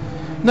hurt them?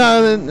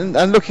 No,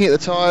 and looking at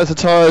the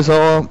tyres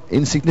are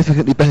in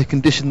significantly better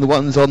condition than the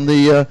ones on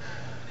the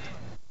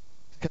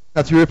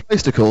had to be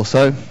replaced, of course.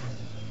 So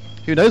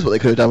who knows what they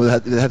could have done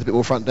if they had a bit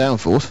more front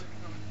downforce.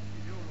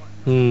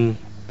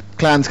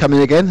 Clan's coming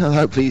again, and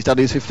hopefully he's done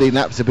his 15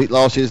 laps to beat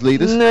last year's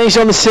leaders. No, he's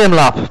on the same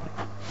lap.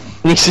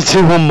 Needs to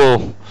do one more.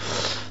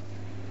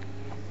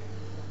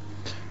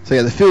 So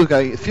yeah,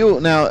 the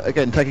fuel now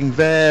again taking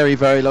very,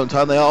 very long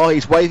time.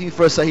 He's waiting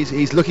for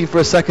he's looking for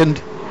a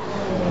second.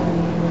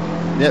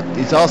 Yep,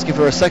 he's asking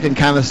for a second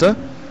canister.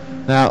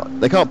 Now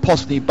they can't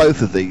possibly need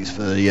both of these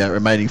for the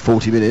remaining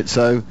 40 minutes.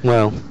 So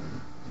well,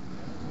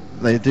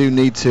 they do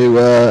need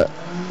to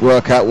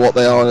work out what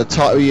they are on a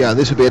time. Yeah,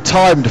 this would be a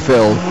timed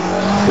fill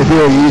if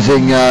you're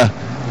using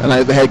an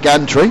overhead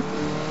gantry.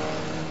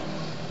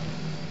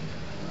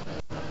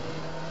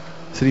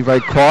 Sitting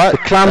very quiet. The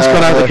Clan's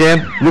gone out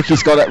again.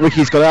 Ricky's got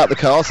out the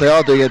car, so they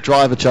are doing a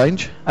driver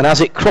change. And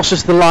as it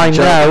crosses the line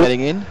now,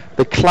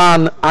 the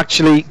Clan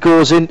actually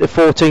goes into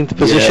 14th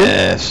position.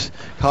 Yes.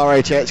 Car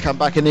 88's come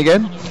back in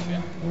again.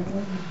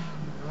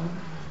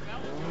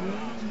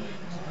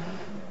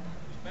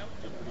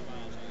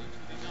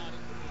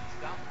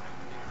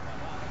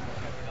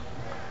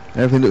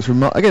 Everything looks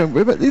again.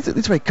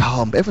 It's very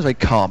calm. Everyone's very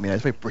calm.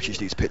 It's very British,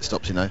 these pit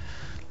stops.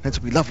 It's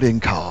be lovely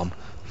and calm.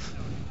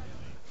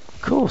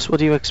 Of course, what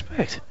do you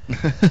expect?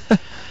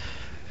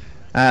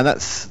 And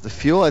that's the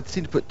fuel. I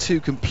seem to put two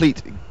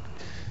complete. And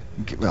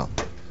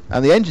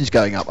the engine's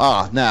going up.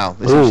 Now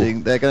they're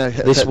going to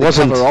take the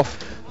cover off.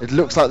 It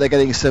looks like they're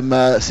getting some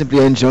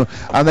simply engine,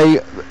 and they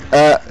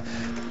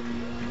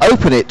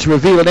open it to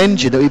reveal an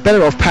engine that would be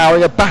better off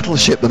powering a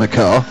battleship than a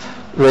car.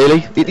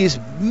 Really? It is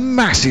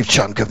massive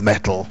chunk of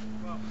metal.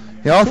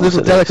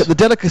 The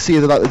delicacy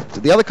of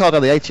the other car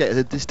down the 88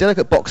 is this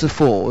delicate box of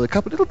 4 with a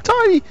couple of little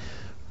tiny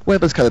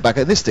Weber's coming back,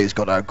 and this thing's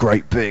got a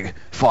great big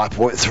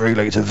 5.3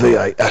 litre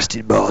V8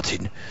 Aston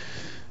Martin,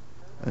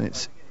 and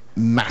it's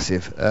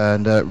massive.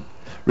 And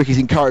Ricky's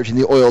encouraging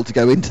the oil to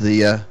go into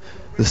the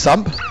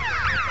sump,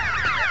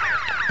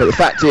 but the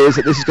fact is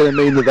that this is going to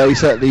mean that they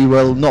certainly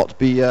will not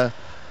be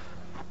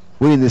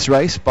winning this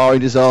race,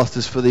 barring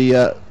disasters for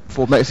the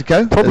for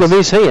Mexico. Problem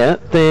is here,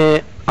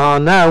 they are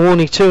now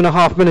only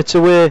 2.5 minutes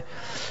away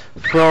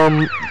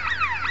from.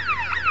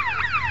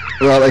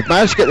 Well, they've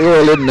managed to get the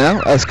oil in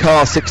now as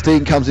car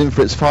 16 comes in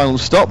for its final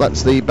stop.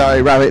 That's the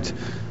Barry Rabbit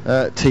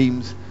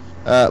team's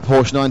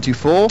Porsche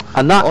 924.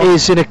 And that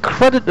is in a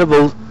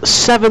creditable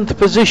 7th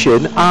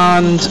position,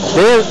 and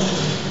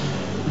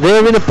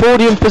they're in a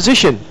podium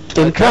position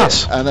in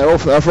class. And they're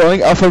off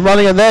and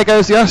running, and there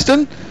goes the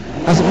Aston.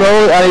 Hasn't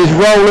rolled, and he's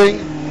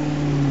rolling.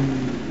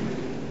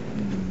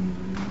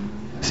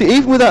 See,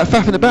 even with that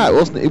faffing about,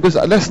 wasn't it? It was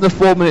less than a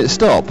 4-minute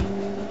stop.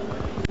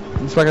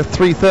 It's like a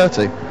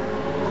 3:30.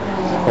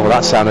 Oh,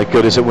 that sounded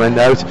good as it went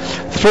out.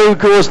 Through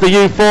goes the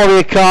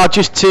Euphoria car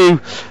just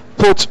to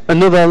put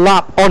another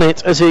lap on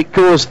it as it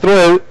goes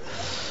through.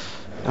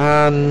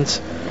 And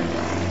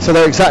so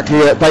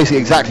they're basically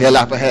exactly a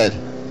lap ahead.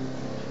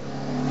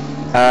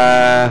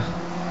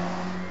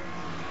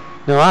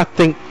 No, I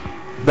think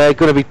they're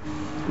going to be.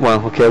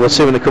 Well, okay, we'll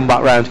see when they come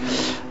back round.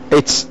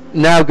 It's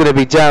now going to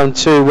be down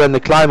to when the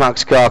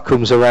climax car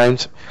comes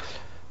around.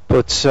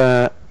 But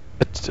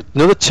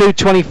another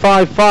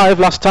 2:25.5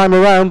 last time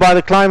around by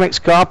the climax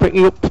car,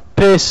 picking up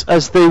pace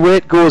as the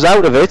weight goes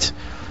out of it.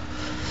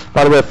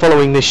 By the way,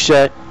 following this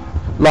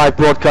live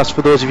broadcast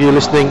for those of you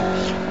listening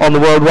on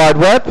the World Wide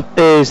Web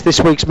is this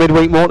week's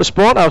Midweek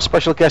Motorsport. Our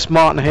special guest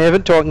Martin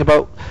Haven talking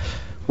about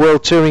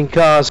World Touring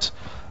Cars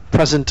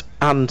present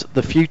and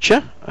the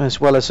future, as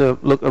well as a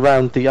look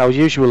around our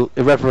usual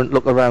irreverent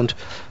look around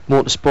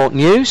motorsport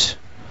news.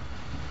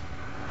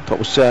 I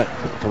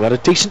thought we had a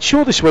decent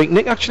show this week,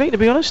 Nick, actually, to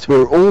be honest. We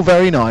were all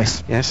very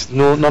nice. Yes,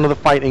 none of the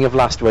fighting of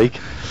last week.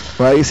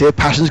 Well, you see,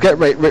 passions get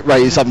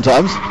raised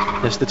sometimes.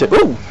 Yes, they do.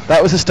 Ooh,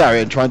 that was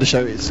Astarion trying to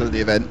show it's the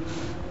event.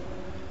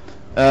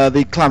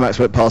 The climax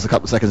went past a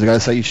couple of seconds ago,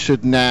 so you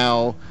should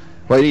now.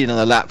 Well, you need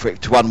another lap for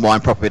it to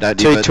unwind properly, don't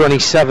you?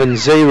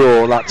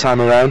 2:27.0 that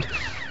time around.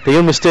 The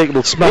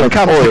unmistakable smell of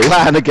oil. The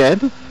Clan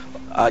again.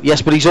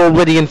 Yes, but he's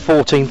already in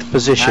 14th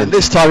position. And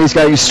this time he's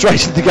going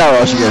straight into the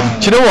garage again.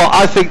 Do you know what?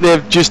 I think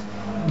they've just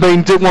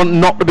didn't want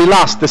not to be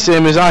last, the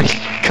same as I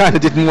kind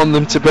of didn't want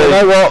them to be. You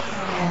know what?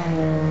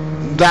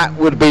 That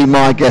would be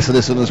my guess of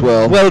this one as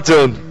well. Well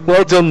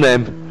done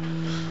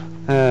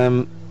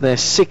them. They're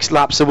 6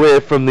 laps away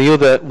from the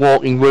other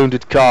walking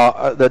wounded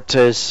car that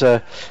has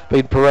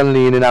been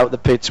perennially in and out of the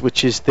pits,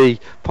 which is the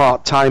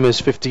part-timers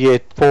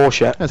 58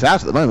 Porsche. It's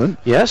out at the moment.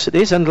 Yes, it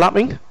is, end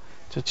lapping.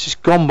 It's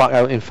just gone back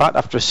out, in fact,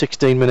 after a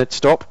 16-minute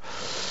stop.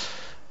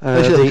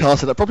 The car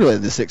set up probably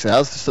within the 6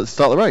 hours to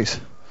start the race.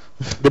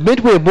 The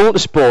Midway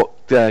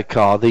Motorsport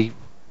car, the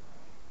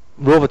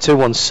Rover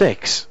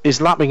 216,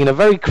 is lapping in a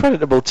very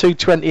creditable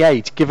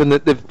 2:28, given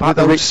that they've had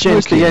to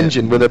change the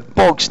engine with a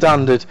bog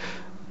standard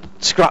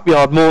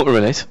scrapyard motor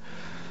in it.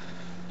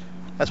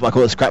 That's why I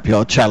call it a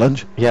scrapyard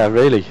challenge. Yeah,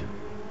 really.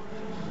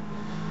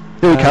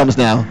 Here he comes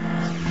now.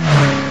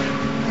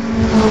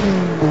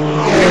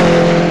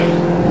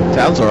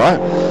 Sounds alright.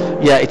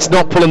 Yeah, it's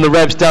not pulling the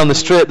revs down the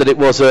straight that it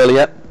was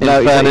earlier.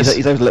 No,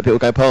 he's able to let people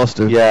go past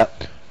him. Yeah.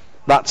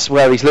 that's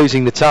where he's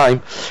losing the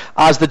time.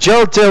 As the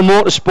Geraldale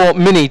Motorsport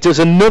Mini does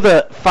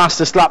another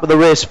fastest lap of the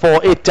race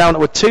for it, down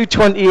to a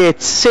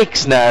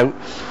 2:28.6 now.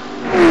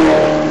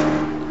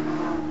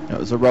 That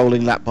was a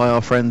rolling lap by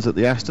our friends at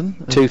the Aston.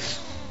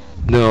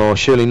 No,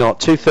 surely not.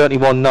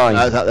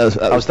 2:31.9.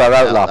 That was their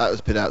out lap. That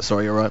was a bit out.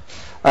 Sorry, you're right.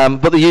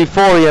 But the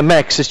Euphoria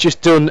Mex has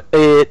just done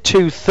a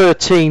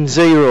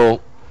 2:13.0.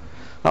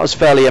 That was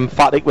fairly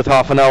emphatic with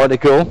half an hour to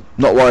go.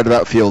 Not worried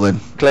about fuel then.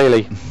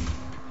 Clearly.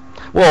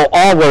 Well,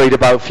 are worried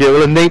about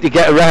fuel and need to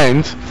get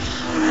around.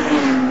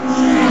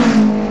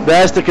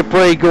 There's the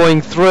Capri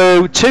going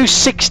through.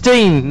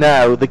 2:16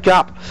 now. The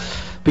gap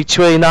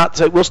between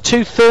that, it was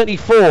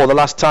 2:34 the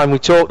last time we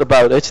talked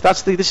about it.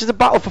 This is a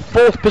battle for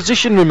fourth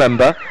position,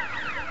 remember.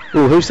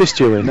 Oh, who's this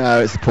doing?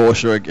 No, it's the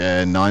Porsche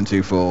again,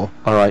 924.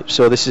 All right,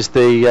 so this is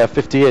the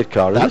 58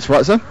 car, isn't That's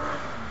right, sir.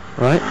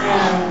 Right.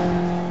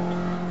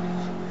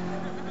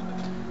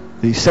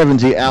 The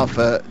 70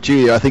 Alpha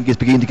Junior, I think, is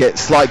beginning to get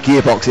slight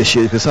gearbox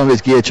issues because some of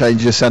his gear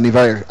changes are sounding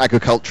very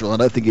agricultural. I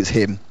don't think it's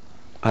him.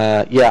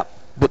 Yeah,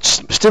 but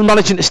still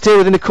managing to stay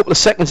within a couple of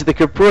seconds of the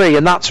Capri,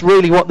 and that's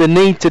really what they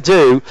need to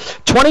do.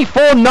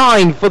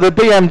 24.9 for the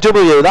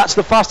BMW. That's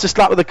the fastest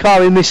lap of the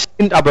car in this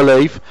stint, I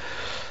believe.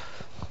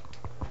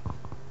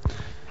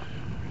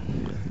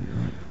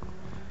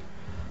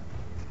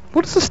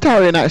 What does the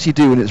Starion actually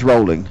do when it's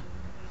rolling?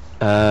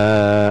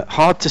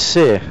 Hard to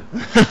say.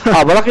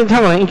 Well, I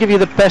can give you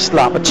the best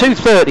lap. A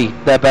 2:30,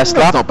 their best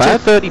lap. Not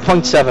bad.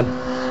 2:30.7.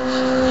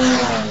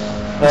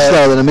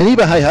 Slower than a Mini,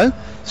 but hey ho.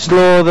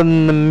 Slower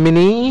than the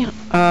Mini.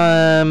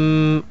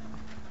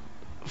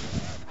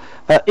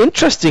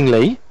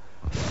 Interestingly,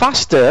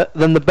 faster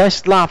than the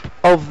best lap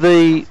of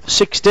the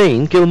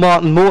 16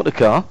 Gilmartin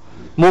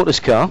Motors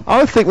car.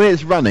 I think when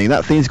it's running,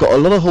 that thing's got a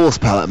lot of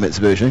horsepower, that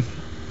Mitsubishi.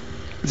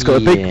 It's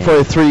got a big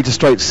 3 to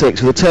straight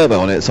 6 with a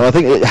turbo on it, so I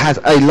think it has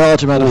a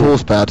large amount of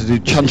horsepower to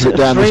chunter it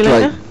down the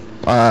straight.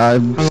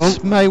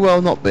 May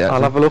well not be. Actually.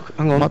 I'll have a look.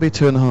 Hang on. Might be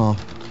 2.5.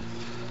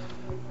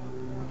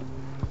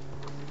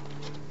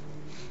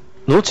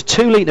 No, it's a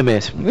 2 litre,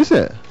 mate. Is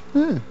it?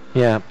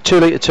 Yeah, 2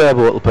 litre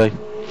turbo it'll be.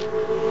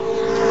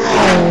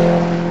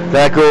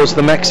 There goes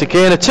the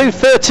Mexican, a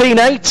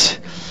 2:13.8.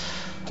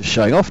 Just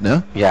showing off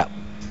now. Yeah,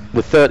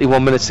 with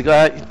 31 minutes to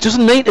go. He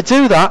doesn't need to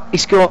do that.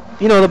 He's got,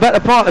 the better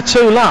part of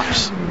 2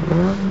 laps.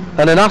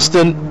 And an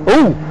Aston,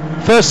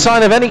 first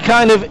sign of any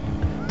kind of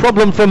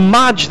problem from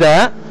Madge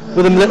there,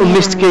 with a little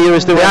missed gear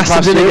as they went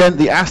past you.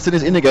 The Aston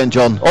is in again,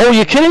 John. Oh,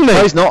 you're kidding me?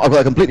 No, he's not. I've got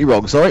that completely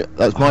wrong. Sorry,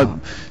 that's my.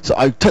 So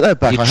I take that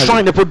back. You're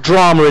trying to put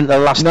drama into the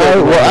last.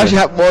 No, what actually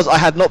happened was I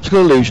had an optical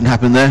illusion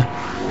happen there.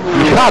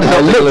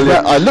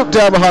 I looked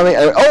down behind me.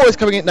 It's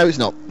coming in. No, it's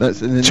not.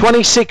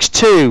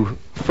 26.2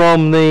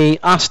 from the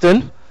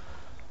Aston.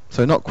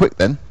 So not quick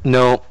then.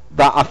 No,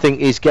 that I think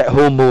is get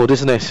home mode,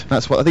 isn't it? I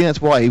think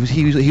that's why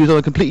he was on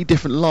a completely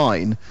different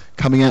line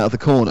coming out of the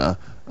corner,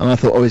 and I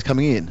thought, he's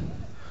coming in.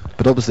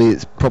 But obviously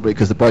it's probably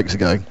because the brakes are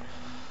going.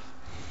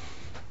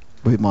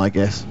 Would be my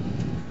guess.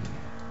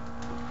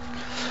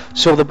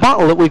 So the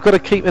battle that we've got to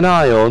keep an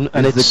eye on,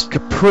 and it's the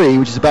Capri,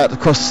 which is about to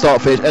cross the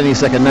start finish any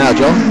second now,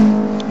 John.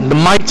 The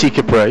mighty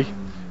Capri.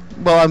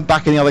 Well, I'm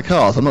back in the other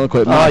cars. I'm not going to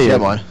call it mighty,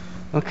 am I?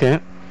 Okay.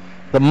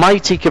 The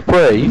mighty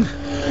Capri.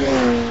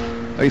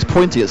 He's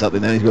pointing at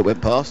something then. He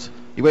went past.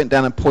 He went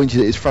down and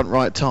pointed at his front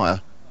right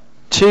tyre.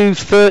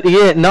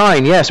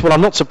 2:38.9. Yes. Well,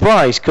 I'm not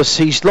surprised because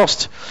he's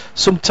lost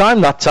some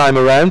time that time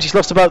around. He's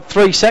lost about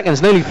 3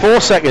 seconds, nearly 4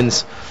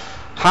 seconds.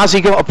 Has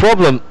he got a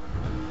problem?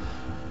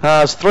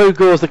 As through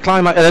goes the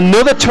Climax, and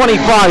another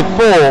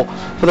 25.4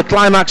 for the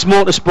Climax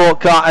Motorsport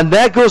car, and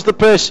there goes the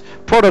Purse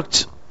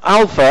Product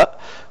Alpha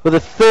with a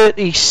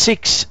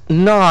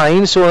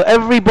 36.9. So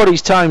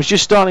everybody's time's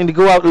just starting to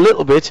go out a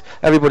little bit.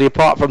 Everybody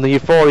apart from the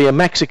Euphoria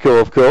Mexico,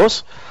 of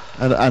course.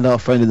 And our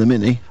friend in the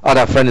Mini. And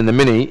our friend in the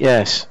Mini,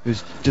 yes.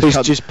 Who's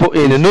just put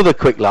in another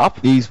quick lap.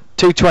 He's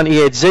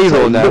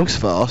 2:28.0 now. He looks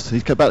fast.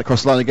 He's about to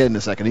cross the line again in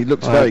a second. He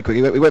looks very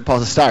quick. We went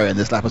past the Starion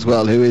this lap as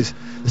well. The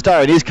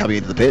Starion is coming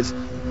into the pits.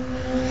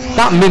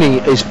 That Mini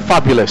is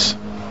fabulous.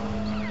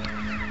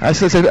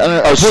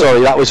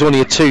 Sorry, that was only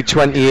a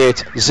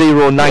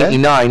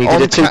 2:28.099. He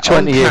did a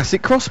 2:28.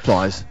 Classic cross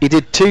plies. He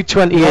did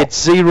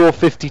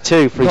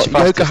 2:28.052 for his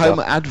fastest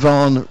Yokohama lap.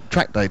 Advan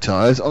track day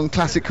tyres on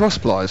classic cross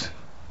plies.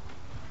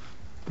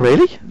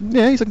 Really?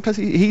 Yeah, he's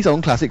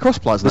on classic cross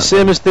plies. The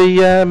same as the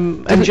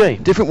MG?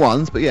 Different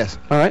ones, but yes.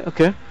 Alright,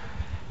 okay.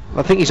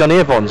 I think he's on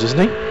Avons, isn't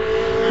he?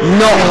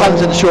 Not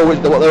 100% sure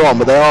what they're on,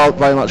 but they are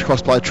very much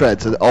cross-ply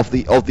treads of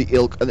the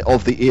ilk and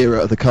of the era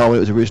of the car when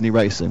it was originally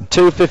racing.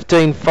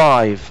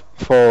 2:15.5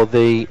 for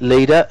the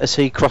leader as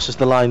he crosses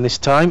the line this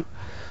time,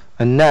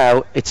 and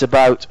now it's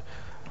about,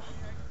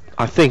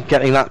 I think,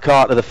 getting that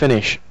car to the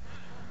finish.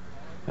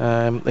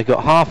 They've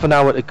got half an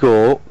hour to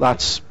go.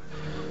 That's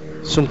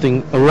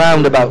something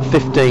around about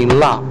 15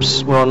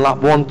 laps. We're on lap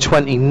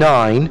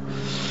 129.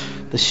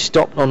 They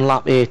stopped on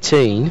lap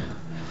 18.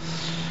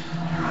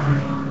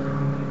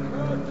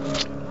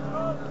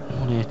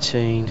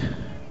 118,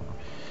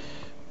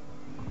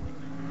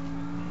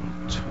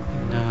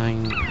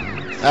 29,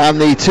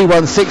 And the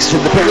 216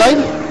 in the pit lane.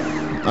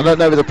 I don't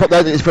know if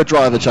it's for a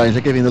driver change.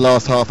 They're giving the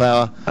last half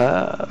hour,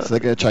 so they're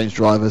going to change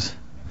drivers.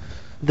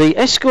 The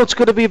escort's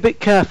got to be a bit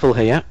careful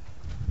here,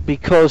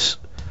 because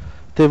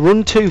they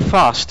run too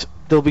fast.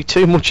 There'll be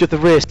too much of the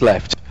race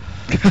left.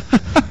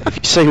 If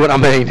you see what I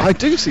mean. I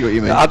do see what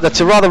you mean.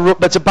 That's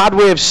a bad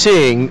way of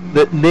saying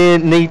that they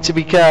need to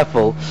be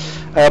careful.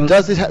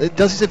 Does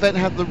this event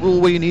have the rule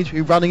where you need to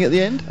be running at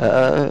the end?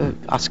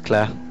 Ask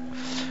Claire.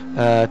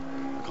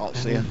 Can't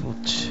see it.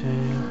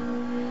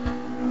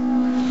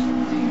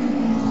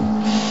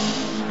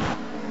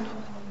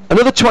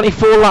 Another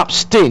 24 lap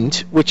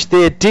stint, which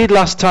they did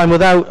last time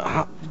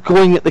without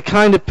going at the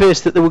kind of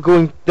pace that they were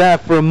going there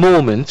for a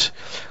moment,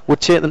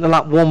 would take them to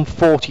lap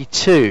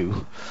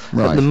 142.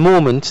 Right. At the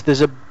moment,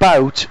 there's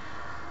about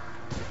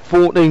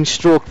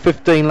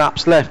 14-15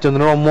 laps left, and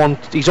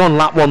he's on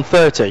lap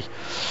 130.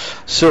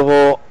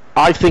 So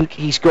I think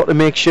he's got to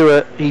make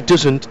sure he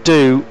doesn't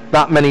do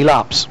that many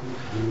laps.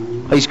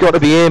 He's got to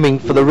be aiming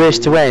for the race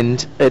to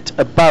end at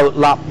about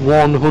lap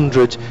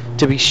 100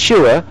 to be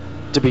sure.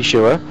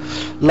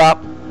 Lap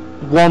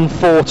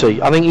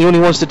 140. I think he only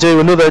wants to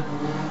do another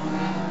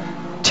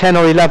 10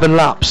 or 11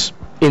 laps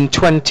in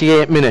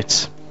 28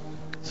 minutes.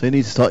 So he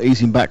needs to start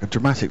easing back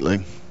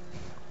dramatically.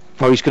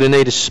 Or he's going to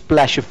need a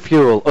splash of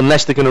fuel,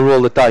 unless they're going to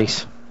roll the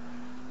dice.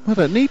 I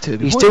don't need to.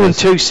 He's doing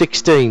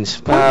 2.16s.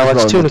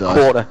 It's 2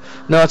 1/4.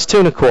 No, it's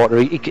 2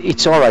 1/4.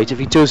 It's all right if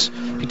he does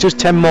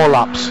 10 more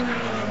laps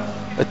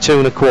at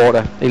 2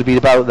 1/4. He'll be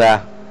about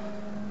there,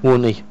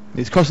 won't he?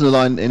 He's crossing the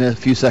line in a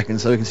few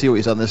seconds, so we can see what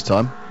he's done this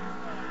time.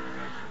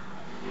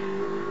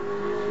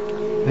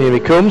 Here he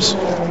comes.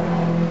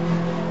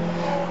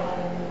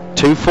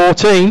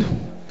 2.14.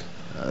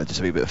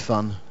 Just a wee bit of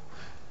fun.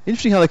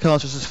 Interesting how the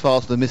car's just as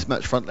fast with a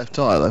mismatched front left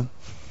tyre, though.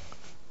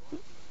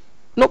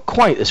 Not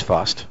quite as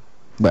fast,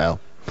 Well,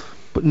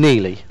 but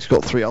nearly. it's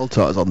got 3 old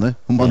tyres on there,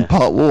 and one Yeah.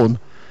 part worn.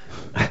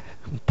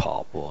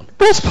 Part one.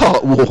 What's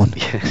part worn?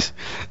 Yes.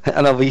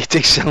 And you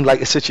do sound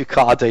like such a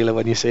car dealer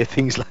when you say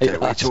things like Yeah,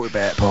 we're that. talking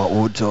about part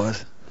worn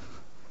tyres.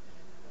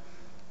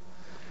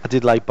 I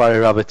did like Barry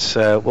Rabbitt's,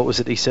 what was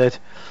it he said?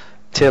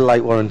 Tail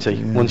light warranty.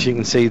 Yeah. Once you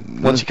can't see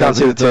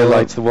the tail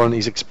lights, the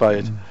warranty's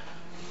expired.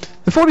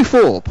 The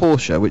 44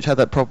 Porsche, which had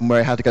that problem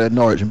where he had to go to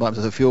Norwich and buy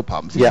himself a fuel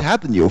pump, since Yeah. he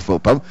had the new fuel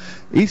pump,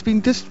 he's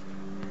been just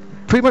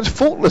pretty much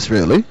faultless,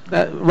 really.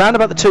 Round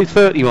about the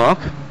 230 mark,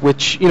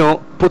 which,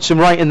 puts him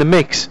right in the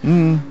mix.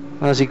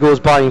 As he goes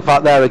by, in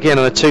fact, there again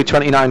on a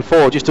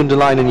 2:29.4, just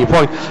underlining your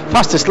point.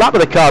 Fastest lap of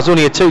the car is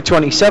only a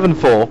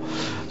 2:27.4,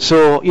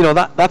 so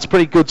that's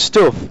pretty good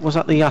stuff. Was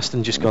that the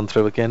Aston just gone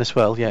through again as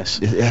well? Yes.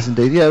 Yes,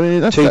 indeed. Yeah, I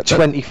mean, that's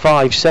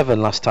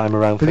 2:25.7 last time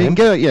around for But if you him.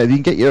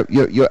 can get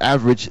your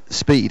average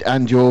speed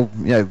and your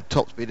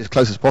top speed as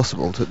close as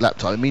possible to lap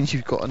time, it means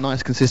you've got a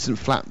nice consistent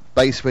flat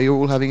base where you're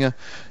all having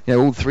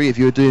all three of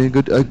you are doing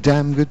a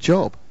damn good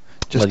job.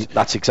 Well,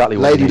 that's exactly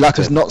what Lady he Luck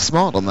needs is to- not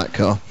smart on that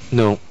car.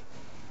 No.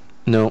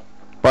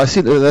 But I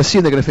assume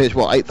they're going to finish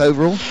 8th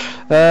overall.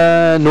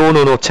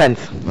 No, 10th.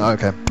 Oh,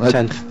 okay.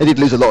 10th. They did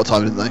lose a lot of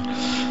time, didn't they?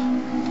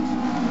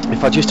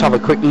 If I just have a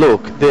quick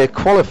look, they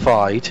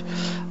qualified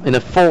in a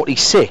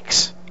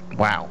 46.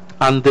 Wow.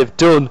 And they've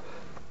done,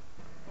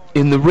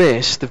 in the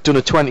race, they've done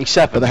a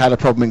 27. But they had a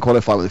problem in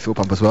qualifying with the fuel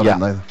pump as well, Yeah.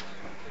 didn't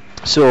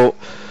they? So,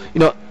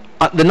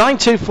 the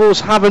 924s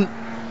haven't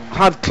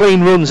had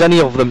clean runs, any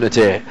of them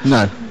today.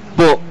 No.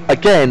 But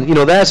again,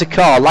 there's a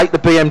car like the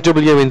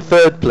BMW in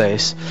 3rd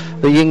place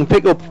that you can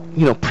pick up,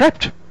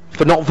 prepped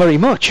for not very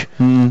much,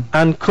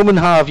 and come and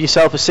have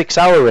yourself a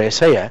 6-hour race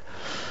here,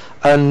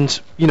 and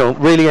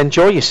really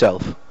enjoy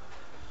yourself.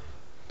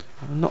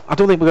 I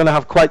don't think we're going to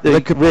have quite the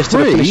race to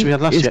the finish we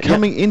had last year. year. It's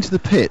coming into the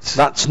pits.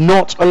 That's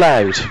not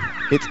allowed.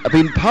 It's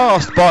been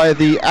passed by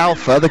the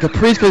Alpha. The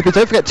Capri's going to.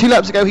 Don't forget, 2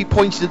 laps ago he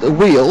pointed at the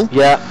wheel.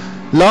 Yeah.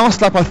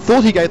 Last lap I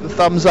thought he gave the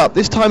thumbs up.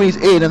 This time he's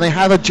in and they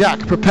have a jack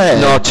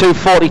prepared. No,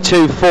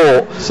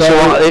 2:42.4. So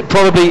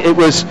it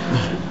was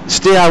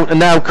stay out and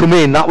now come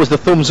in. That was the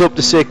thumbs up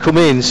to say come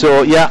in.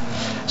 So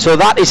so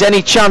that is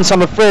any chance,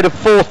 I'm afraid, of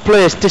 4th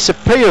place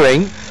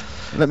disappearing.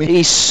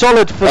 He's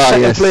solid for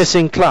 2nd place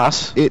in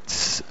class.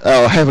 It's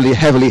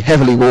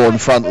heavily worn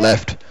front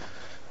left.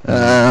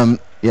 Front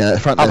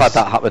left. I've had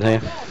that happen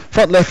here.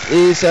 Front left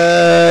is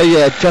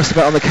just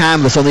about on the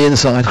canvas on the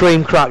inside.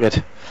 Cream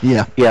crackered.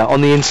 Yeah,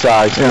 on the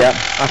inside. Yeah.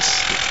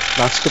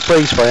 That's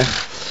Capri's for you.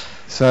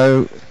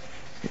 So,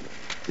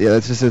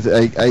 it's just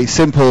a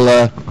simple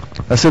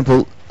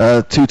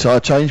 2-tyre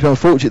change. But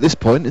unfortunately, at this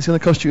point, it's going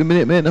to cost you a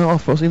minute and a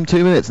half, or even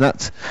 2 minutes. And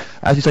that's,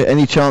 as you say,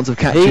 any chance of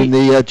catching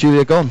the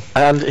Julia gone.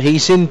 And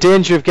he's in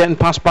danger of getting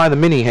passed by the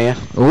Mini here.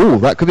 Oh,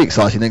 that could be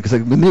exciting then, because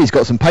the Mini's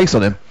got some pace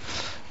on him.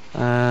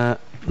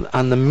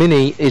 And the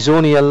Mini is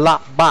only a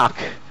lap back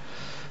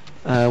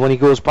when he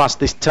goes past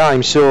this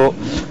time. So.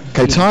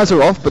 Okay, tyres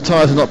are off, but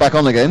tyres are not back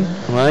on again.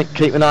 Right,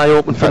 keep an eye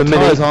open for the Mini.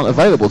 Tyres aren't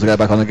available to go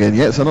back on again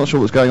yet, so I'm not sure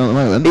what's going on at the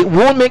moment. It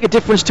won't make a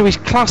difference to his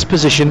class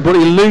position, but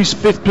he'll lose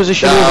 5th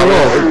position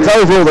overall. It's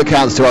overall that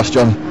counts to us,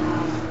 John.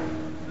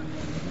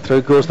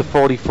 Through goes the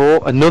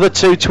 44. Another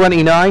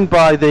 2:29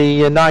 by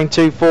the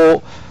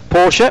 924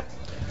 Porsche.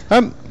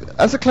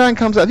 As the clan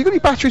comes out, have you got any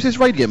batteries in this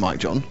radio mic,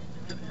 John?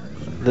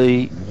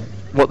 The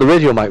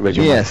radio mic?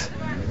 Yes.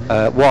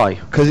 Why?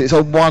 Because it's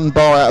on 1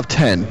 bar out of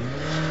 10.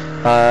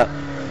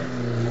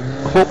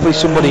 Hopefully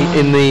somebody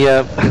in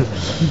the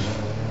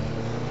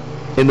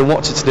in the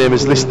what's its name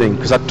is listening,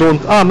 because I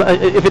don't.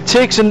 If it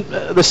takes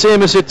the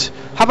same as it,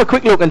 have a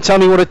quick look and tell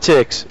me what it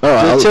takes. All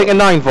right, Does it take a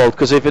 9 volt?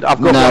 Because if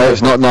I've got. No,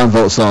 it's not 9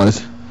 volt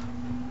size.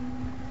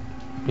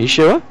 Are you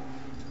sure?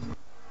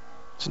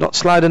 It's not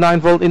slide a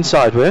 9 volt in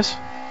sideways.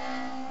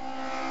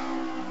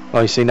 Oh,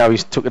 you see, now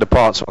he's took it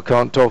apart, so I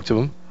can't talk to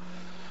him.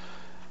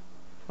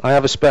 I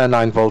have a spare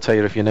 9 volt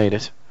here if you need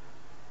it.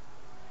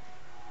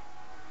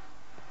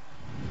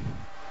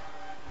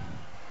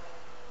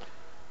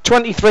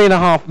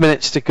 .23.5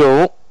 minutes to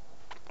go,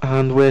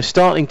 and we're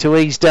starting to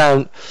ease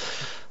down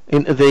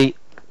into the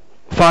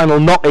final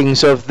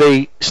knockings of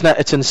the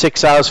Snetterton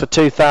 6 hours for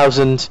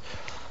 2000.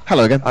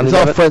 Hello again. It's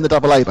our friend the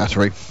AA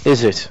battery.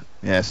 Is it?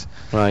 Yes.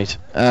 Right.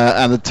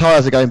 And the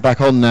tyres are going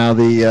back on now,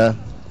 the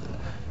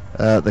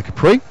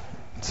Capri.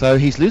 So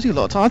he's losing a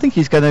lot of time. I think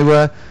he's going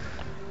to...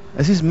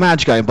 this is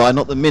Madge going by,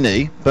 not the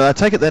Mini. But I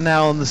take it they're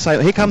now on the same...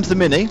 Here comes the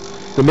Mini.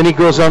 The Mini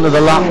goes on to the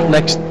lap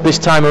this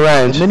time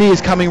around. The Mini is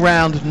coming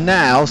round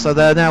now, so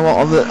they're now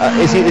on the...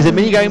 is the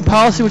Mini going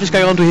past him or just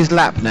going onto his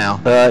lap now?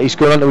 He's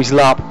going onto his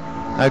lap.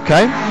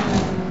 Okay.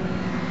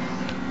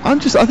 I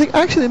think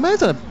actually they may have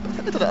done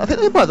I think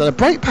they might have done a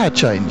brake pad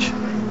change.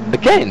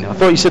 Again? I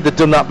thought you said they'd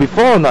done that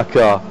before in that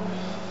car.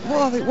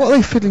 What are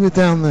they fiddling with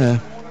down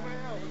there?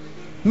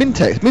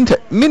 Mintex,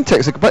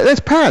 there's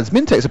pads.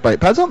 Mintex are brake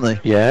pads, aren't they?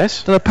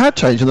 Yes. Done a pad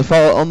change on the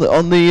far on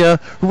the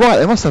right.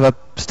 They must have a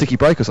sticky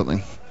brake or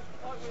something.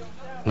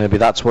 Maybe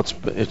that's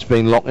it's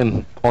been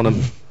locking on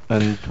them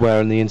and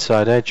wearing the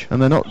inside edge.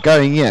 And they're not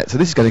going yet, so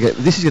this is going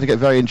to get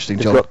very interesting,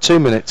 John. They've got 2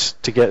 minutes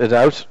to get it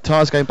out.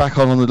 Tyres going back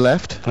on the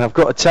left. And I've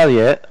got to tell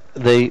you,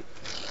 the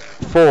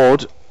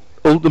Ford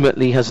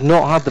ultimately has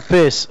not had the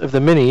pace of the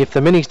Mini. If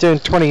the Mini's doing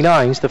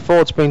 29s, the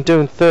Ford's been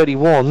doing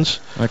 31s.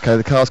 Okay,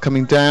 the car's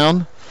coming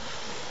down.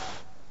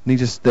 All it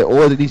needs to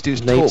do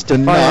is torque the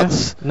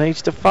nuts.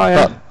 Needs to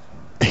fire.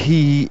 But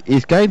he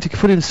is going to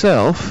put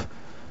himself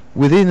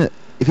within...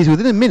 If he's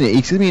within a minute,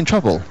 he's going to be in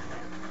trouble.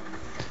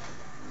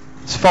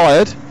 It's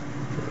fired.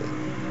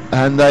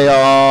 And they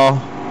are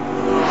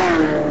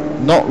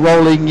not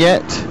rolling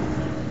yet.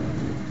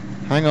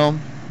 Hang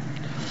on.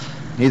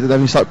 He's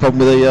having a slight problem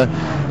with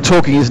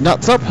torquing his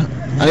nuts up.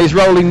 And he's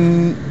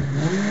rolling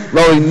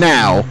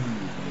now.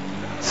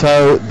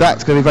 So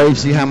that's going to be very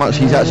interesting how much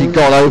he's actually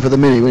got over the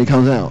Mini when he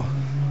comes out.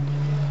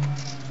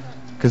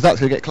 Because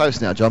that's going to get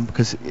close now, John,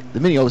 because the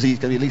Mini obviously is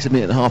going to be at least a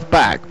minute and a half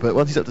back, but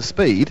once he's up to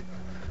speed...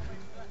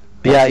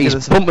 Yeah,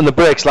 he's pumping the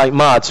brakes like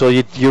mad, so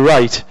you're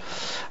right.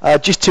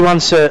 Just to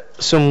answer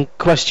some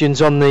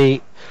questions on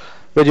the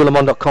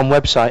RadioLeMans.com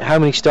website, how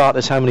many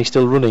starters, how many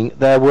still running?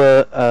 There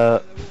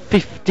were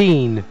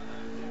 15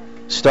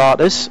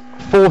 starters,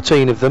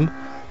 14 of them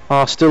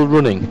are still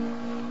running.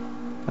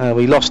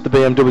 We lost the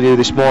BMW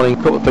this morning,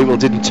 a couple of people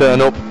didn't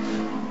turn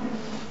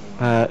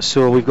up.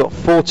 So we've got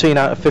 14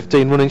 out of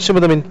 15 running. Some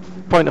of them, in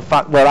point of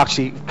fact, well,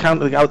 actually,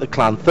 counting out the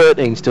clan,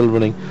 13 still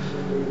running.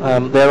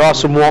 There are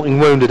some walking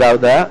wounded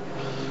out there.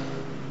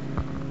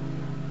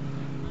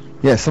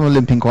 Yeah, some are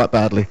limping quite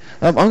badly.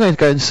 I'm going to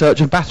go in search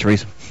of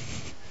batteries.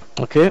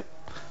 Okay.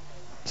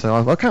 So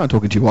I can't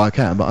talking to you while I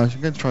can, but I'm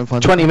going to try and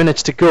find... 20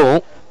 minutes to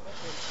go.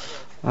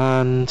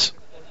 And...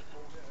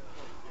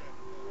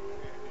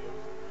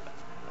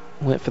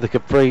 wait for the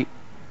Capri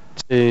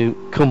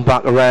to come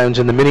back around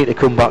and the Mini to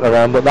come back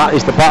around, but that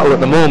is the battle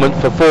at the moment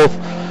for for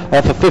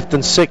 5th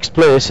and 6th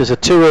place. As a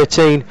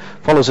 2:18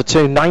 follows a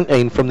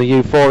 2:19 from the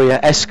Euphoria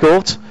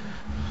Escort.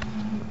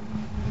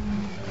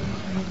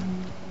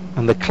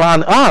 And the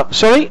clan...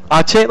 sorry,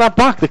 I take that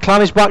back. The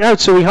clan is back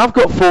out, so we have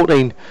got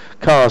 14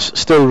 cars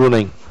still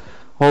running,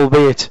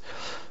 albeit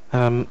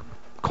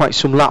quite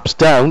some laps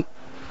down,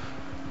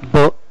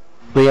 but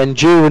the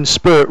endurance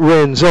spirit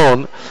reigns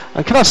on.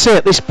 And can I say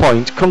at this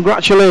point,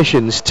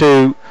 congratulations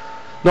to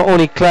not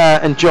only Claire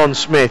and John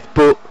Smith,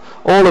 but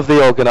all of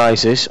the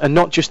organisers, and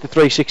not just the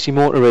 360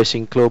 Motor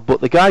Racing Club, but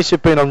the guys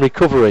who've been on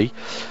recovery,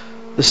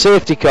 the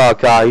safety car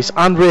guys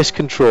and race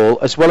control,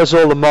 as well as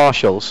all the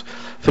marshals,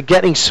 for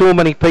getting so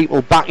many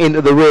people back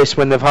into the race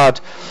when they've had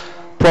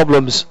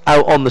problems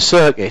out on the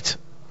circuit.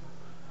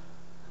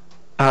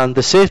 And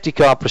the safety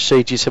car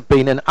procedures have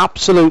been an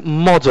absolute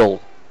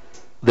model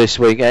this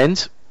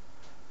weekend.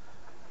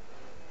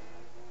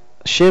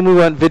 Shame we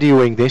weren't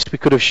videoing this. We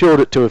could have showed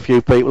it to a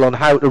few people on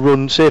how to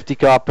run safety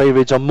car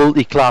periods on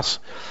multi-class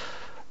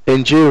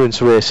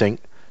endurance racing.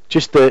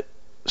 Just the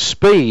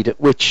speed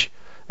at which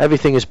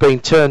everything has been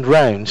turned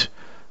round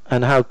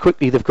and how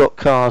quickly they've got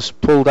cars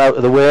pulled out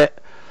of the way,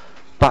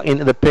 back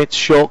into the pits,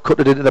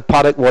 shortcutted into the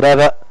paddock,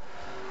 whatever.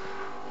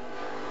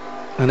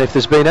 And if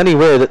there's been any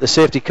way that the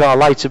safety car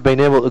lights have been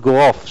able to go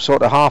off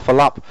sort of half a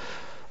lap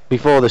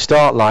before the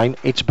start line,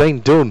 it's been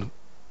done.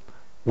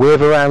 Wave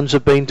arounds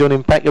have been done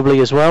impeccably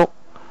as well.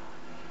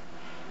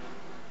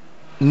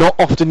 Not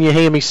often you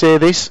hear me say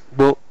this,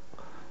 but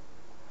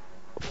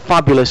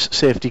fabulous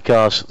safety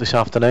cars this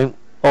afternoon.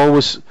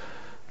 Always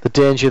the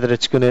danger that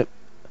it's going to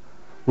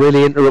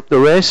really interrupt the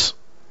race.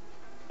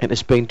 It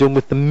has been done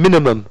with the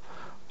minimum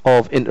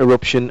of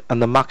interruption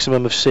and the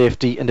maximum of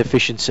safety and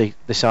efficiency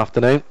this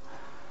afternoon.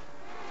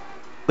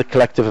 The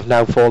collective have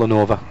now fallen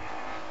over.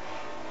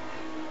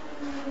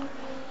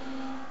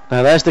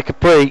 Now there's the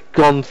Capri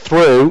gone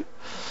through.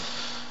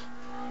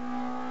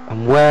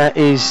 And where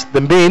is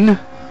the Min?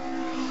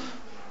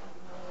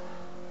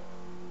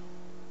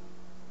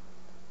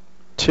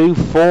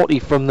 240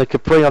 from the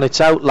Capri on its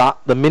out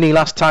lap. The Mini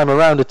last time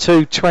around a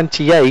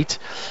 228.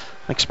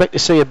 I expect to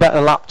see a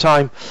better lap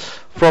time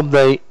from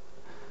the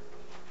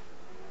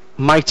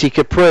mighty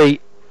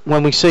Capri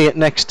when we see it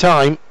next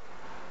time.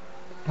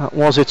 That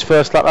was its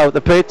first lap out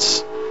the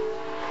pits.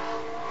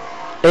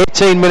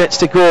 18 minutes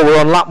to go. We're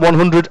on lap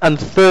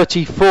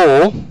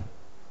 134.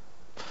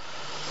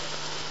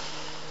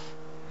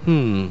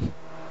 9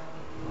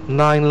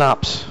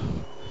 laps.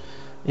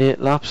 8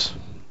 laps.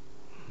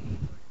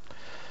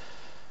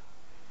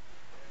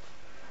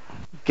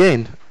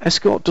 Again,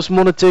 Escort doesn't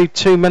want to do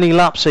too many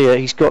laps here.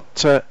 He's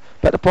got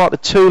better part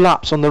of 2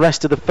 laps on the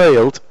rest of the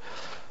field.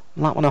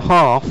 Lap and a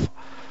half.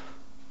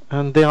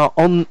 And they are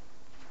on,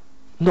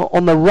 not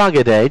on the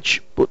ragged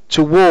edge, but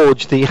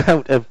towards the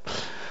outer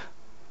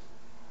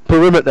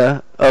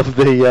perimeter of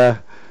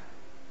the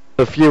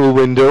fuel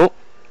window.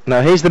 Now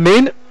here's the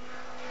Min,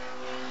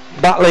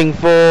 battling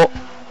for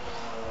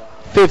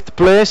 5th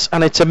place,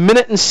 and it's 1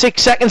 minute and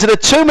 6 seconds and a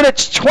 2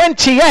 minutes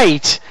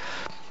 28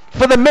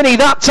 for the Mini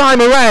that time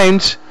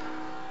around.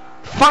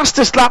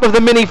 Fastest lap of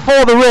the Mini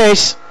for the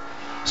race.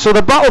 So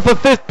the battle for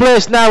 5th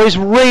place now is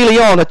really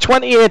on. A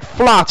 28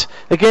 flat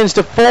against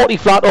a 40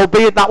 flat,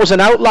 albeit that was an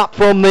outlap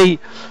from the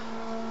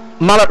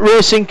Mallet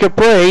Racing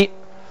Capri,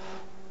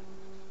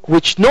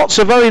 which not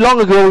so very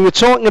long ago we were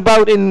talking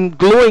about in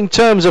glowing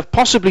terms of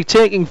possibly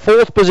taking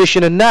 4th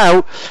position, and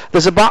now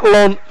there's a battle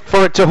on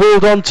for it to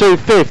hold on to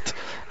 5th.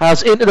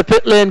 As into the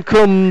pit lane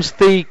comes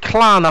the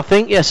Clan, I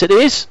think. Yes, it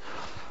is.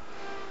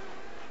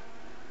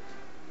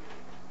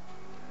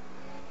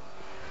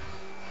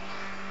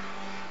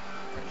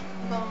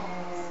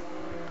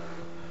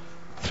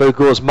 Through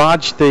goes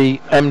Madge, the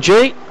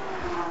MG.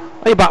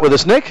 Are you back with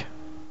us, Nick?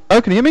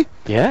 Oh, can you hear me?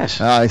 Yes.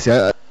 I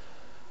see.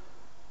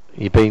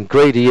 You've been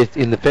greedy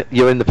in the pit.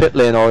 You're in the pit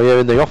lane, or you're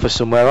in the office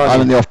somewhere, aren't you?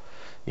 I'm in the office.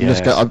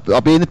 Yes.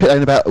 I'll be in the pit lane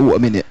in about a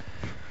minute.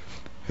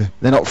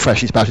 They're not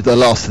fresh, it's about the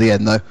last to the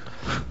end though.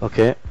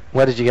 Okay.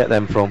 Where did you get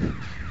them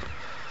from?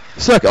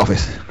 Circuit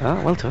office.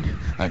 Ah, well done.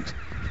 Thanks.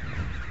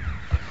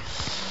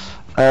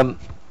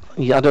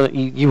 Yeah, I don't.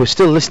 You were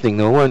still listening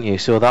though, weren't you?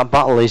 So that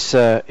battle is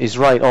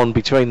right on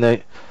between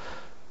the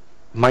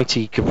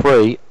mighty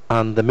Capri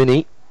and the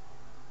Mini.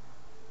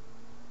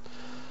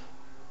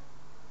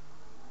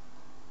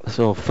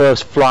 So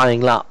first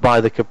flying lap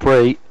by the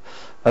Capri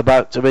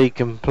about to be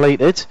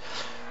completed.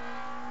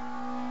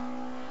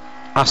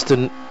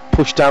 Aston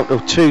pushed out to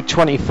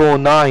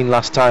 2:24.9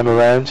 last time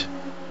around.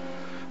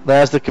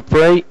 There's the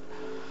Capri,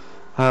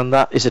 and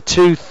that is a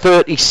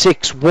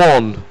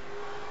 2:36.1.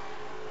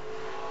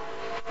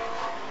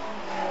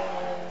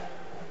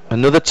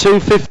 Another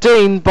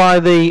 2:15 by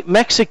the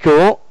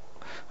Mexico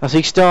as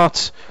he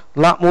starts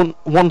lap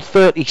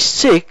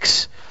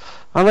 136.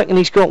 I reckon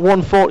he's got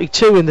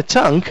 142 in the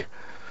tank.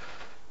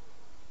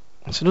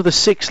 It's another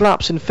 6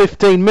 laps in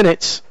 15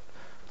 minutes.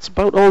 It's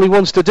about all he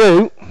wants to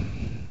do.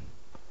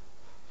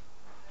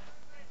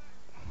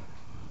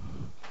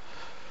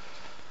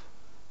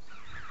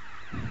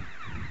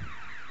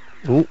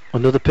 Ooh,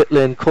 another pit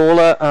lane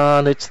caller,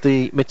 and it's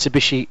the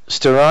Mitsubishi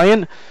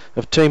Starion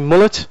of Team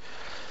Mullet,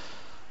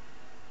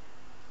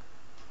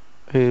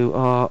 who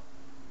are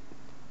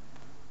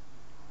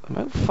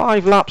about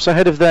 5 laps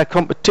ahead of their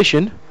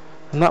competition,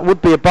 and that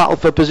would be a battle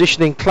for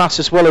positioning class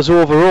as well as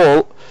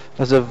overall,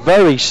 as a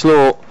very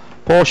slow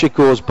Porsche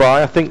goes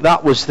by. I think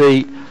that was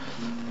the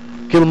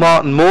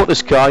Gilmartin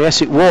Motors car.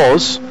 Yes, it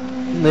was.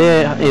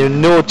 They're in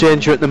no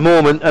danger at the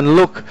moment and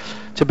look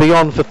to be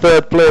on for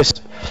 3rd place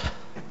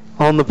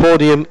on the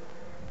podium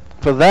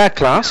for their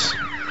class.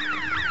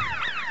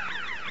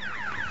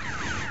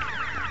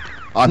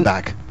 I'm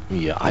back.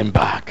 Yeah, I'm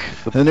back.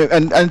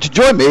 And to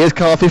join me is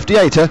car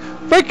 58, a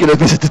regular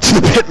visitor to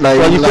the pit lane.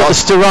 Well, you've got the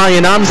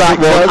Starion and that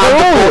one, and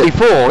the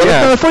 44, well,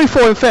 yeah. The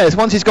 44 in fairness,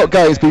 once he's got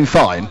going, it's been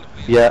fine.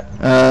 Yeah.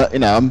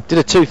 Did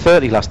a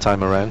 2:30 last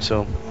time around,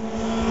 so.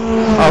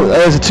 Oh,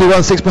 there's a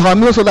 2:16 behind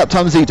me. What sort of lap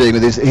time is he doing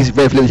with his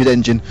rev limited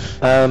engine?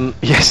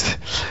 Yes,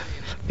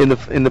 in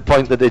the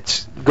point that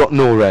it's got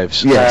no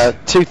revs. Yes.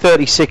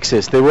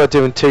 2:36s. They were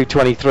doing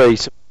 2:23,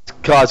 so the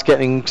car's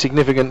getting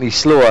significantly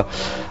slower.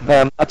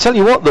 I'll tell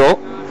you what though,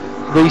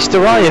 the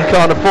Starion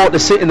can't afford to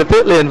sit in the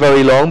pit lane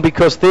very long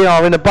because they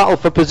are in a battle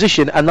for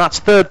position, and that's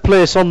 3rd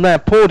place on their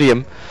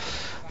podium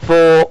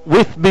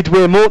with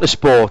Midway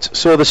Motorsport.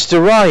 So the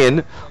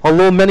Starion,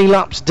 although many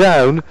laps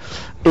down,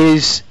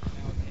 is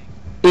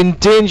in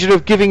danger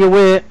of giving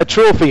away a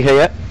trophy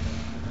here.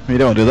 You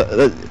don't want to do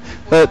that.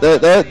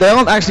 They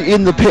aren't actually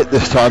in the pit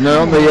this time. They're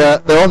on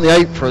the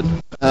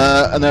apron,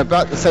 and they're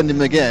about to send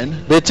him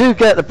again. They do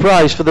get the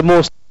prize for the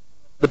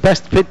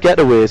best pit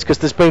getaways, because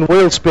there's been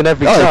wheel spin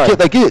every time.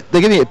 They're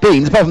giving it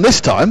beans, apart from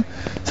this time.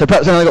 So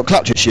perhaps they've got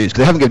clutch issues, because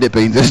they haven't given it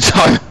beans this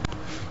time.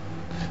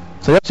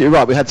 So you're absolutely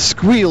right. We had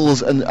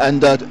squeals and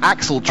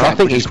axle track. I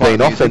think he's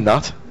been off in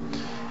that.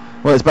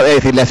 Well, there's about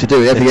anything left to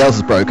do. Everything else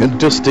is broken.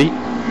 Dusty.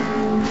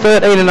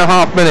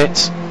 13.5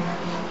 minutes.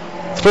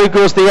 Through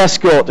goes the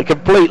Escort to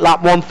complete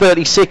lap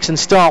 136 and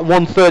start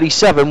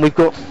 137. We've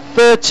got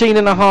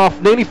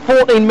 13.5, nearly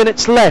 14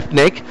 minutes left,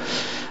 Nick.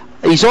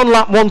 He's on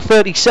lap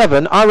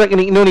 137. I reckon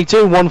he can only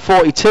do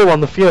 142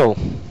 on the fuel.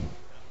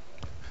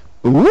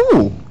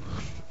 Ooh.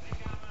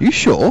 You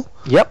sure?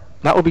 Yep.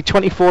 That will be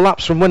 24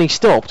 laps from when he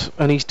stopped,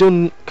 and he's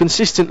done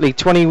consistently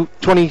 22s,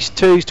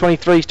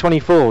 23s,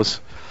 24s.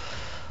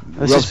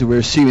 Obviously, we're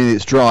assuming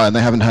it's dry, and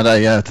they haven't had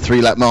a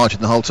 3-lap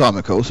margin the whole time,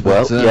 of course.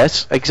 Well,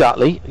 yes,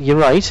 exactly. You're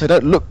right. They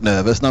don't look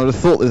nervous, and I would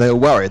have thought that they were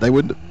worried. They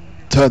wouldn't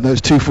turn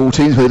those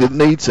 214s where they didn't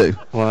need to.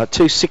 Well,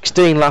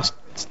 216 last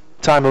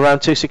time around,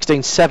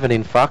 216.7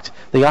 in fact.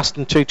 The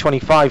Aston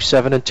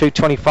 225.7 and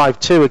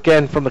 225.2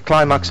 again from the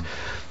Climax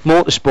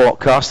Motorsport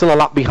car, still a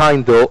lap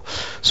behind though.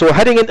 So we're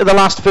heading into the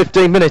last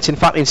 15 minutes, in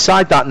fact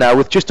inside that now,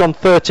 with just on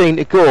 13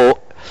 to go.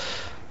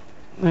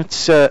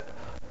 Let's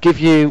give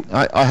you...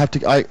 I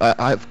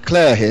have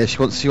Claire here. She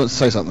wants to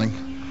say something.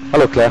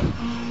 Hello, Claire.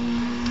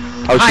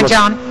 Hi,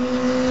 John.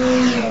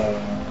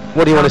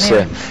 What do you want to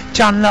say?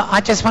 John, look,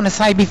 I just want to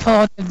say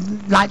before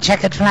the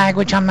checkered flag,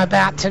 which I'm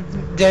about to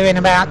do in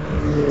about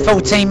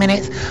 14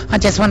 minutes, I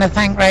just want to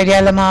thank Radio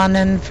Le Mans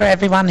and for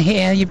everyone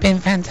here. You've been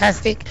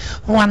fantastic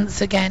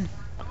once again.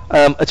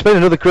 It's been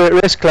another great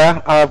race,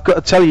 Claire. I've got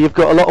to tell you, you've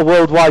got a lot of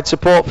worldwide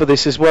support for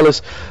this, as well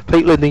as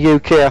people in the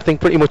UK. I think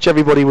pretty much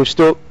everybody we've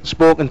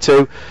spoken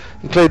to,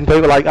 including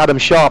people like Adam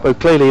Sharp, who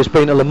clearly has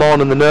been to Le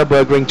Mans and the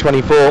Nürburgring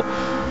 24,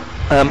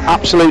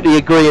 absolutely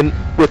agreeing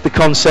with the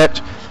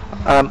concept.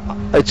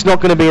 It's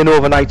not going to be an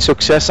overnight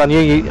success. I knew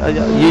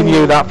you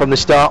knew that from the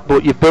start,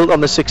 but you've built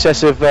on the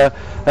success of a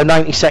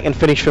 90-second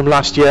finish from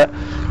last year,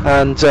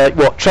 and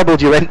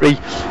trebled your entry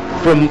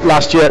from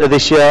last year to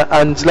this year.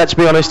 And let's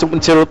be honest, up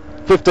until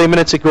 15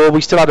 minutes ago, we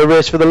still had a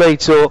race for the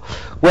lead. So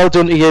well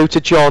done to you,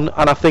 to John,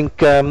 and I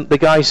think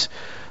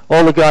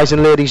all the guys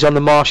and ladies on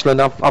the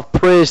Marshland. I've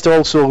praised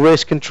also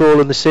race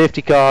control and the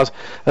safety cars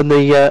and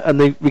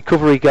the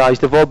recovery guys.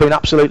 They've all been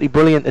absolutely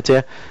brilliant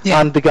today,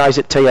 and the guys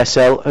at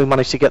TSL who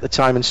managed to get the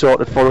timing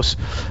sorted for us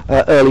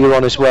earlier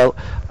on as well.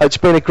 It's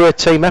been a great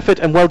team effort,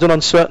 and well done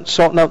on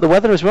sorting out the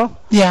weather as well.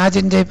 Yeah, I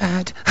didn't do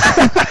bad.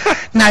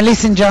 No,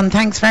 listen, John,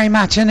 thanks very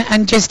much,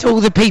 and just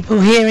all the people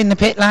here in the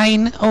pit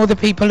lane, all the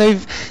people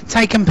who've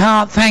taken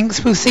part,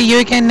 thanks. We'll see you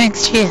again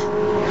next year.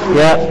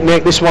 Yeah,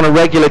 make this one a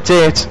regular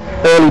date,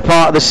 early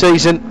part of the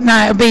season.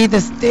 No,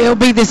 it'll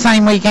be the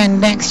same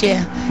weekend next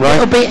year.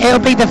 Right. It'll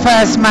be the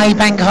first May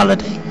bank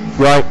holiday.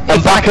 Right.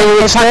 And back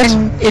here at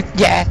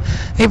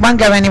Snet? It won't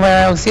go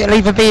anywhere else. It'll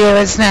either be here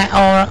at Snet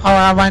or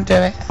I won't do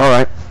it. All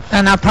right.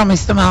 And I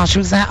promised the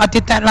marshals that. I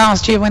did that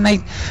last year when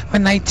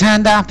they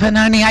turned up and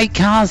only 8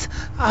 cars.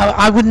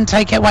 I wouldn't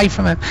take it away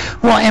from them.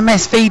 What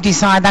MSV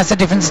decide, that's a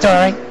different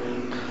story.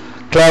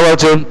 Claire, well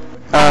done.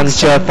 And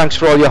thanks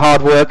for all your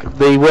hard work.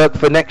 The work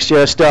for next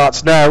year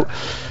starts now.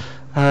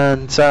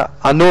 And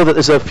I know that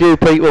there's a few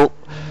people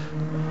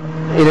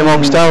in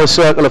amongst our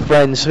circle of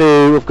friends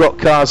who have got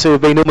cars who have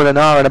been umming and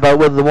ahhing about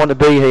whether they want to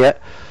be here.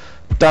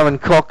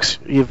 Darren Cox,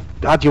 you've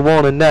had your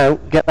warning now.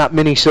 Get that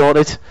Mini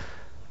sorted.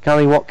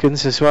 Gary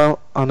Watkins as well,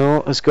 I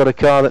know, has got a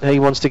car that he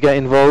wants to get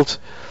involved.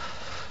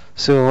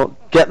 So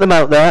get them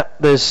out there.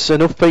 There's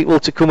enough people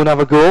to come and have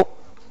a go.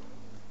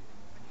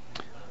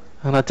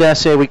 And I dare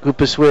say we could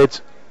persuade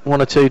 1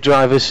 or 2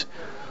 drivers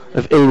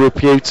of ill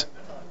repute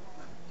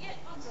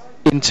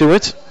into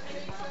it.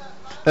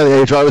 They're the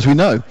only drivers we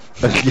know.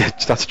 Yeah,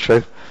 that's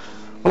true.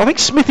 Well, I think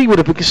Smithy would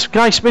have, because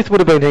Guy Smith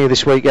would have been here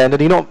this weekend,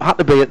 and he not had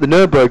to be at the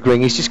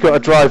Nürburgring. He's just got to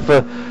drive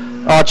for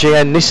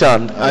RJN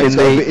Nissan.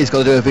 He's got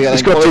to do a VLN.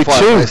 He's got to do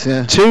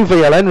two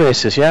VLN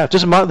races. Yeah, it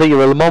doesn't matter that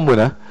you're a Le Mans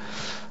winner.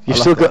 You've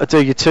still got to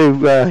do your two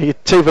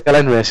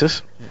VLN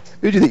races.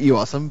 Who do you think you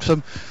are? Some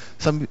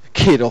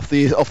kid off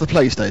the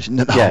PlayStation?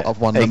 No, yeah, I've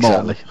won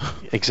exactly. them all.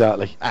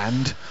 Exactly.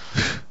 And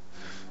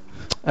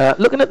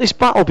looking at this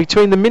battle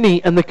between the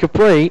Mini and the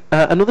Capri,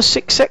 another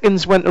 6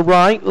 seconds went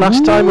awry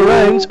last time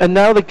around, and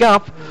now the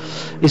gap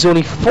is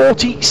only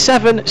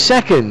 47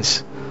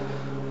 seconds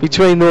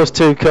between those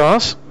two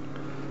cars.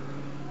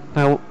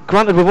 Now,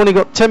 granted, we've only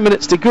got 10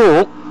 minutes to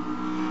go.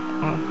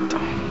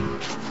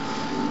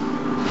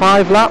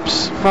 5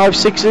 laps, 5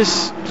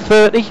 sixes,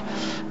 30.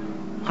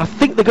 I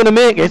think they're going to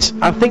make it.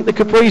 I think the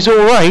Capri's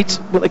all right,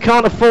 but they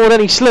can't afford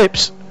any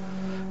slips,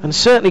 and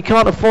certainly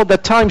can't afford their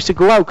times to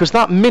go out, because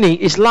that Mini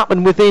is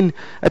lapping within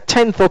a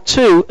tenth or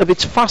 2 of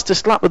its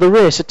fastest lap of the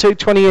race, a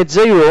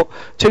 2:28.0,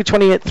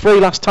 2:28.3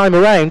 last time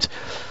around.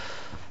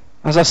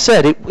 As I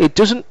said, it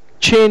doesn't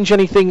change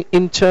anything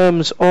in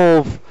terms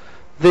of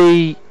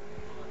the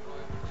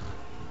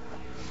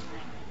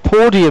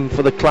podium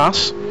for the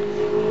class.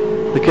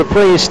 The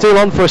Capri is still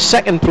on for a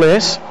second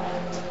place,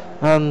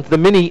 and the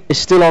Mini is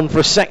still on for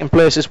a second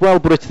place as well,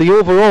 but it's the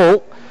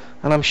overall,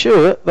 and I'm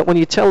sure that when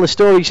you tell the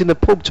stories in the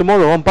pub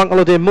tomorrow on Bank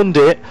Holiday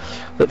Monday,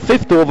 that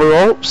 5th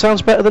overall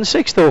sounds better than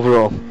 6th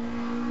overall.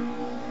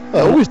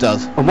 Well, it always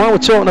does. And while we're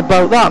talking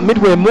about that,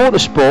 Midway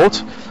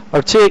Motorsport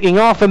are taking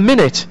half a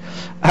minute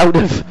out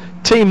of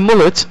Team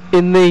Mullet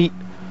in the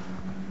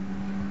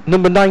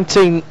number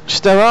 19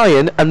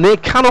 Snetterton, and they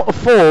cannot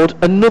afford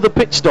another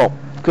pit stop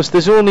because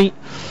there's only...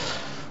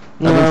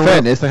 And in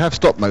fairness, they have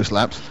stopped most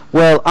laps.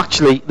 Well,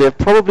 actually, they're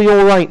probably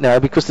all right now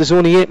because there's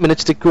only 8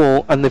 minutes to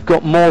go, and they've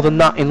got more than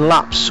that in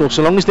laps. So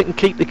long as they can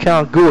keep the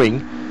car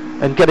going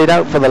and get it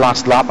out for the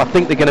last lap, I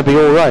think they're going to be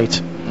all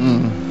right.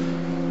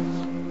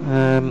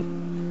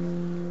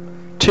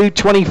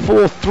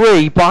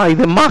 2:24.3 by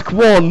the Mach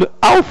 1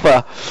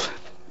 Alpha.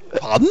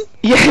 Pardon?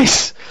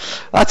 Yes,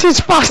 that's his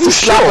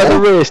fastest lap of the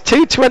race.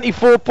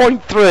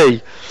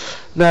 2:24.3.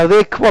 Now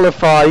they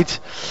qualified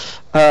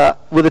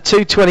with a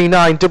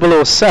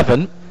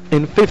 2:29.007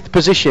 in 5th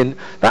position.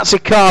 That's a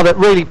car that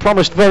really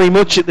promised very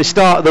much at the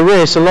start of the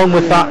race, along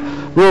with that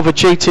Rover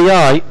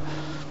GTI.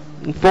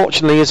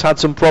 Unfortunately, has had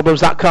some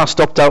problems. That car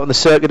stopped out on the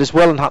circuit as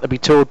well and had to be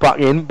towed back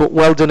in. But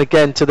well done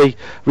again to the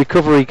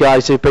recovery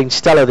guys who've been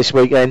stellar this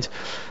weekend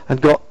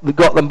and got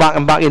them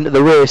back into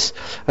the race.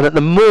 And at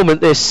the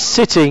moment, they're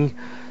sitting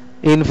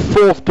in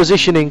 4th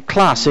position in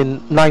class in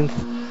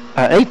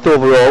 8th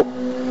overall.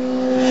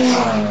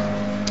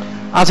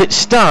 As it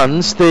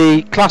stands,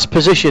 the class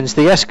positions,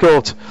 the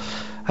Escort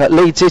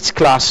leads its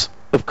class,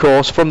 of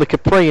course, from the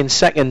Capri in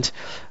 2nd,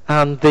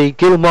 and the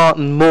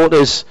Gilmartin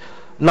Motors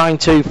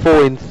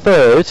 924 in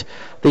 3rd.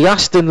 The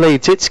Aston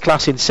leads its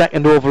class in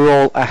 2nd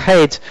overall,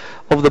 ahead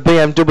of the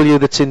BMW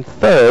that's in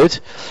 3rd,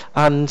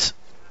 and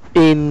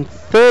in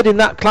 3rd in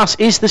that class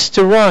is the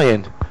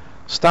Stallion,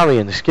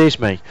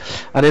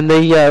 and in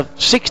the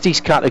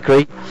 60s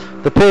category,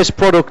 the Pace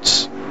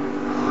Products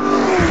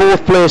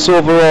 4th place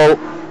overall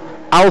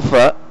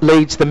Alpha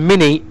leads the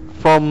Mini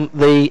from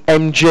the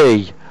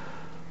MG.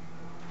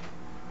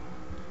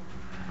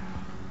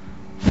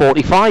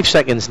 45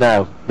 seconds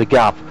now, the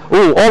gap.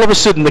 Oh, all of a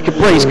sudden the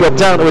Capri's got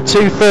down to a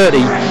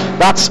 2:30.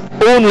 That's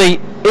only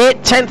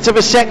 0.8 of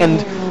a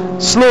second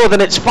slower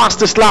than its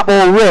fastest lap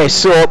all race.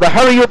 So the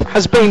hurry up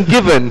has been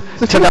given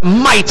to the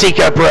mighty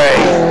Capri.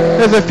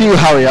 There's a few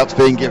hurry ups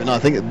being given, I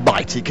think.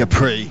 Mighty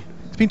Capri.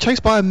 It's been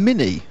chased by a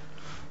Mini.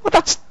 Well,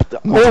 that's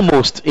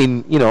almost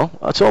in,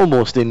 that's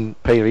almost in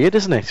period,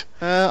 isn't it?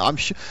 I'm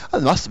sure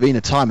there must have been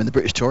a time in the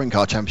British Touring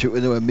Car Championship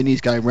when there were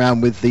Minis going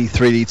around with the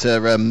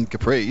 3-litre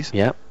Capris.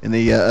 Yeah. In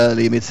the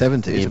early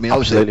mid-70s. I mean,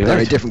 obviously very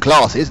right. different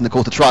classes, and of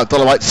course the Triumph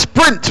Dolomite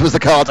Sprint was the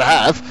car to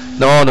have.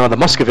 No, the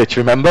Moscovich,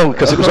 remember,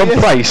 because it was on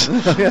price.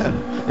 Yeah.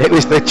 It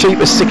was the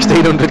cheapest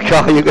 1600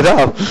 car you could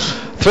have.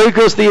 Through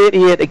goes the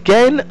 88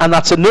 again, and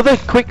that's another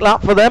quick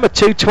lap for them, a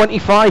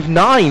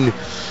 2:25.9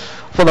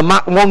 for the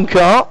Mach 1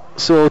 car.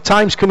 So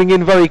time's coming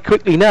in very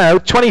quickly now.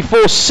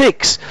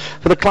 24.6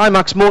 for the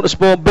Climax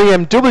Motorsport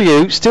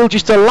BMW. Still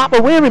just a lap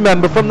away,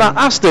 remember, from that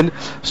Aston.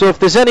 So if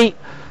there's any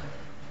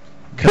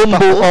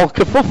bumble or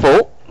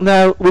kerfuffle,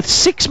 now with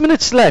 6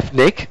 minutes left,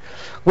 Nick,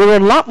 we're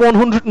on lap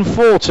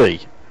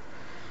 140.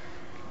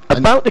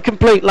 About to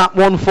complete lap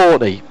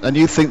 140. And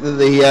you think that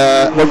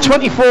the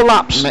 24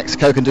 laps.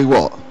 Mexico can do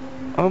what?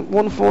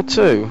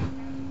 142.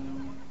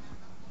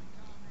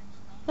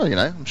 Well,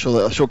 I'm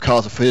sure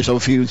cars have finished on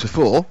fumes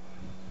before.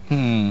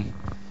 I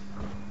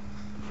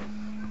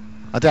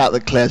doubt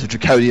that Claire's a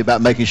draconian about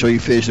making sure you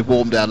finish the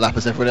warm down lap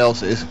as everyone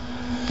else is.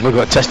 We've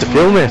got to test the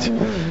fuel, mate.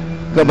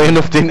 Got to be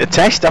enough to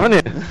test, haven't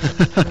it?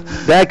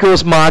 There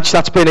goes Marge.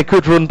 That's been a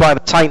good run by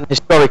the Titan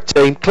Historic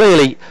team.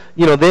 Clearly,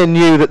 they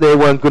knew that they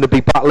weren't going to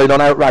be battling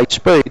on outright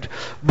speed.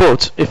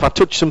 But if I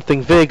touch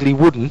something vaguely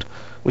wooden,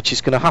 which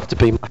is going to have to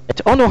be...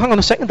 Oh no, hang on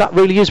a second. That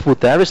really is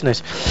wood there, isn't it?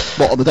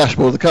 What, on the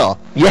dashboard of the car?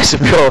 Yes, of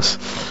course.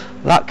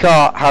 That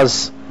car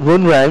has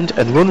run round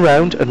and run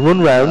round and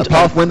run round.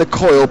 Apart from when the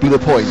coil blew the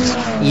points.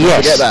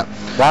 Yes. Forget that.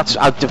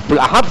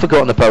 I had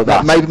forgotten about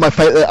that. That may be my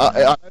favourite.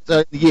 I don't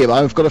know the year,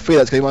 but I've got a feeling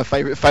that's going to be my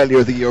favourite failure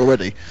of the year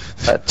already.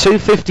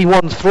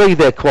 2:51.3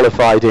 they're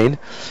qualified in,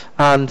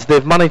 and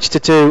they've managed to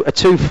do a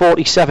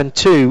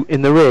 2:47.2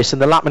 in the race,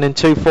 and they're lapping in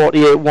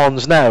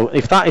 2:48.1s now.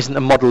 If that isn't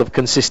a model of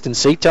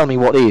consistency, tell me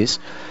what is.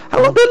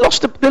 And look,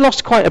 they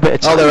lost quite a bit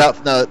of time. Oh, they're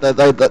out. No,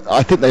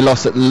 I think they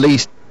lost at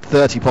least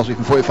 30, possibly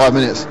from 45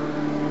 minutes.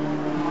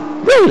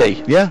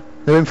 Really? Yeah,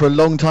 they're in for a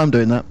long time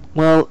doing that.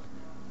 Well,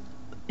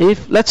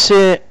 if let's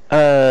say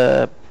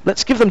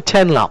let's give them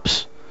 10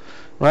 laps,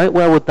 right?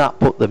 Where would that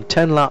put them?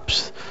 10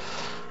 laps.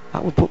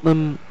 That would put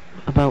them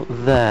about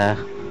there.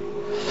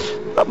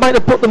 That might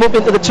have put them up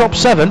into the top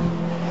 7.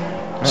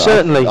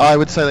 Certainly. I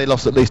would say they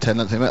lost at least 10.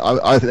 I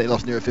think they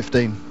lost near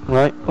 15.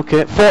 Right,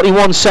 okay.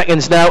 41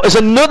 seconds now as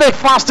another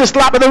fastest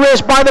lap of the race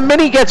by the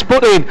Mini gets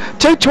put in.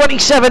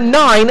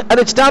 2:27.9, and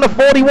it's down to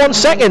 41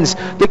 seconds.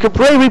 The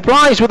Capri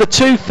replies with a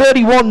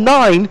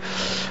 2:31.9.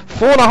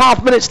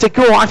 4.5 minutes to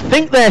go. I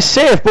think they're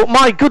safe, but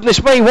my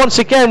goodness me, once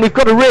again, we've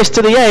got a race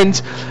to the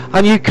end,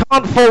 and you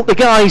can't fault the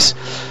guys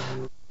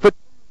for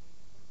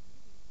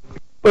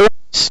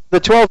the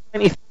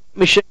 1293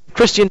 machine,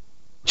 Christian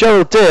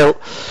Gerald Dale,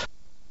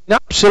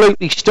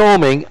 absolutely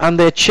storming, and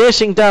they're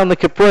chasing down the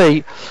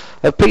Capri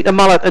of Peter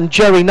Mallett and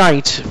Jerry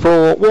Knight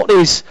for what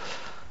is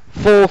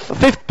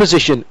fifth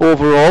position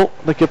overall.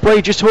 The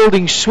Capri just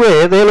holding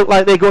sway. They look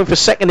like they're going for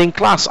second in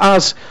class,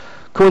 as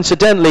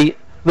coincidentally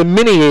the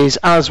Mini is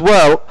as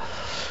well.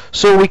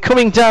 So we're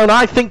coming down,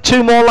 I think,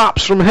 2 more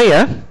laps from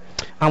here,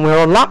 and we're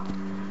on lap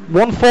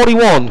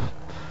 141.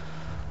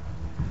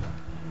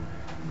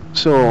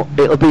 So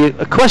it'll be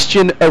a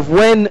question of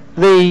when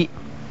the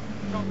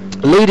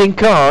leading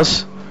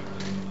cars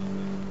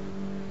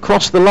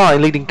cross the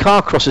line, leading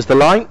car crosses the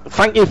line.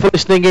 Thank you for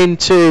listening in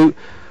to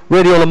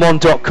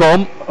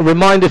RadioLeMans.com. A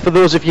reminder for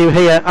those of you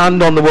here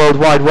and on the World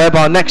Wide Web,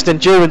 our next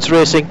endurance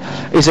racing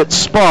is at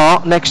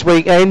Spa next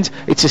weekend.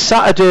 It's a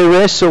Saturday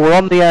race, so we're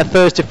on the air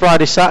Thursday,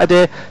 Friday,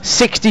 Saturday.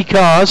 60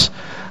 cars,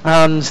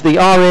 and the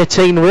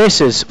R18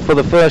 races for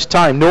the first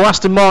time. No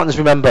Aston Martins,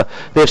 remember.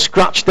 They've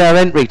scratched their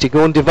entry to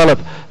go and develop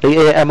the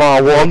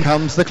AMR1. Here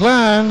comes the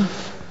Clan.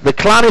 The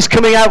Clan is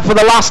coming out for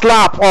the last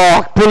lap.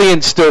 Oh,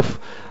 brilliant stuff.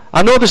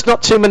 I know there's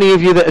not too many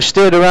of you that have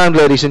stayed around,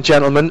 ladies and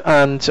gentlemen,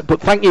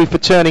 but thank you for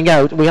turning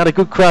out. We had a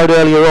good crowd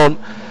earlier on.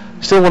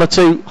 Still 1 or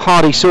 2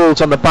 hardy souls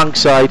on the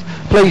bankside.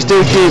 Please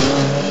do give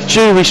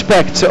due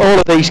respect to all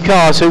of these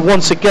cars who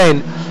once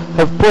again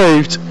have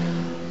proved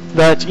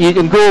that you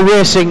can go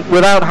racing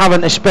without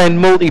having to spend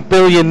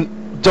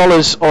multi-billion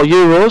dollars or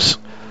euros.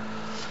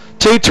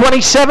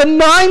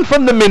 2:27.9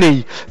 from the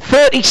Mini.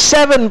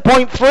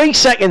 37.3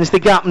 seconds the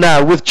gap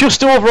now, with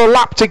just over a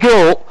lap to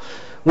go.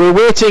 We're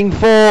waiting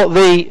for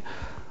the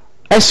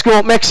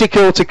Escort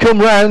Mexico to come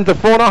round, the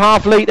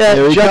 4.5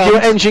 litre Jaguar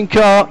engine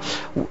car.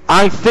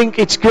 I think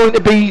it's going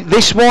to be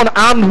this one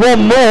and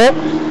one more.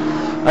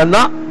 And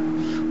that,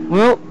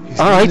 well,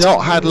 He's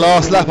not had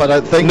last lap, I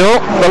don't think. No,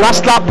 the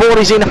last lap board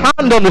is in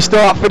hand on the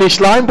start-finish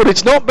line, but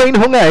it's not been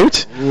hung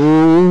out.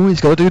 Ooh,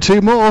 he's got to do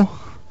 2 more.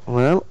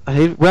 Well,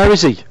 where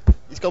is he?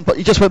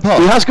 He just went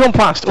past. He has gone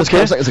past. Just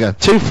okay. a couple seconds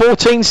ago.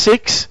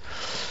 2:14.6.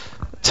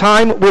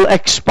 Time will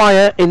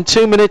expire in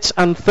 2 minutes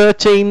and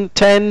 10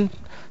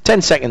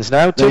 seconds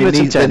now. 2 minutes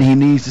and 10. Then he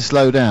needs to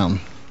slow down.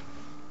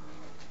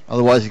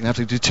 Otherwise, he's going to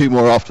have to do 2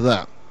 more after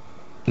that.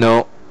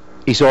 No,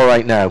 he's all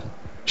right now.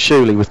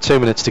 Surely, with 2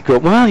 minutes to go.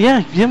 Well,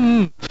 yeah.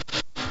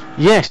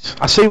 Yes,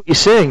 I see what you're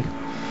saying.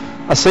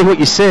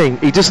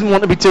 He doesn't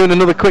want to be doing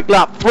another quick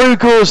lap. Through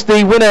goes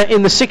the winner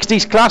in the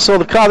 60s class, or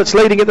the car that's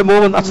leading at the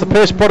moment. That's the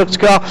Pace Products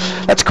car.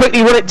 Let's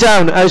quickly run it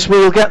down as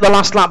we'll get the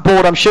last lap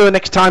board, I'm sure,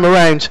 next time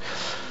around.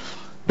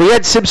 The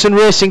Ed Simpson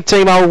Racing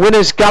team, our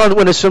winners, gallant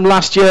winners from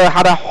last year,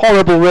 had a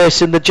horrible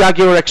race and the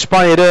Jaguar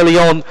expired early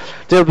on.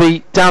 They'll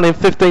be down in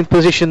 15th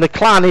position. The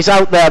Clan is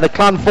out there, the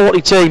Clan 40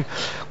 team.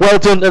 Well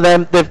done to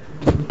them. They've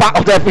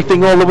battled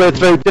everything all the way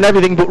through, done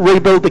everything but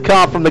rebuild the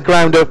car from the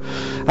ground up,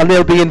 and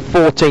they'll be in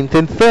 14th.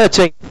 In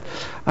 13th,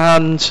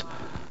 and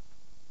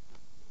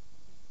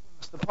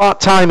the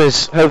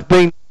part-timers have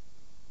been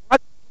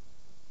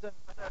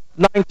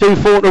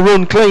 924 to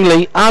run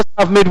cleanly, as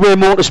have Midway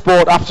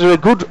Motorsport after a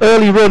good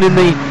early run in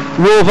the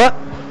Rover.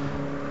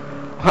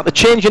 Had to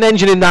change an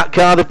engine in that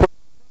car,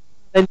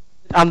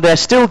 and they're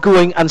still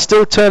going and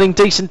still turning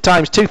decent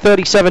times.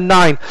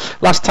 2:37.9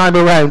 last time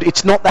around.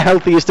 It's not the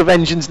healthiest of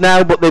engines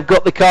now, but they've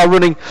got the car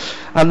running,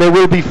 and they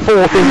will be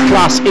 4th in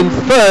class. In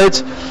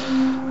 3rd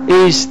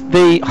is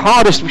the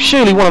hardest,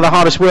 surely one of the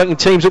hardest working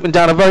teams up and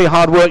down a very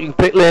hard working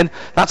pit lane.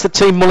 That's the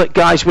Team Mullet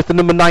guys with the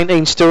number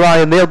 19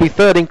 Sturai, and they'll be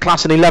 3rd in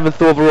class and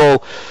 11th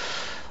overall.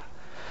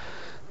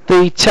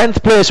 The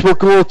 10th place will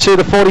go to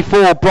the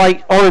 44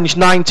 Bright Orange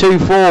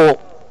 924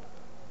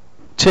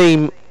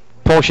 team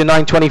Porsche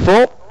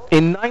 924.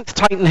 In 9th,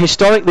 Titan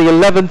Historic, the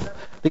 11th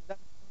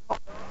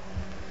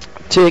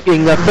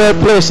taking the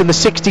 3rd place in the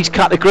 60s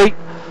category.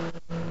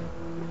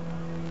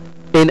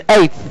 In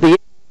 8th, the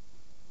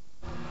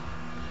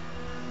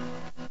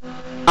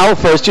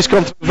Alpha has just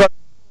gone through. I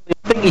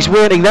think he's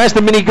waiting. There's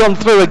the Mini gone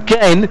through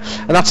again,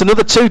 and that's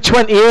another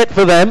 2:28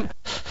 for them.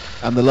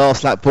 And the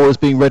last lap board is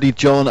being ready,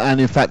 John,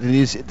 and in fact it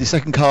is the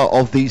second car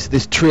of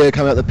this trio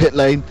coming out the pit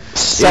lane.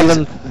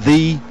 7th,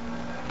 the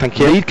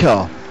lead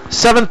car.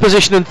 7th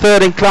position and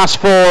 3rd in class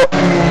for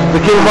the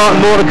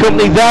Gilmartin Motor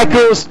Company. There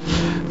goes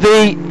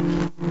the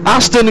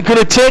Aston. Going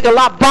to take a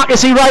lap back,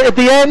 is he right at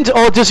the end,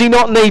 or does he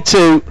not need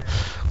to?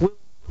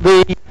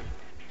 It's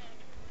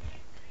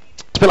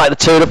a bit like the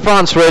Tour de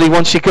France, really.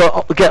 Once you get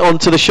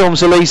onto the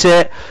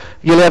Champs-Élysées,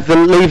 you'll have to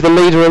leave the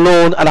leader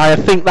alone, and I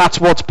think that's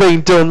what's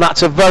been done.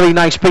 That's a very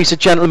nice piece of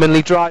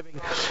gentlemanly driving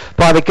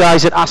by the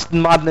guys at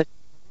Aston Madness.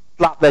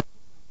 They're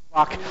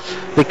back.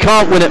 They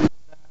can't win it.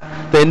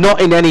 They're not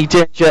in any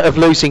danger of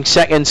losing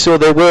second, so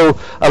they will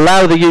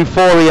allow the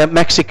Euphoria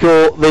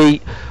Mexico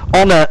the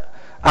honour,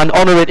 and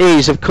honour it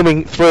is, of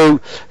coming through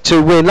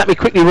to win. Let me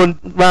quickly run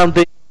round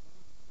the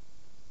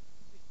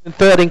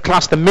 3rd in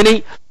class, the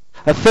Mini,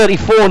 at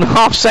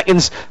 34.5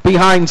 seconds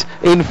behind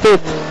in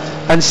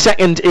 5th, and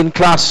second in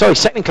class for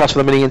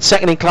the Mini, and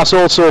second in class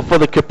also for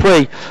the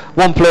Capri,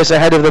 1 place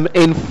ahead of them.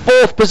 In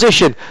 4th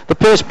position, the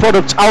Pace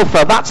Products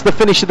Alpha. That's the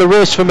finish of the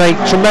race for me.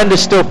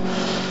 Tremendous stuff.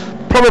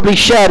 probably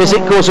shared as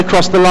it goes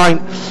across the line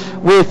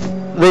with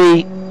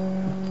the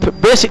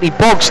basically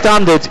bog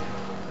standard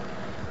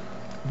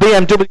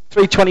BMW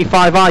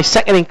 325i,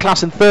 second in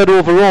class and third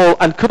overall,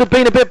 and could have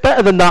been a bit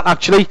better than that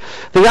actually.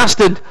 The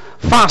Aston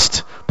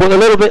fast but a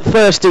little bit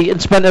thirsty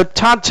and spent a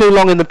tad too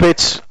long in the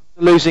pits,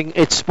 losing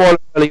its spoiler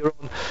earlier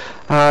on,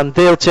 and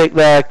they'll take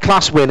their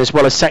class win as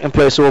well as second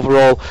place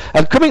overall.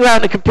 And coming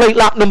round to complete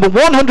lap number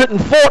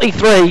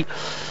 143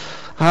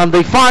 and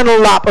the final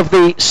lap of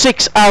the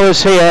 6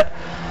 hours here,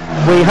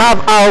 we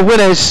have our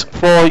winners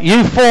for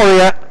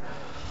Euphoria,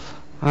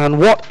 and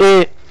what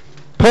a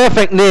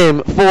perfect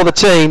name for the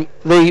team,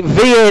 the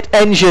V8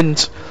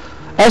 engined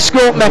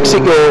Escort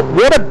Mexico.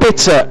 What a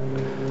bitter,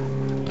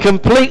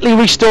 completely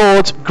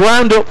restored,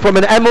 ground up from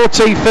an MOT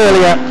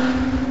failure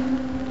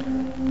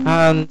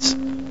and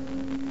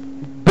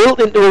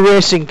built into a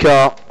racing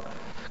car.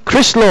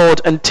 Chris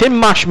Lord and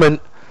Tim Mashman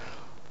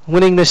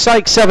winning the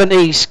Psych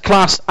 70s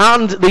class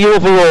and the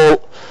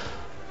overall.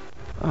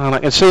 And I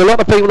can see a lot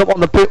of people up on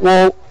the pit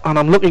wall, and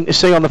I'm looking to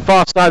see on the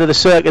far side of the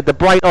circuit the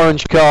bright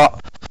orange car.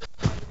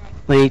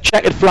 The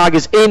checkered flag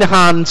is in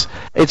hand.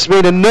 It's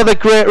been another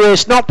great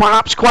race, not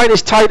perhaps quite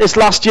as tight as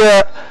last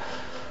year,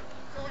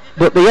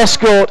 but the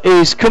Escort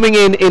is coming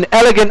in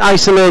elegant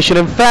isolation,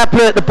 and fair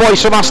play to the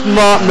boys from Aston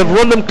Martin. They've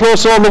run them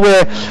close all the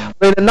way.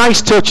 In a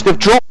nice touch, they've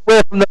dropped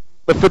away from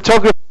the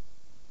photographer.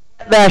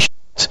 Their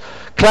shot.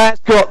 Claire's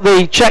got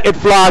the checkered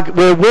flag.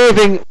 We're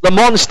waving Le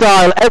Mans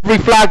style every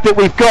flag that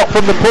we've got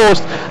from the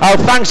post. Our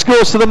thanks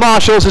goes to the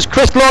marshals as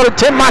Chris Lord and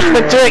Tim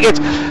Mashman take it.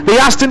 The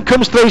Aston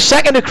comes through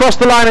second across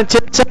the line and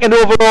takes second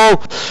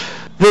overall.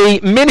 The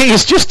Mini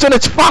has just done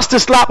its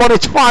fastest lap on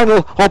its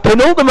final or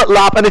penultimate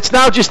lap, and it's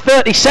now just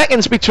 30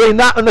 seconds between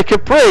that and the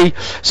Capri.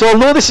 So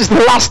although this is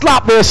the last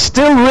lap, they're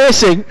still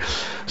racing.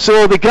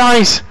 So the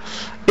guys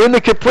in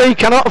the Capri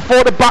cannot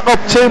afford to back up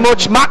too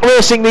much. Mac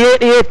Racing, the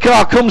 88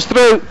 car, comes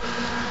through,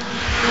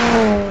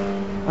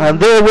 and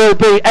there will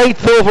be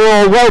 8th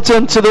overall. Well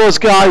done to those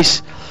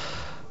guys,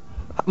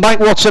 Mike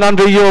Watson,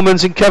 Andrew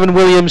Yeomans and Kevin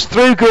Williams.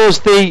 Through goes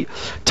the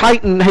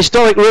Titan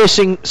Historic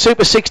Racing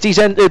Super 60s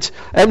entered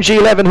MG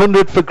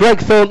 1100 for Greg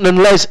Thornton and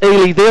Les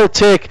Ely. They'll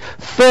take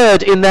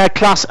third in their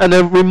class and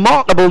a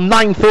remarkable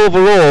 9th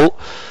overall.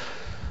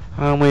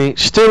 And we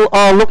still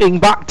are looking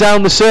back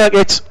down the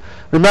circuit.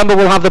 Remember,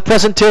 we'll have the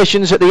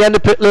presentations at the end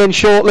of pit lane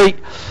shortly.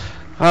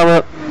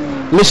 Our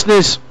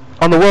listeners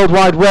on the World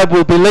Wide Web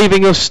will be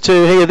leaving us to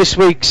hear this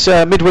week's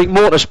midweek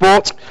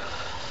motorsport.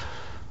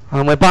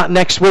 And we're back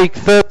next week,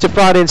 Thursday,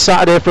 Friday and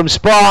Saturday from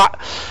Spa.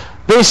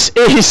 This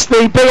is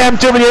the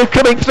BMW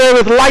coming through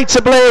with lights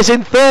ablaze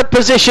in third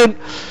position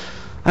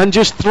and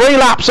just 3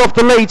 laps off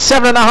the lead,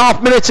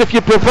 7.5 minutes if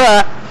you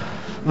prefer.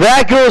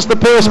 There goes the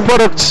Pace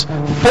Products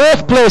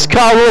 4th place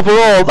car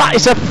overall. That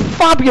is a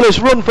fabulous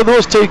run for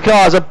those two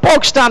cars. A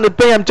bog standard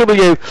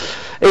BMW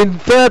in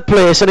 3rd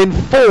place, and in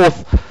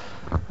 4th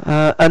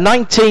a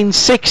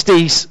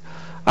 1960s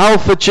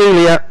Alfa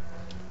Giulia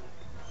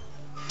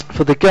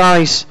for the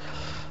guys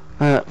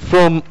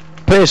from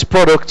Pace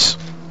Products.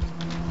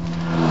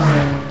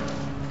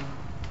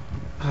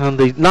 And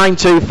the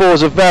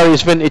 924s of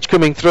various vintage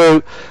coming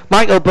through.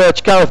 Michael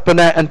Birch, Gareth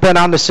Burnett and Ben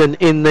Anderson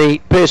in the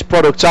Pace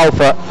Products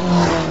Alpha.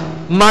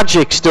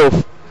 Magic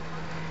stuff.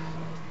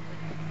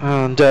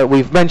 And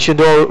we've mentioned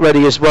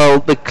already as well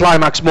the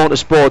Climax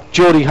Motorsport,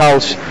 Jody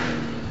House,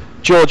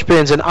 George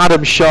Baines and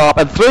Adam Sharp.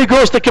 And through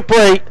goes the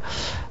Capri,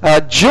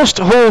 just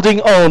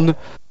holding on,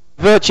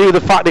 virtue of the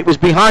fact it was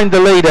behind the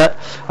leader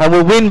and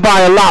will win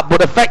by a lap,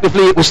 but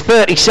effectively it was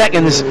 30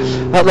 seconds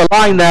at the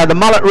line there. The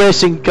Mallet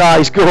Racing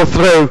guys go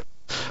through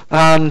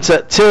and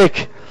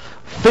take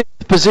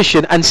 5th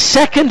position and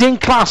second in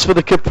class for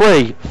the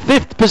Capri.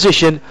 5th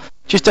position,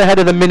 just ahead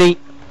of the Mini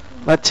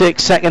that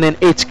takes second in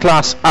its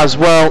class as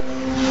well.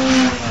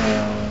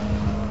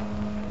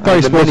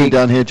 Very sporty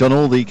down here, John.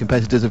 All the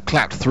competitors have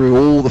clapped through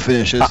all the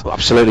finishes.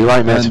 Absolutely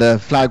right, mate.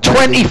 And flag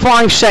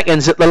 25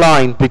 seconds at the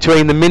line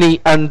between the Mini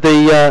and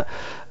the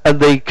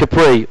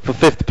Capri for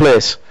 5th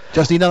place.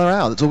 Just need another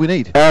hour, that's all we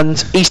need. And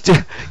he's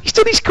done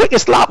his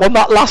quickest lap on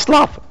that last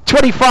lap,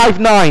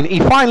 25.9. He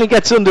finally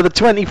gets under the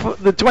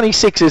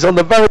 26s on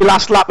the very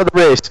last lap of the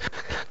race.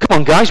 Come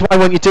on, guys, why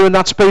weren't you doing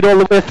that speed all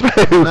the way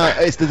through? No,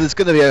 there's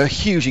going to be a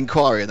huge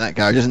inquiry in that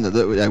garage, isn't there?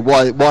 That,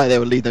 why they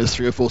would leave those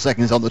 3 or 4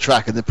 seconds on the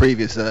track in the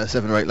previous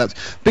 7 or 8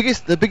 laps.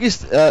 The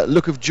biggest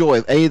look of joy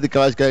of any of the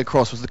guys going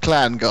across was the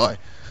Clan guy.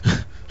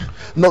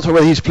 Not to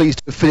whether he's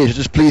pleased to finish,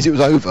 just pleased it was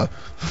over.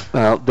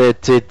 Well, they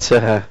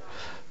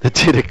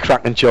did a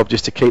cracking job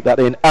just to keep that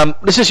in.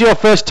 This is your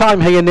first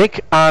time here,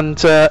 Nick, and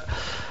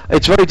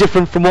it's very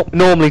different from what we're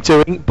normally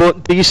doing.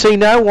 But do you see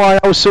now why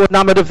I was so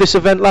enamoured of this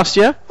event last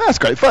year? That's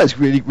great fun. It's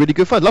really, really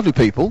good fun. Lovely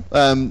people,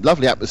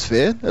 lovely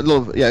atmosphere. A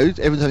lot of,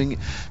 everyone's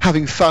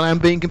having fun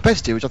and being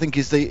competitive, which I think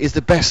is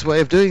the best way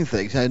of doing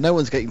things. No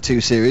one's getting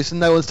too serious and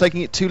no one's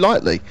taking it too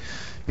lightly.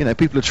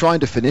 People are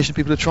trying to finish and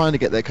people are trying to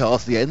get their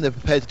cars to the end. They're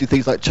prepared to do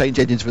things like change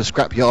engines for a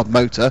scrapyard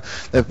motor.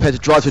 They're prepared to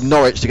drive to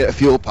Norwich to get a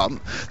fuel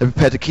pump. They're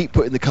prepared to keep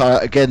putting the car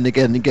out again and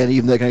again and again,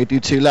 even though they're going to do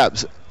 2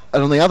 laps.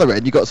 And on the other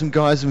end, you've got some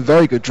guys, some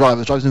very good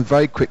drivers, driving some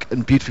very quick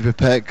and beautifully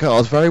prepared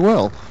cars very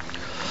well.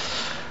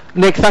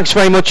 Nick, thanks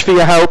very much for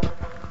your help.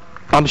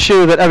 I'm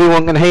sure that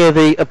everyone can hear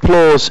the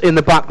applause in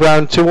the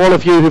background. To all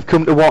of you who've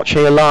come to watch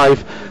here live,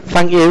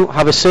 thank you.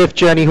 Have a safe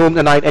journey home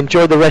tonight.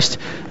 Enjoy the rest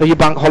of your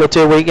bank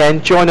holiday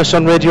weekend. Join us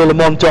on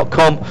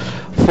radiolemans.com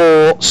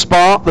for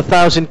Spa, the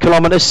 1,000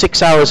 kilometres,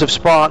 6 hours of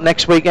Spa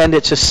next weekend.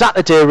 It's a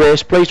Saturday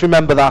race, please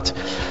remember that.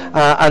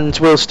 And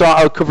we'll start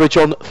our coverage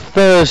on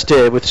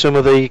Thursday with some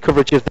of the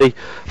coverage of the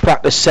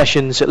practice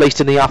sessions, at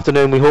least in the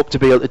afternoon. We hope to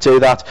be able to do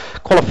that.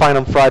 Qualifying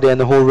on Friday and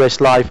the whole race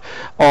live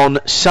on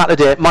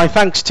Saturday. My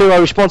thanks to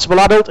our responsible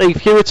adult, Eve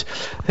Hewitt,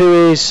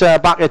 who is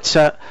back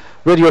at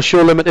Radio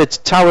Show Limited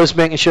Towers,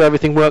 making sure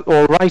everything worked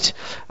all right.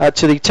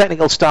 To the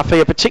technical staff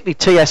here, particularly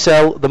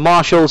TSL, the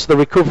marshals, the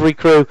recovery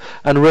crew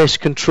and race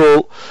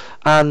control,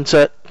 and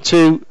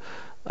to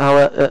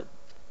our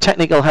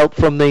technical help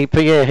from the PA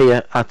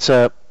here at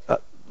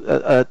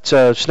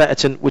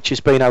Snetterton, which has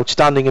been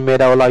outstanding and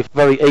made our life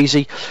very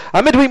easy.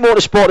 Midweek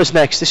Motorsport is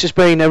next. This has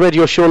been a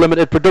Radio Show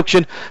Limited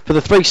production for the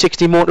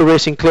 360 Motor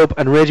Racing Club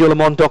and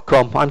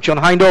radiolemans.com. I'm John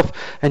Hindhaugh.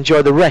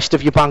 Enjoy the rest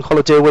of your bank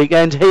holiday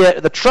weekend here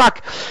at the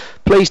track.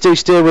 Please do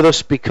stay with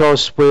us,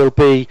 because we'll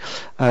be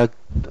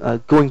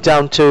going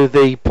down to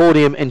the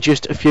podium in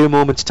just a few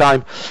moments'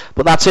 time.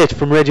 But that's it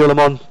from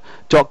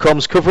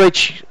radiolemans.com's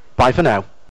coverage. Bye for now.